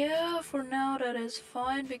 Yeah, for now that is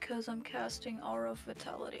fine because I'm casting Aura of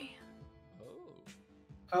Vitality. Oh.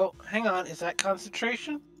 Oh, hang on. Is that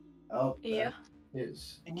concentration? Oh, Yeah. that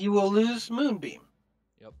is. And you will lose Moonbeam.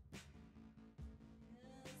 Yep.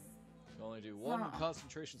 You can only do one Huh.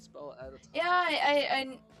 concentration spell at a time.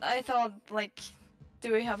 Yeah, I thought, like,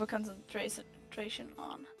 do we have a concentration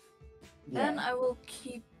on? Then Yeah. I will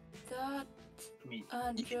keep that I mean,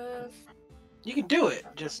 and just... you can do it.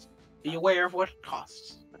 Just be aware of what it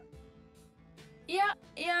costs. Yeah,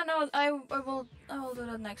 no, I will do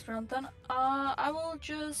that next round then. I will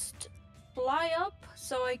just fly up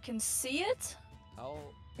so I can see it. How?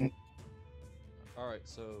 Alright,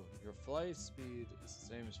 so your flight speed is the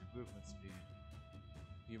same as your movement speed.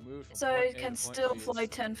 You move from So point I A can to point still B fly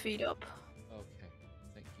instead- 10 feet up. Okay,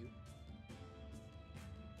 thank you.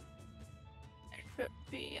 It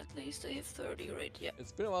should be at least a 30 rate, yeah.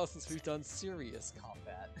 It's been a while since we've done serious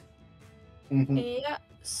combat. Mhm. Yeah,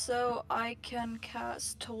 so I can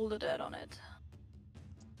cast Toll the Dead on it.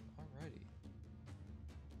 Alrighty.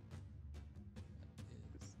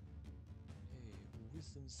 That is a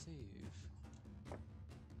wisdom save.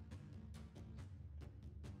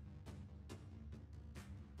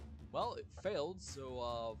 Well, it failed,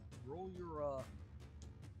 so roll your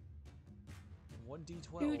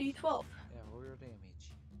 1d12. 2d12. Yeah, roll your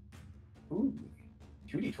damage. Ooh.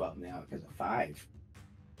 2d12 now because of 5.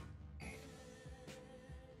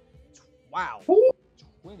 Wow! Ooh.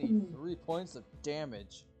 23 points of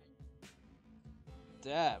damage.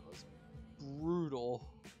 That was brutal.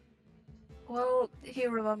 Well, he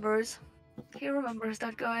remembers. He remembers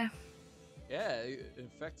that guy. Yeah, it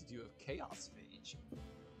infected you with chaos phage.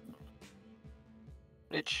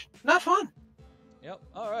 Which, not fun. Yep,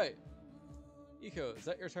 alright. Eco, is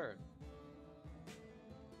that your turn?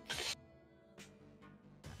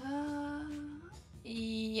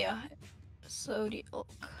 Yeah. So the elk.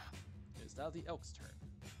 It's now the elk's turn.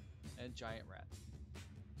 And giant rat.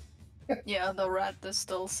 Yeah, the rat is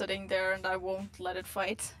still sitting there, and I won't let it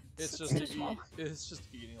fight. It's It's just too small. it's just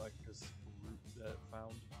eating like this root that it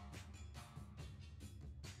found.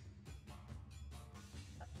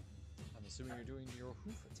 I'm assuming you're doing your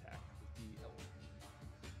hoof attack with the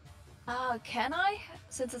elk. Can I?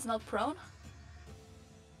 Since it's not prone?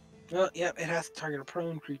 Well, yep, it has to target a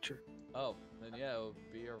prone creature. Oh, then yeah, it'll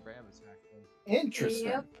be your ram attack then. Interesting.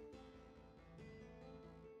 Yep.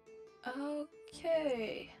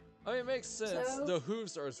 Okay. I mean, it makes sense. So- The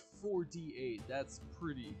hooves are 4d8. That's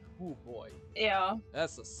pretty cool, boy. Yeah.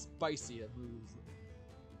 That's a spicy move.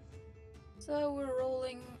 So we're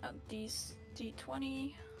rolling at these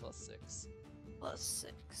d20 Plus 6. plus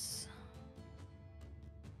 6.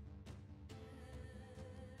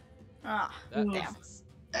 Ah, That damn. is-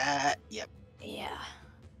 Yep. Yeah.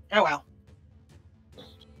 Oh well.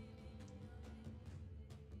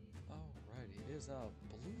 Alrighty, it is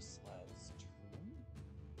Blue Slad's turn.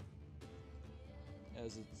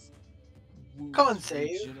 As its wounds Con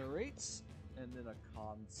save. regenerates, and then a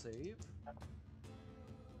con save.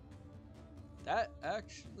 That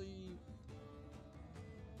actually...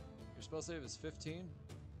 Your spell save is 15?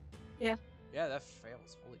 Yeah. Yeah, that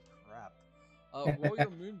fails. Holy crap. Roll your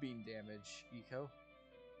moonbeam damage, Eco.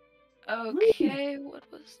 Okay, what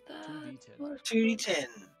was that? 2d10. What is 2d10.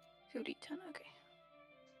 2d10, okay.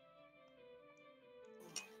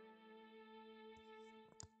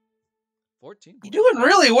 14. You're doing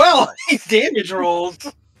really well on these damage rolls.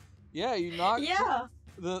 Yeah, you knocked Yeah.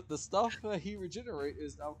 the stuff that he regenerate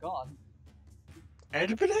is now gone.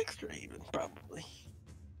 And a bit extra, even, probably.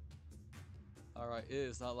 Alright, it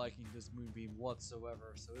is not liking this moonbeam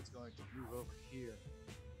whatsoever, so it's going to move over here.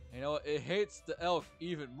 You know what? It hates the elk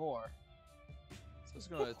even more. So it's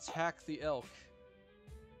going to attack the elk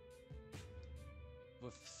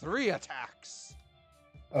with 3 attacks.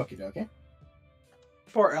 Okie dokie.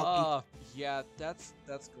 Poor Elkie. Yeah, that's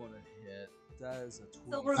going to hit. That is a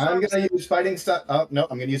 20. Silver I'm gonna use fighting style. Oh no,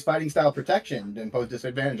 I'm gonna use fighting style protection to impose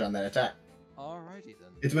disadvantage on that attack. Alrighty then.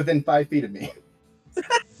 It's within 5 feet of me.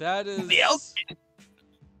 That is. The elk.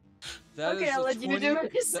 That Okay, is I'll a let you do 20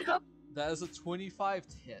 it yourself. that is a 25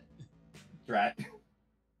 to hit. Right.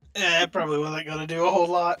 It probably wasn't gonna do a whole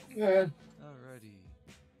lot. Yeah. Alrighty.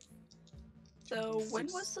 So when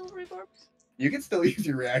 2d6. was Silvery Barbs? You can still use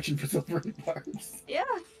your reaction for silvery barbs. Yeah.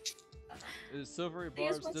 Is Silvery I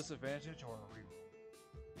guess Barb's what's- disadvantage or a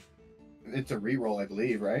reroll? It's a reroll, I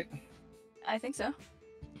believe, right? I think so.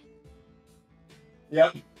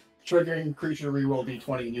 Yep. Triggering creature reroll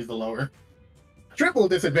d20 and use the lower. Triple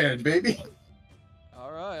disadvantage, baby.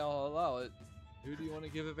 Alright, I'll allow it. Who do you want to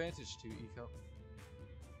give advantage to, Eco?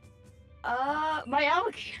 My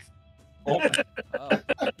elk. Oh,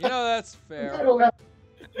 that's fair.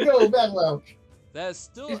 Go, Battle Elk. That is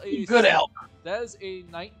still He's a good elk. That is a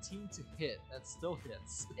 19 to hit. That still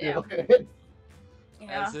hits. Yeah. Okay.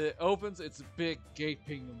 Yeah. As it opens its big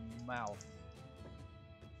gaping mouth.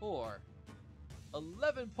 For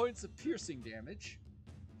 11 points of piercing damage.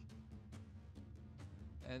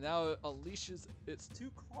 And now it unleashes its 2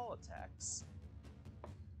 claw attacks.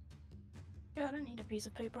 God, I need a piece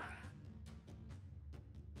of paper.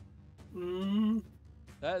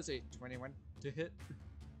 That is a 21 to hit.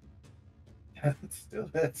 Still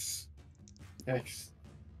hits. Yikes.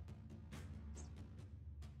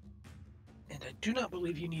 And I do not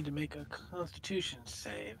believe you need to make a Constitution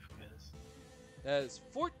save. Because... That is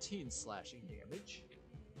 14 slashing damage.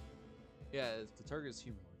 Yeah, the target is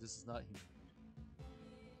humanoid. This is not humanoid.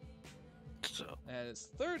 So, And its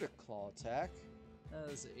third claw attack,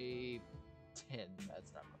 that is a 10.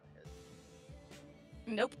 That's not gonna hit.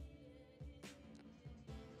 Nope.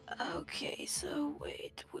 Okay, so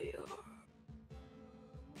wait, we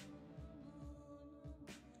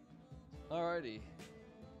are. Alrighty.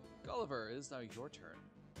 Gulliver, it is now your turn.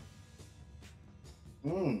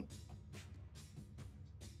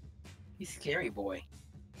 he's scary boy.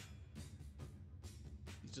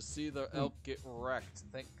 You just see the elk get wrecked.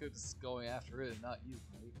 Thank goodness it's going after it and not you,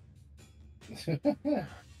 right?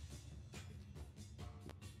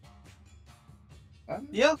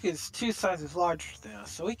 The elk is 2 sizes larger than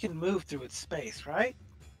us, so he can move through its space, right?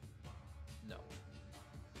 No.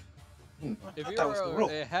 I If thought that was the you're rule.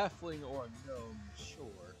 a halfling or a gnome,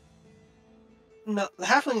 sure. No, the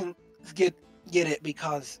halflings get it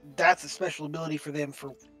because that's a special ability for them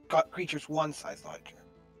for creatures 1 size larger.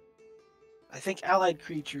 I think allied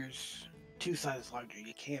creatures 2 sizes larger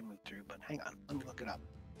you can move through, but hang on, let me look it up.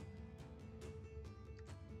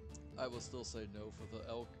 I will still say no for the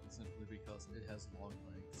elk simply because it has long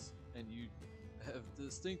legs. And you have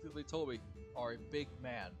distinctly told me are a big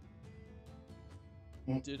man.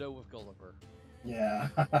 Ditto with Gulliver. Yeah.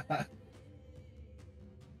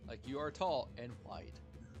 Like, you are tall and wide.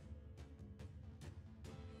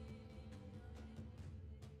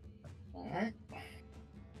 Alright.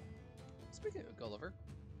 Speaking of Gulliver,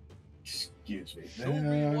 Excuse me. show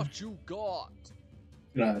me what you got.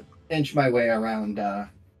 Gonna inch my way around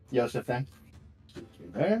Yosef then. Excuse me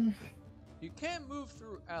there. You can move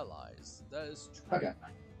through allies. That is true. Okay.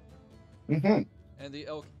 Mm-hmm. And the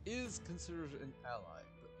elk is considered an ally,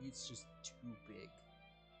 but he's just too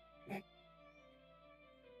big.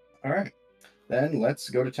 Alright. Then let's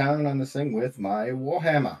go to town on this thing with my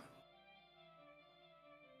warhammer.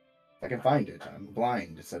 If I can find it. I'm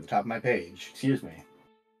blind. It's at the top of my page. Excuse me.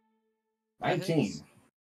 19.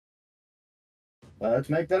 Let's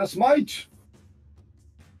make that a smite.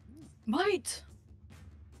 Might.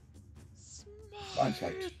 Fine,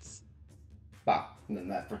 smite. Bah. And then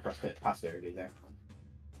that for posterity there.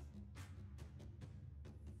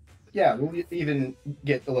 Yeah, we'll even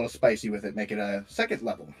get a little spicy with it. Make it a 2nd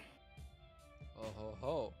level. Oh ho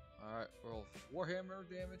ho. Alright, roll Warhammer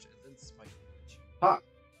damage and then smite damage. Ha!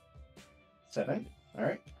 7.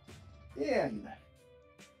 Alright. And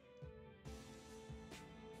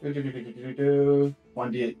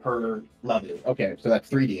 1d8 per level. Okay, so that's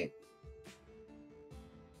 3d8.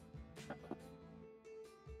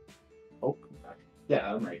 Oh,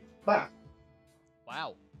 yeah, I'm right. Bah.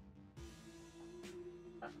 Wow.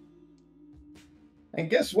 And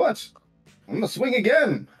guess what? I'm gonna swing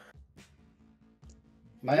again.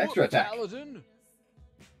 My You're extra attack. Paladin.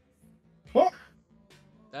 Huh.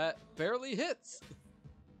 That barely hits.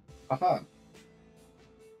 Uh-huh.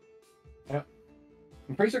 Yeah.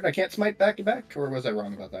 I'm pretty certain I can't smite back to back, or was I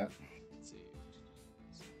wrong about that? Let's see.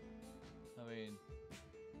 I mean,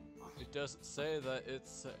 it doesn't say that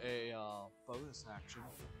it's a bonus action.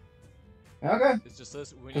 Okay. It just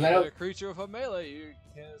says when 'Cause you I hit know- a creature with a melee, you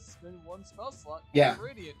can spend 1 spell slot. Yeah, for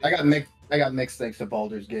radiant I got damage. mixed thanks to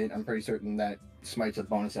Baldur's Gate. I'm pretty certain that smite's a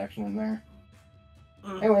bonus action in there.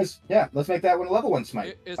 Mm. Anyways, yeah, let's make that one a level 1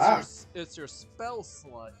 smite. It's your spell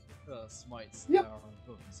slot smites Yep. that are on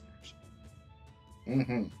bonus action.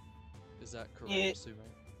 Mm-hmm. Is that correct, Yeah.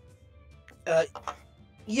 Sume?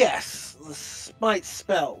 Yes, the smite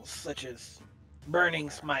spells, such as burning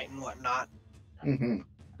smite and whatnot. Mm-hmm.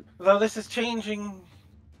 Though this is changing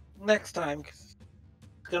next time, 'cause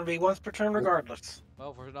it's going to be once per turn regardless.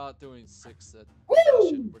 Well, we're not doing 6 at Woo!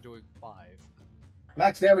 session, we're doing 5.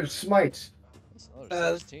 Max damage smite. That's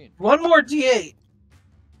another 16. One more d8.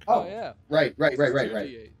 Oh, yeah. Right.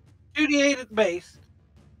 2d8. 2d8 at base.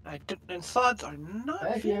 And slots are not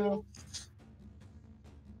Thank you. feats.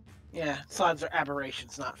 Yeah, slots are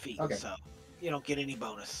aberrations, not feats, Okay. so you don't get any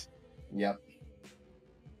bonus. Yep.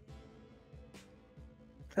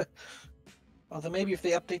 Although maybe if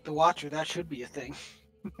they update the Watcher, that should be a thing.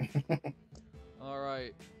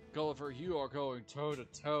 Alright, Gulliver, you are going toe to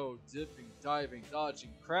toe, dipping, diving,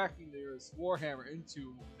 dodging, cracking nearest Warhammer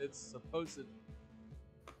into its supposed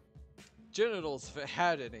genitals if it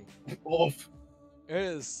had any. Oof. It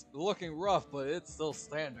is looking rough, but it's still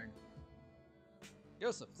standing.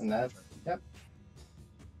 Yosef. And that's yep.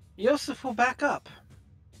 Yosef will back up.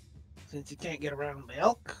 Since he can't get around the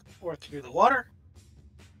elk or through the water.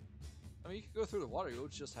 I mean, you can go through the water. You'll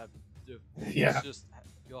just have Yeah.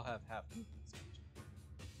 You'll have half movement speed.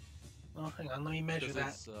 Oh, hang on, let me measure that.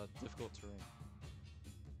 It's difficult terrain.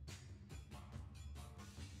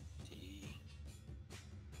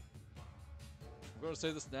 I'm going to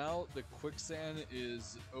say this now. The quicksand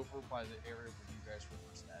is over by the area where you guys were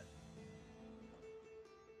first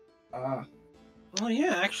at. Oh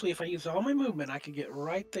yeah, actually, if I use all my movement, I could get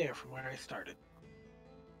right there from where I started.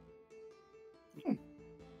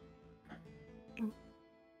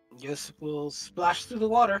 Yosef will splash through the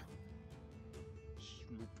water.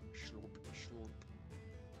 Sloop, sloop, sloop.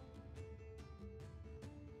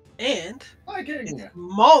 And Viking. it's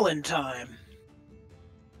Maulin time.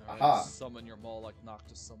 Alright, Aha. summon your maul like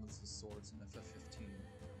Noctis summons his swords in FF15.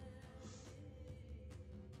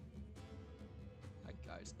 Hi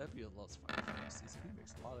guys, that'd be a lot of Final Fantasies. He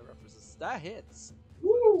makes a lot of references. That hits!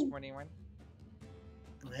 Woo. 21.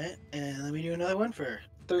 Alright, and let me do another one for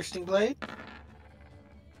Thirsting Blade.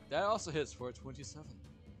 That also hits for a 27.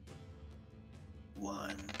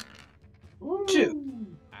 1, Woo. 2.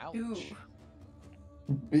 Ouch. Ooh.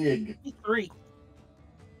 Big. 3.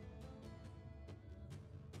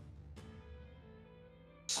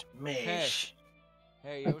 Smash.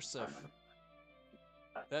 Hey Yosef.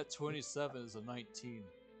 That 27 is a 19.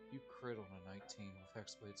 You crit on a 19 with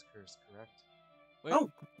Hexblade's Curse, correct? Wait,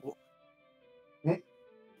 Oh.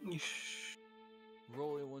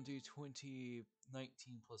 roll a 1d20, 19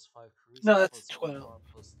 plus 5 charisma. No, that's plus 1 12. arm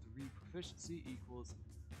plus 3 proficiency equals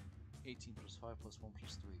 18 plus 5 plus 1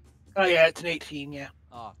 plus 3. Oh yeah, it's an 18, yeah.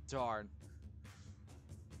 Ah, darn.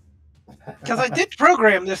 Because I did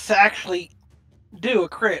program this to actually do a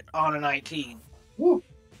crit on a 19. Woo.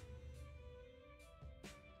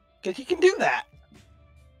 Because you can do that.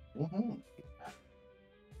 Mm-hmm.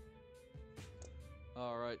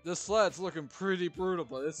 Alright, this sled's looking pretty brutal,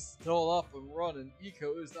 but it's still up and running.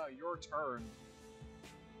 Eco, it is now your turn.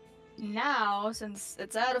 Now, since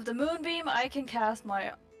it's out of the moonbeam, I can cast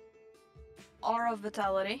my Aura of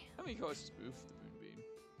Vitality. I mean, you can always just move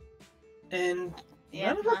the moonbeam. And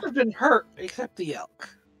Yeah. none of us have been hurt except the elk.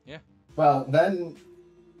 Well, then.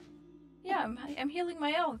 Yeah, I'm healing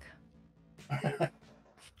my elk.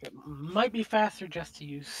 It might be faster just to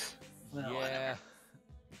use. Well, Yeah.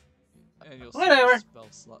 And you'll Whatever. see the spell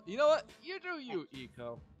slot. You know what? You do you,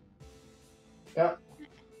 Eco. Yeah.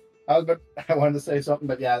 I wanted to say something,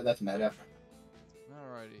 but yeah, that's meta.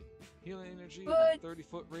 Alrighty. Healing energy, Good.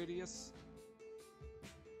 30-foot radius.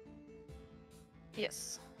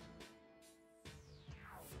 Yes.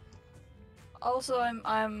 Also,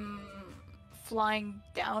 I'm flying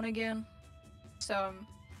down again, so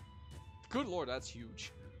Good lord, that's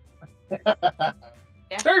huge.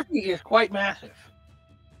 Turkey is quite massive.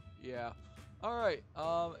 Yeah. Alright,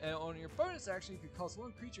 and on your bonus action, you can cause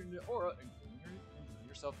one creature in the aura, including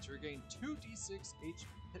yourself, to regain 2d6 HP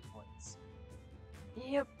hit points.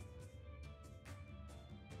 yep.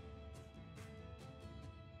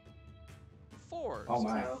 4. Oh so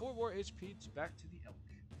my. 4 more HP back to the elk.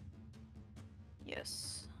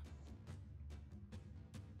 Yes.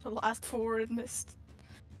 The last 4 it missed.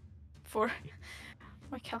 For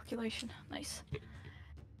my calculation. Nice.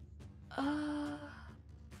 As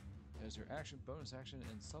your action, bonus action,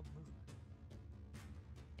 and sub movement.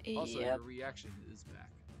 Also, Yep. your reaction is back.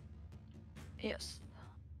 Yes.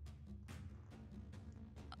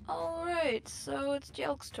 Alright, so it's the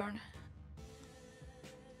elk's turn.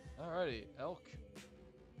 Alrighty, elk.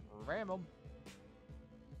 Ram him.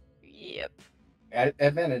 Yep.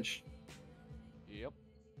 Advantage. Yep.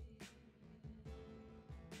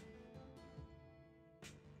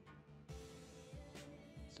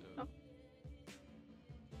 So, Oh.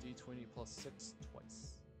 d20 plus 6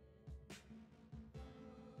 twice.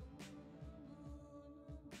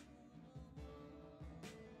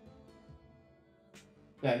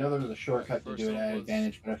 Yeah, I know there was a shortcut to First do it one at was-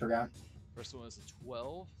 advantage, but I forgot. First one is a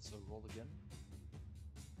 12, so roll again.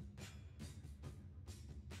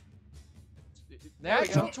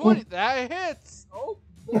 Natural 20! That hits! Oh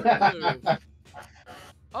boy!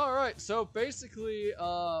 Alright, so basically,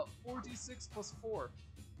 4d6 plus 4.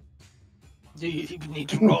 Do you even need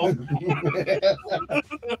to roll?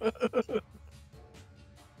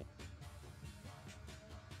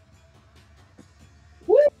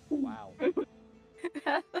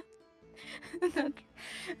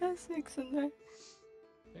 has 6 in there.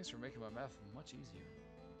 Thanks for making my math much easier.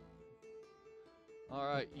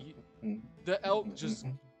 Alright, Mm. the elk just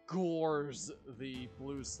gores the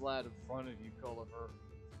blue slat in front of you, Gulliver.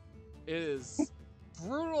 It is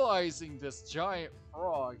brutalizing this giant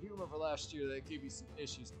frog. You remember last year that gave you some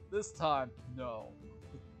issues. This time, no.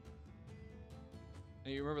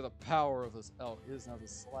 And you remember the power of this elk. It is now the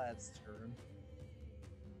slat's turn.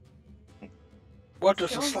 What does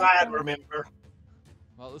the Sounds slide like- remember?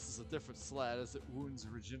 Well, this is a different slat as it wounds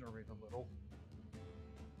regenerate a little.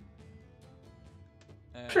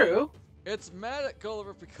 And True. it's mad at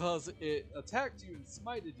Gulliver because it attacked you and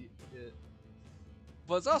smited it.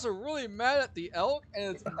 But it's also really mad at the elk,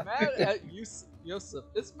 and it's mad at Yosef.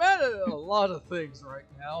 It's mad at a lot of things right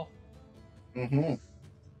now. Mm-hmm.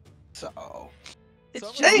 So. It's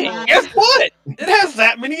Some just Hey, people- mad. guess what? It has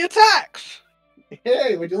that many attacks.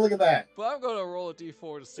 Hey, would you look at that? But I'm gonna roll a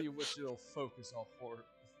d4 to see which it'll focus all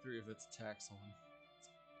three of its attacks on.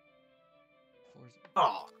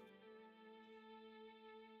 Oh.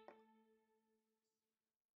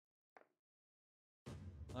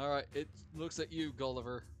 Alright, it looks at you,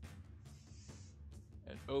 Gulliver.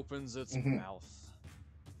 And opens its Mhm. mouth.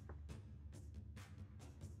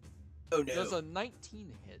 Oh Does no. a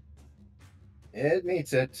 19 hit? It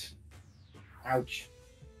meets it. Ouch.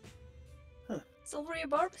 Silvery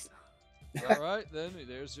barbs? Alright, then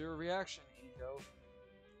there's your reaction, Ego.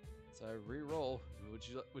 So I re-roll. Would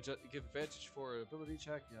you give advantage for an ability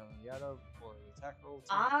check, yada, or an attack roll?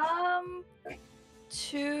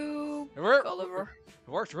 To It worked. Gulliver. It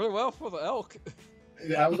worked really well for the elk.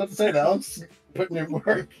 I was about to say that. Elk's putting in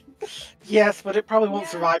work. Yes, but it probably won't Yeah.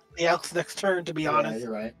 survive the elk's next turn, to be Yeah, honest.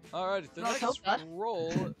 you're right. Alright, the Let's hope next not.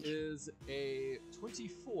 roll is a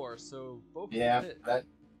 24, so both Yeah, of them hit. that.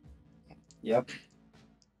 Yep.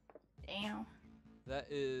 Damn. That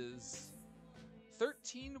is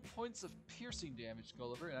 13 points of piercing damage,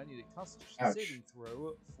 Gulliver, and I need a Constitution Ouch. saving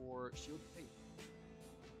throw for Shield of Faith.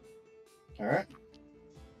 All right.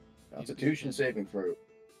 Constitution saving throw.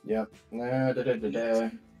 Yep. Da, da, da, da, da.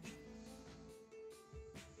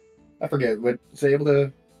 I forget. What? Is it able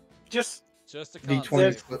to Just a con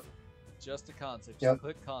D20? save. Just a con save. Just Yep.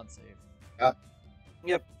 click con save.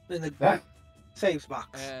 In the That. saves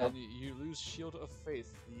box. And you lose Shield of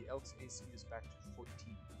Faith. The elk's AC is back to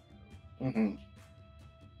 14. Mm-hmm.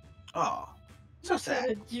 Oh. So Not that sad.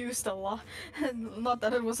 it used a lot. Not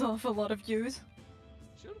that it was of a lot of use.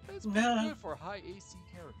 Shield of Faith's pretty No. good for high AC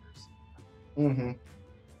characters. Mm-hmm.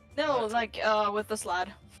 No, like with the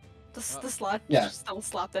slide. The slide Yeah. still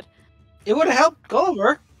slapped it. It would have helped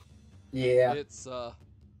Gulliver. Yeah. Its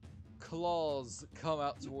claws come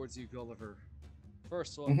out towards you, Gulliver.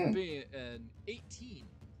 First one Mhm. being an 18.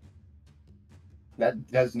 That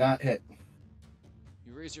does not hit.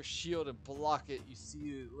 You raise your shield and block it. You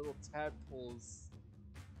see little tadpoles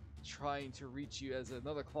trying to reach you as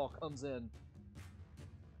another claw comes in.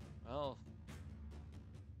 Well,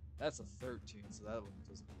 that's a 13, so that one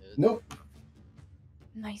doesn't hit. Nope.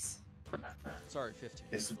 Nice. Sorry, 15.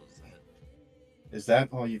 Is- That doesn't hit. Is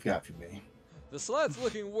that all you've got for me? The slat's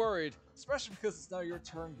looking worried, especially because it's now your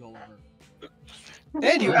turn, Gulliver.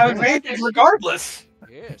 And you have advantage regardless.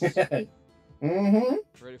 Yes. Mm-hmm.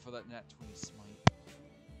 Ready for that nat 20 smite.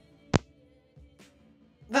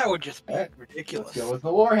 That would just be Alright, ridiculous. Let's go with the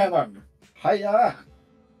Warhammer. Hiya!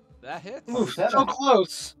 That hits. Ooh, so 7.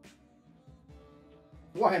 close.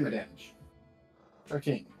 Warhammer damage.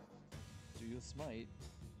 13. Do the smite.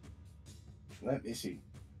 Let me see.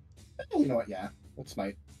 You know what? Yeah. Let's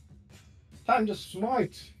smite. Time to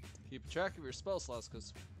smite. Keep track of your spell slots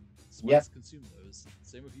because smites Yep. consume those.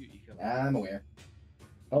 Same with you, Eco. I'm aware.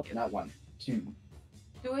 Oh, not 1. 2.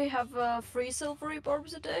 Do we have 3 silvery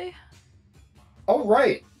barbs a day? Oh,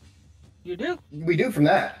 right. You do. We do from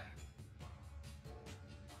that.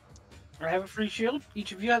 I have a free shield.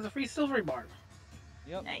 Each of you has a free silvery bar.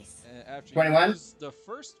 Yep. Nice. And after 21? you use the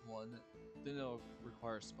first one, then it'll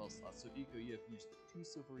require spell slots. So Eco, you have used 2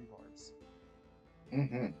 silvery barbs.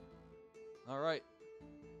 Mm-hmm. Alright.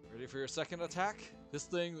 Ready for your second attack? This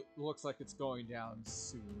thing looks like it's going down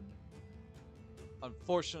soon.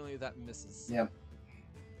 Unfortunately, that misses. Yep.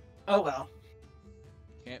 Oh well.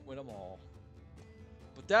 Can't win them all.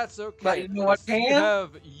 But that's okay. But you know what because you can?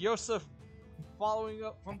 have Yosef following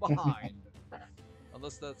up from behind.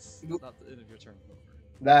 Unless that's not the end of your turn.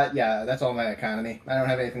 That's all my economy. I don't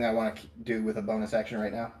have anything I want to do with a bonus action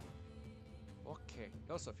right now. Okay,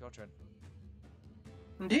 Yosef, your turn.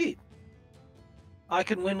 Indeed. I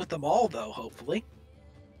can win with them all, though, hopefully.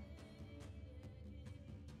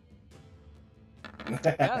 Yeah,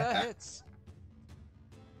 that hits.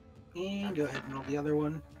 And go ahead and roll the other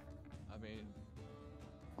one. I mean,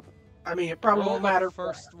 I mean, it probably Roll won't the matter.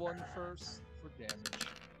 first one first for damage.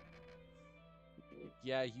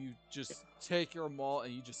 Yeah, you just take your maul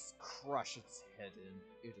and you just crush its head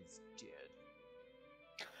in. It is dead.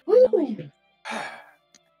 Finally.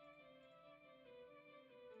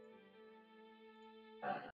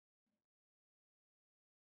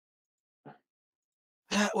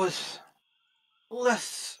 That was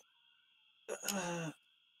less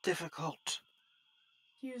difficult.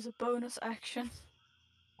 Use a bonus action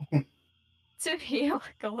to heal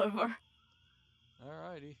Gulliver.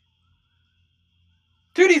 Alrighty.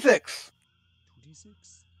 2d6. 2d6.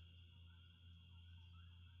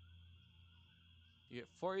 You get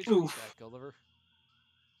 4 HP Oof. back, Gulliver.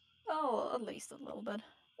 Oh, at least a little bit.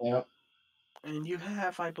 Yep. And you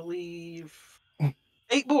have, I believe,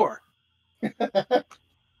 8 more.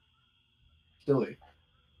 Silly.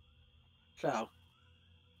 So,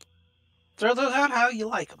 throw those out how you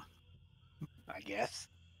like them, I guess.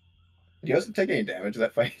 Did you also take any damage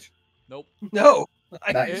that fight? Nope. No.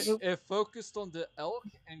 Nice. It focused on the elk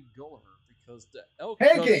and Gulliver because the elk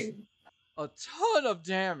Tanking! does a ton of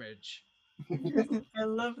damage. I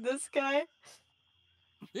love this guy.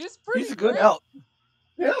 He's pretty He's a good great. elk.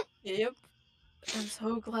 Yeah. Yep. I'm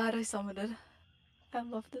so glad I summoned it. I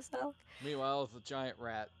love this elk. Meanwhile, the giant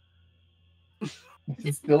rat.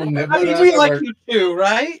 Still I nibbling mean, on we the like root. you too,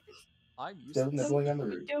 right? I'm used Still to this. nibbling on the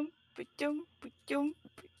root.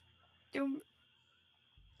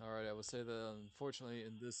 Alright, I will say that unfortunately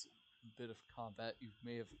in this bit of combat, you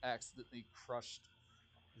may have accidentally crushed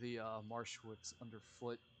the Marshwoods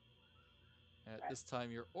underfoot. And at this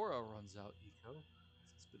time, your aura runs out, Eco.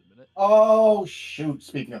 It's been a minute. Oh, shoot.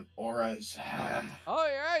 Speaking of auras. Oh,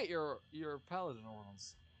 you're right. Your paladin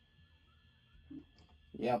auras.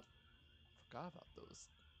 Yep. Forgot about those.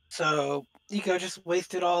 So, Eco just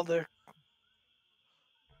wasted all their...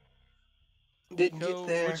 Didn't Eco, get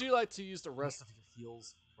there. would you like to use the rest of your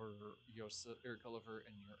heals for your Gulliver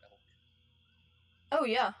and your elk? Oh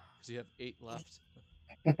yeah. Because you have 8 left.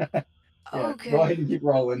 Yeah, Okay. Go ahead and keep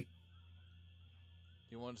rolling.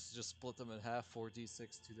 You want us to just split them in half,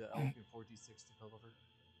 4d6 to the elk and 4d6 to Gulliver?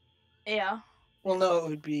 Yeah. Well, no, it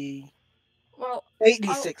would be Well,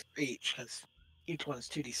 8d6 for each, because each one is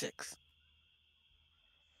 2d6.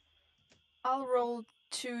 I'll roll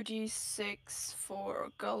 2d6 for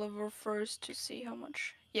Gulliver first to see how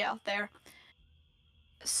much. Yeah, there.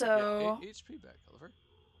 So Yeah, 8 HP back, Gulliver.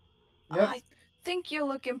 Yep. I think you're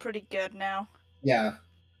looking pretty good now. Yeah.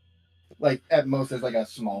 Like, at most, there's like a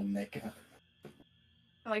small nick.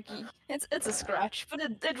 Like it's a scratch, but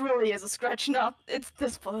it really is a scratch. Not it's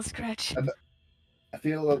this full of scratch. I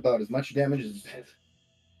feel about as much damage as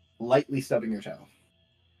lightly stubbing your toe.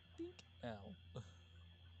 Dink. Ow.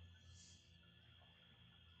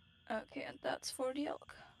 Okay, and that's for the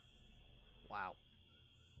elk. Wow.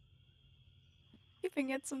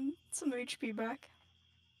 Keeping it some HP back.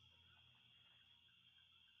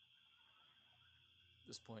 At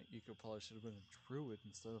this point, Eco probably should have been a druid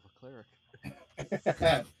instead of a cleric.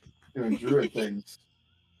 Doing druid things.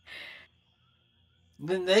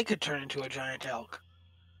 Then they could turn into a giant elk.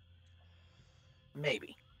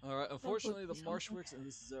 Maybe. Alright, unfortunately, the be something. Marshwicks in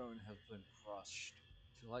this zone have been crushed.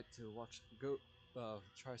 Would you like to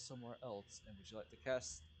try somewhere else? And would you like to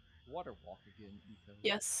cast Water Walk again, Eco?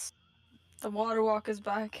 Yes, the water walk is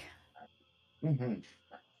back. Mm-hmm.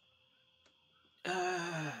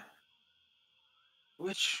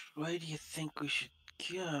 Which way do you think we should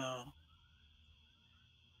go?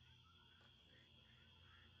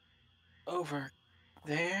 Over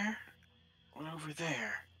there or over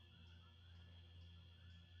there?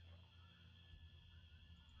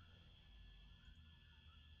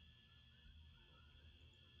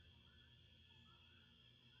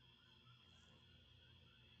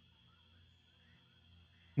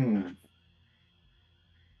 Hmm.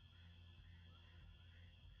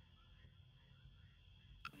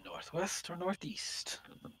 Northwest or northeast?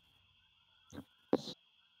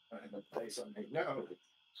 I have a place on my note.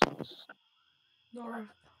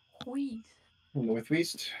 Northeast.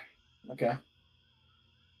 Northeast. Okay.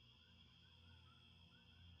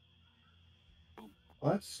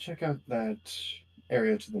 Let's check out that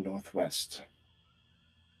area to the northwest.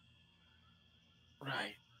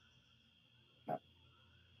 Right.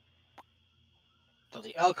 So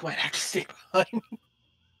the elk might have to stay behind.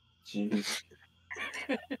 Jeez.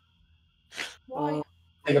 Why?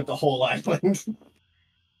 Take up the whole island.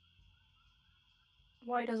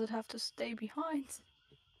 Why does it have to stay behind?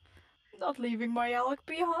 Not leaving my elk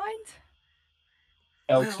behind.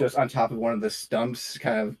 Elk's Well, just on top of one of the stumps,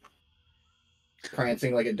 kind of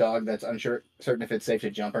prancing like a dog that's certain if it's safe to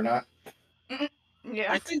jump or not.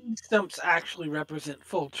 Yeah. I think these stumps actually represent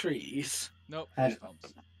full trees. Nope, And-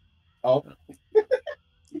 stumps. Oh,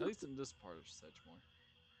 At least in this part of Sedgemoor.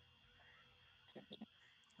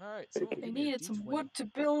 Alright, someone They give me a needed some D20. wood to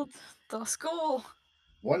build the skull.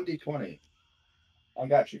 1d20. I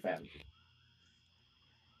got you, fam.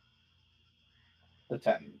 The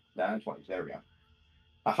 10. Down to 20. There we go.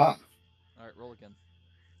 Aha. Alright, roll again.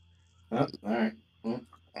 Oh, alright.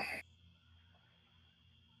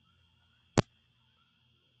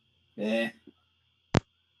 Eh,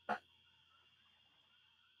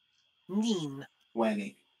 Mean.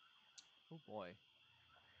 20. Oh boy.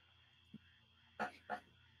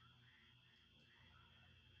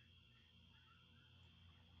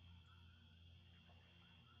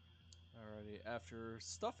 Alrighty, after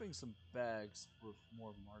stuffing some bags with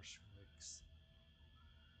more marsh wigs,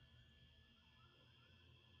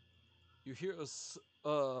 you hear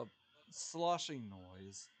a sloshing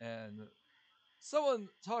noise and someone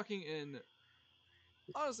talking in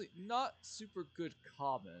honestly not super good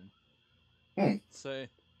common. Say,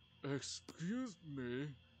 "Excuse me,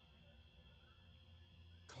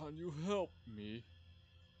 can you help me?"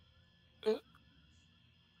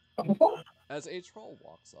 As a troll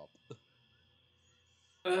walks up.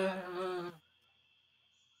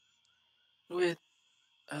 With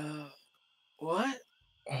what?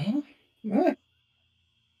 Huh?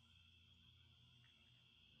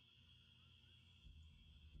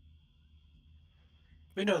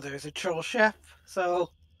 We know there's a troll chef, so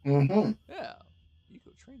Mm-hmm. Yeah, you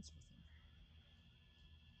go trains with him.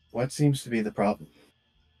 What seems to be the problem?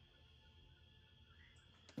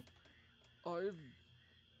 I'm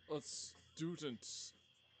a student.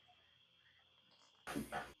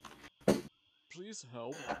 Please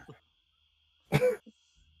help.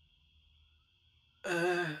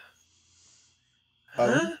 uh,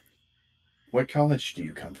 Oh, huh? what college do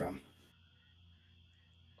you come from?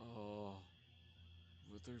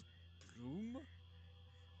 Withered Bloom?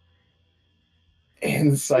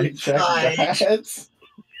 Insight check Insight. that.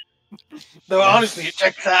 Though Yes. honestly, it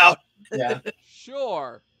checks out. Yeah,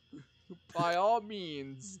 Sure. By all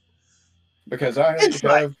means. because I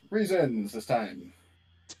Insight. have reasons this time.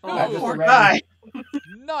 Oh, Not just a poor random-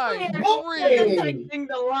 guy. 9-3. Detecting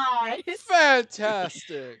the lies.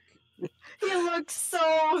 Fantastic. He looks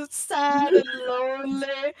so sad and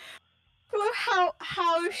lonely.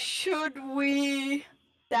 How should we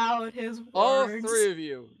doubt his words? All three of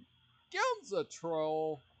you. Gilm's a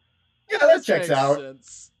troll. Yeah, that This checks makes out.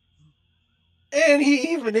 sense. And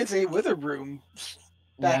he even is a Witherbroom.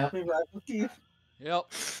 Yeah. Yep.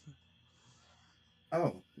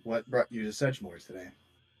 Oh, what brought you to Sedgemoor today?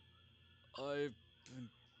 I've been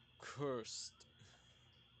cursed.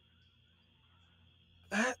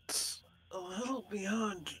 That's a little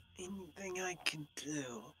beyond anything I can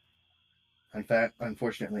do. In fact,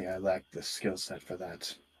 unfortunately, I lack the skill set for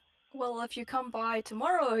that. Well, if you come by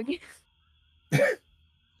tomorrow again.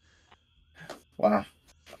 Wow.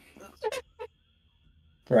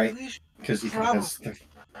 Right, We should because They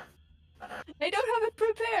don't have it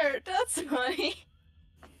prepared. That's why.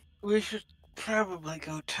 We should probably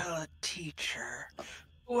go tell a teacher.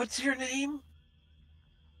 What's your name?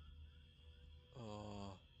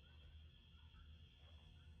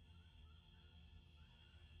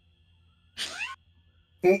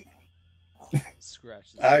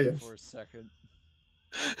 Scratches Ah, it yes. for a second.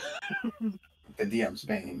 the DM's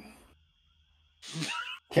bane.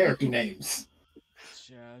 Character names.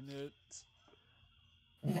 Janet.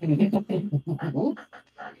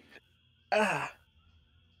 Ah.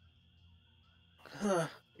 Huh.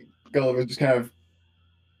 Gulliver just kind of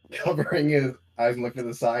covering his eyes and looking to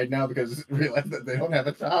the side now because he realized that they don't have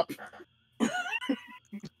a top.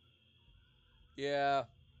 Yeah.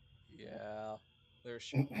 Yeah. There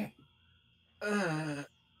she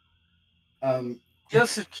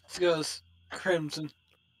Joseph just goes crimson.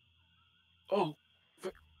 Oh,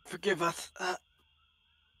 forgive us.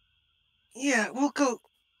 Yeah, we'll go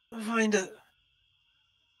find a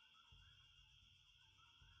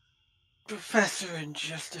professor in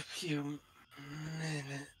just a few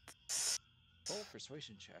minutes. Roll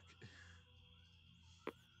persuasion check.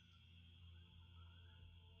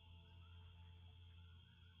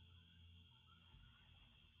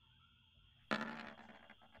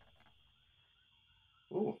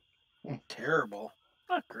 Ooh. Terrible.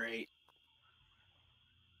 Not great.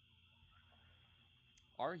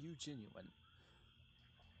 Are you genuine?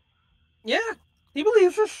 Yeah, he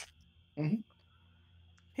believes us. Mhm.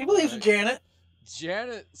 He believes Alright. Janet.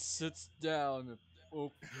 Janet sits down.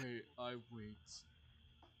 Okay, I wait.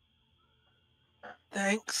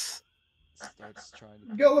 Thanks. Starts trying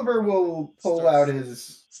to. Gulliver will pull out his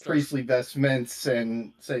starts- priestly vestments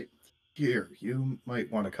and say, "Here, you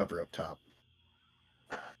might want to cover up top."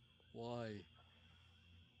 Why?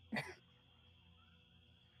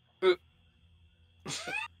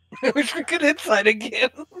 Wish we could insight again.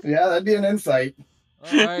 Yeah, that'd be an insight.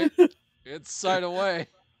 All right, inside away.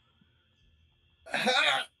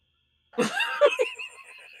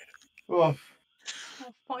 Oh,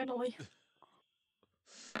 Oh, finally.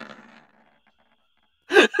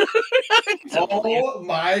 oh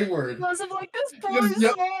my word! Because of like this boy Just- is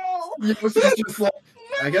yep. small. Yosef's just like,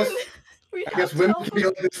 I guess. We I have guess to women help can be him.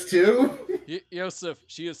 like this too. Yosef,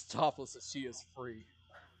 she is topless and she is free.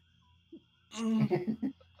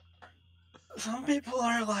 Some people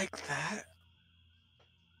are like that.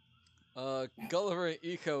 Gulliver and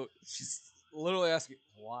Eco, she's literally asking,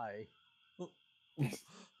 why?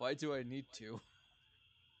 Why do I need to?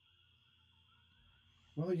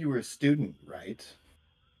 Well, you were a student, right?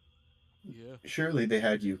 Yeah. Surely they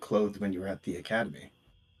had you clothed when you were at the academy.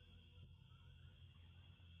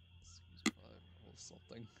 Excuse me while I roll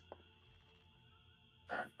something.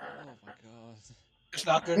 Oh my god. It's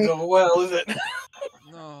not gonna go well, is it?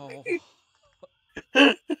 No.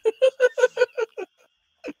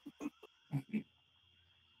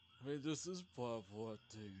 I mean, this is part of what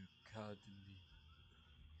the academy.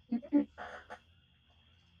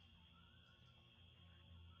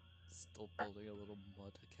 Still building a little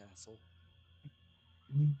mud castle.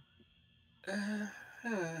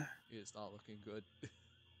 It's not looking good.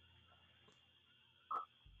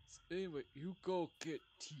 Anyway, you go get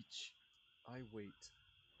teach. I wait.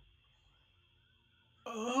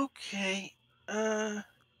 Okay.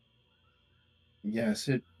 Yes,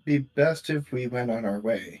 it'd be best if we went on our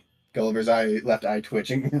way. Gulliver's left eye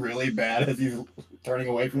twitching really bad as he's turning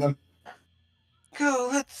away from them. Go.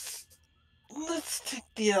 Let's take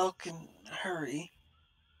the elk and hurry.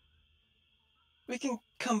 We can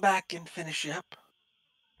come back and finish up.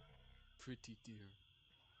 Pretty dear.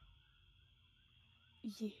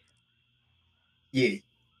 Yeah. Yeah.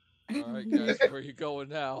 Alright, guys, where are you going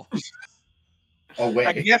now? Away.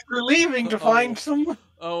 I guess we're leaving to find some.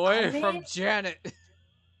 Away I from mean- Janet.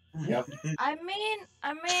 Yep. I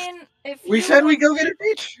mean, if We you said we want- go get a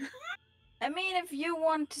beach. I mean, if you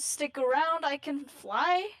want to stick around, I can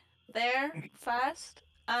fly there fast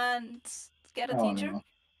and get a Oh, teacher. no.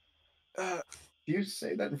 Uh, Do you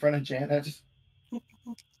say that in front of Janet?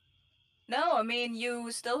 No, I mean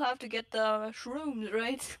you still have to get the shrooms,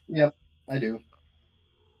 right? Yep, I do.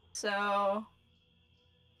 So,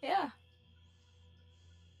 yeah.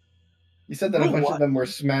 You said that a Ooh, bunch what? of them were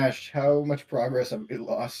smashed. How much progress have we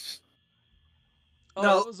lost? Oh,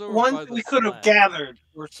 no, that was over ones by the we could have flag. gathered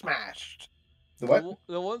were smashed. The what?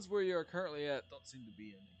 The ones where you're currently at don't seem to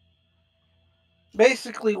be any.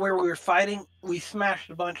 Basically, where we were fighting, we smashed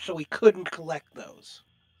a bunch, so we couldn't collect those.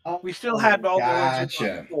 Oh, We still had all the ones we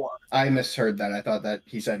gotcha. got before. I misheard that. I thought that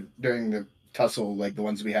he said during the tussle, like the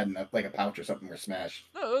ones we had in a pouch or something were smashed.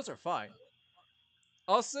 No, those are fine.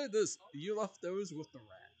 I'll say this: you left those with the rat.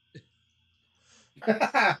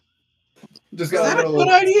 Just Is got that a a little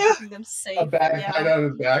good idea? Keeping them a safe. bag tied Yeah. on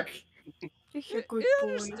his back. You're a good It boy.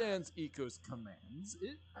 understands Eco's commands.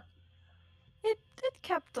 It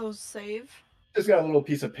kept those safe. Just got a little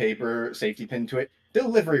piece of paper, safety pin to it.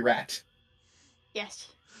 Delivery rat. Yes.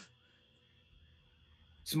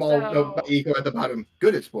 Small note by So- Eco at the bottom.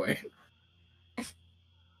 Goodest boy.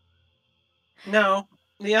 No,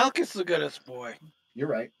 the elk is the goodest boy. You're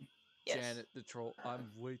right. Yes. Janet the troll,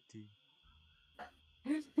 I'm waiting.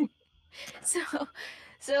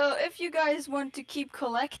 So if you guys want to keep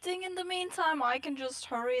collecting in the meantime, I can just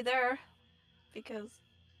hurry there because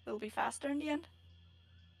it'll be faster in the end.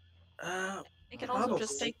 You can also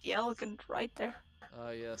just Probably. take the elk and ride there.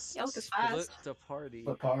 Yes. Elk is Split fast. the party.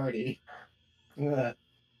 The party. Ugh.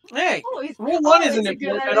 Hey, Always, rule one always isn't a good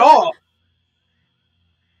important at idea. all.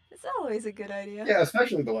 It's always a good idea. Yeah,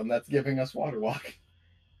 especially the one that's giving us water walk.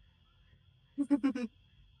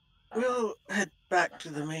 We'll head back to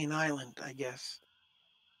the main island, I guess.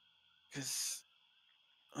 Because,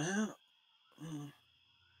 well,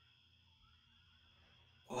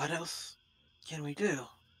 what else can we do?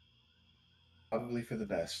 Probably for the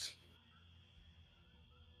best.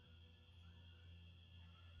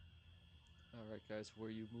 Alright, guys, where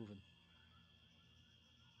are you moving?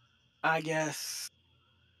 I guess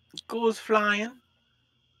School's flying,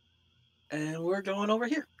 and we're going over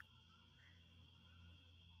here.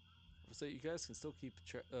 So you guys can still keep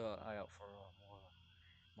eye out for more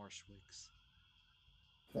marsh wigs.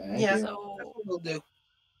 Thank Yeah. you. That's So what we'll do.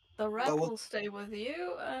 the rat But we'll- will stay with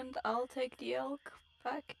you, and I'll take the elk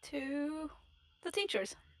back to the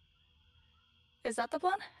teachers. Is that the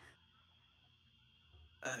plan?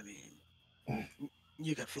 I mean,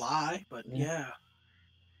 you could fly, but yeah.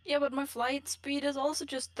 Yeah, but my flight speed is also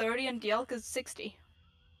just 30 and the elk is 60.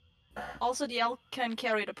 Also, the elk can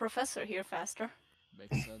carry the professor here faster.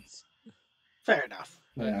 Makes sense. Fair enough.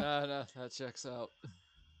 Yeah. Nah, that checks out.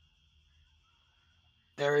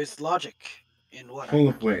 There is logic in what Hold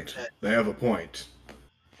I up, wait. said. They have a point.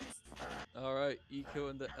 Alright, Eco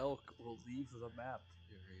and the elk will leave the map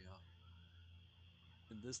area.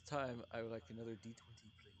 And this time, I would like another D20,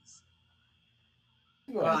 please.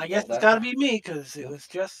 Go Well, ahead I and guess roll it's that. got to be me because it Yep. was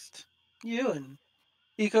just you and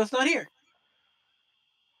Eco's not here.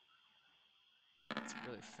 It's a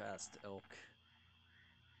really fast elk.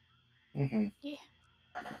 Mm-hmm. Yeah.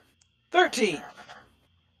 13.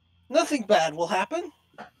 Nothing bad will happen.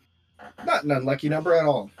 Not an unlucky number at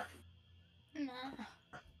all. Nah.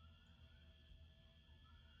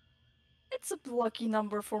 It's a lucky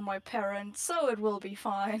number for my parents, so it will be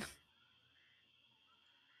fine.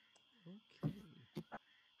 Okay.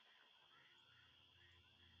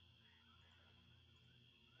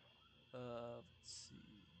 Let's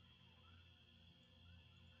see.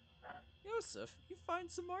 Yosef, you find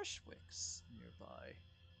some marsh wicks nearby.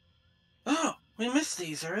 Oh, we missed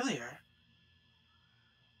these earlier.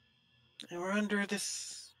 They were under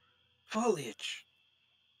this foliage.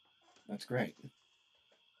 That's great.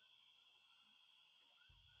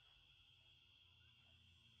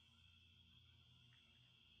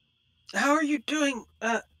 How are you doing,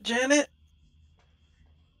 Janet?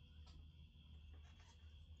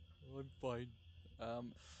 I'm fine.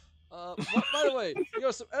 By the way,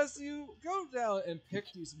 Yosef, as you go down and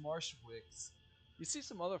pick these marsh wicks, you see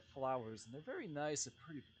some other flowers, and they're very nice and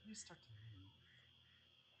pretty, but they start to move.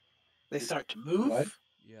 They start to move? What?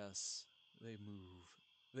 Yes, they move.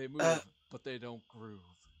 They move, but they don't groove.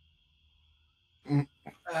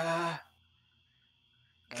 Uh,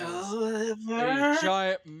 As a Gulliver?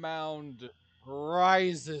 giant mound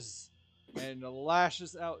rises and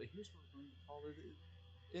lashes out. Here's what we're going to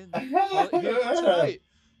call it here for tonight.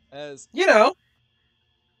 As You know,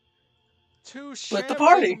 two split the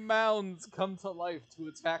party. shambling mounds come to life to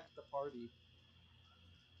attack the party.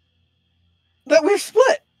 That we've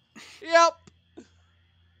split. Yep.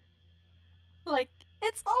 Like,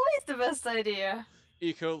 it's always the best idea.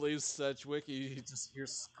 Eco leaves Sedgwick. He just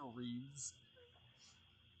hears screams.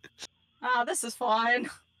 Ah, this is fine.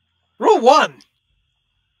 Rule 1.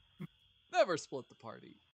 Never split the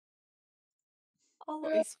party.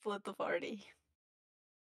 Always split the party.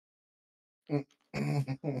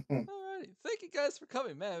 Alrighty, thank you guys for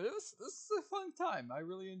coming, man. This is a fun time. I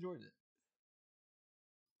really enjoyed it.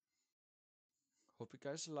 Hope you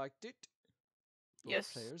guys liked it. Both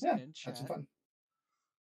Yes. players Yeah, and that's chat. fun.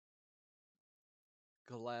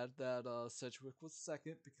 Glad that Sedgwick was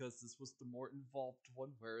second because this was the more involved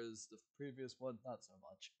one, whereas the previous one not so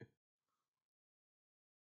much.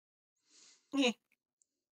 Yeah.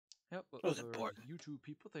 Yep, but Was for important. YouTube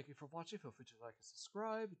people, thank you for watching. Feel free to like and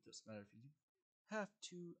subscribe. It doesn't matter if you have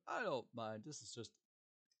to. I don't mind. This is just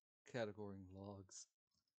categorizing logs,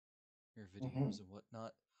 your videos and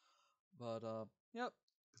whatnot. But yep.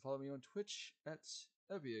 Follow me on Twitch at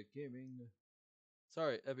Evia Gaming.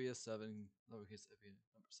 Sorry, Evia7, lowercase Evia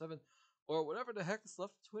number 7, or whatever the heck is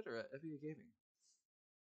left of Twitter at Evia Gaming.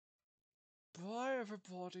 Bye,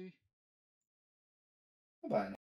 everybody. Bye.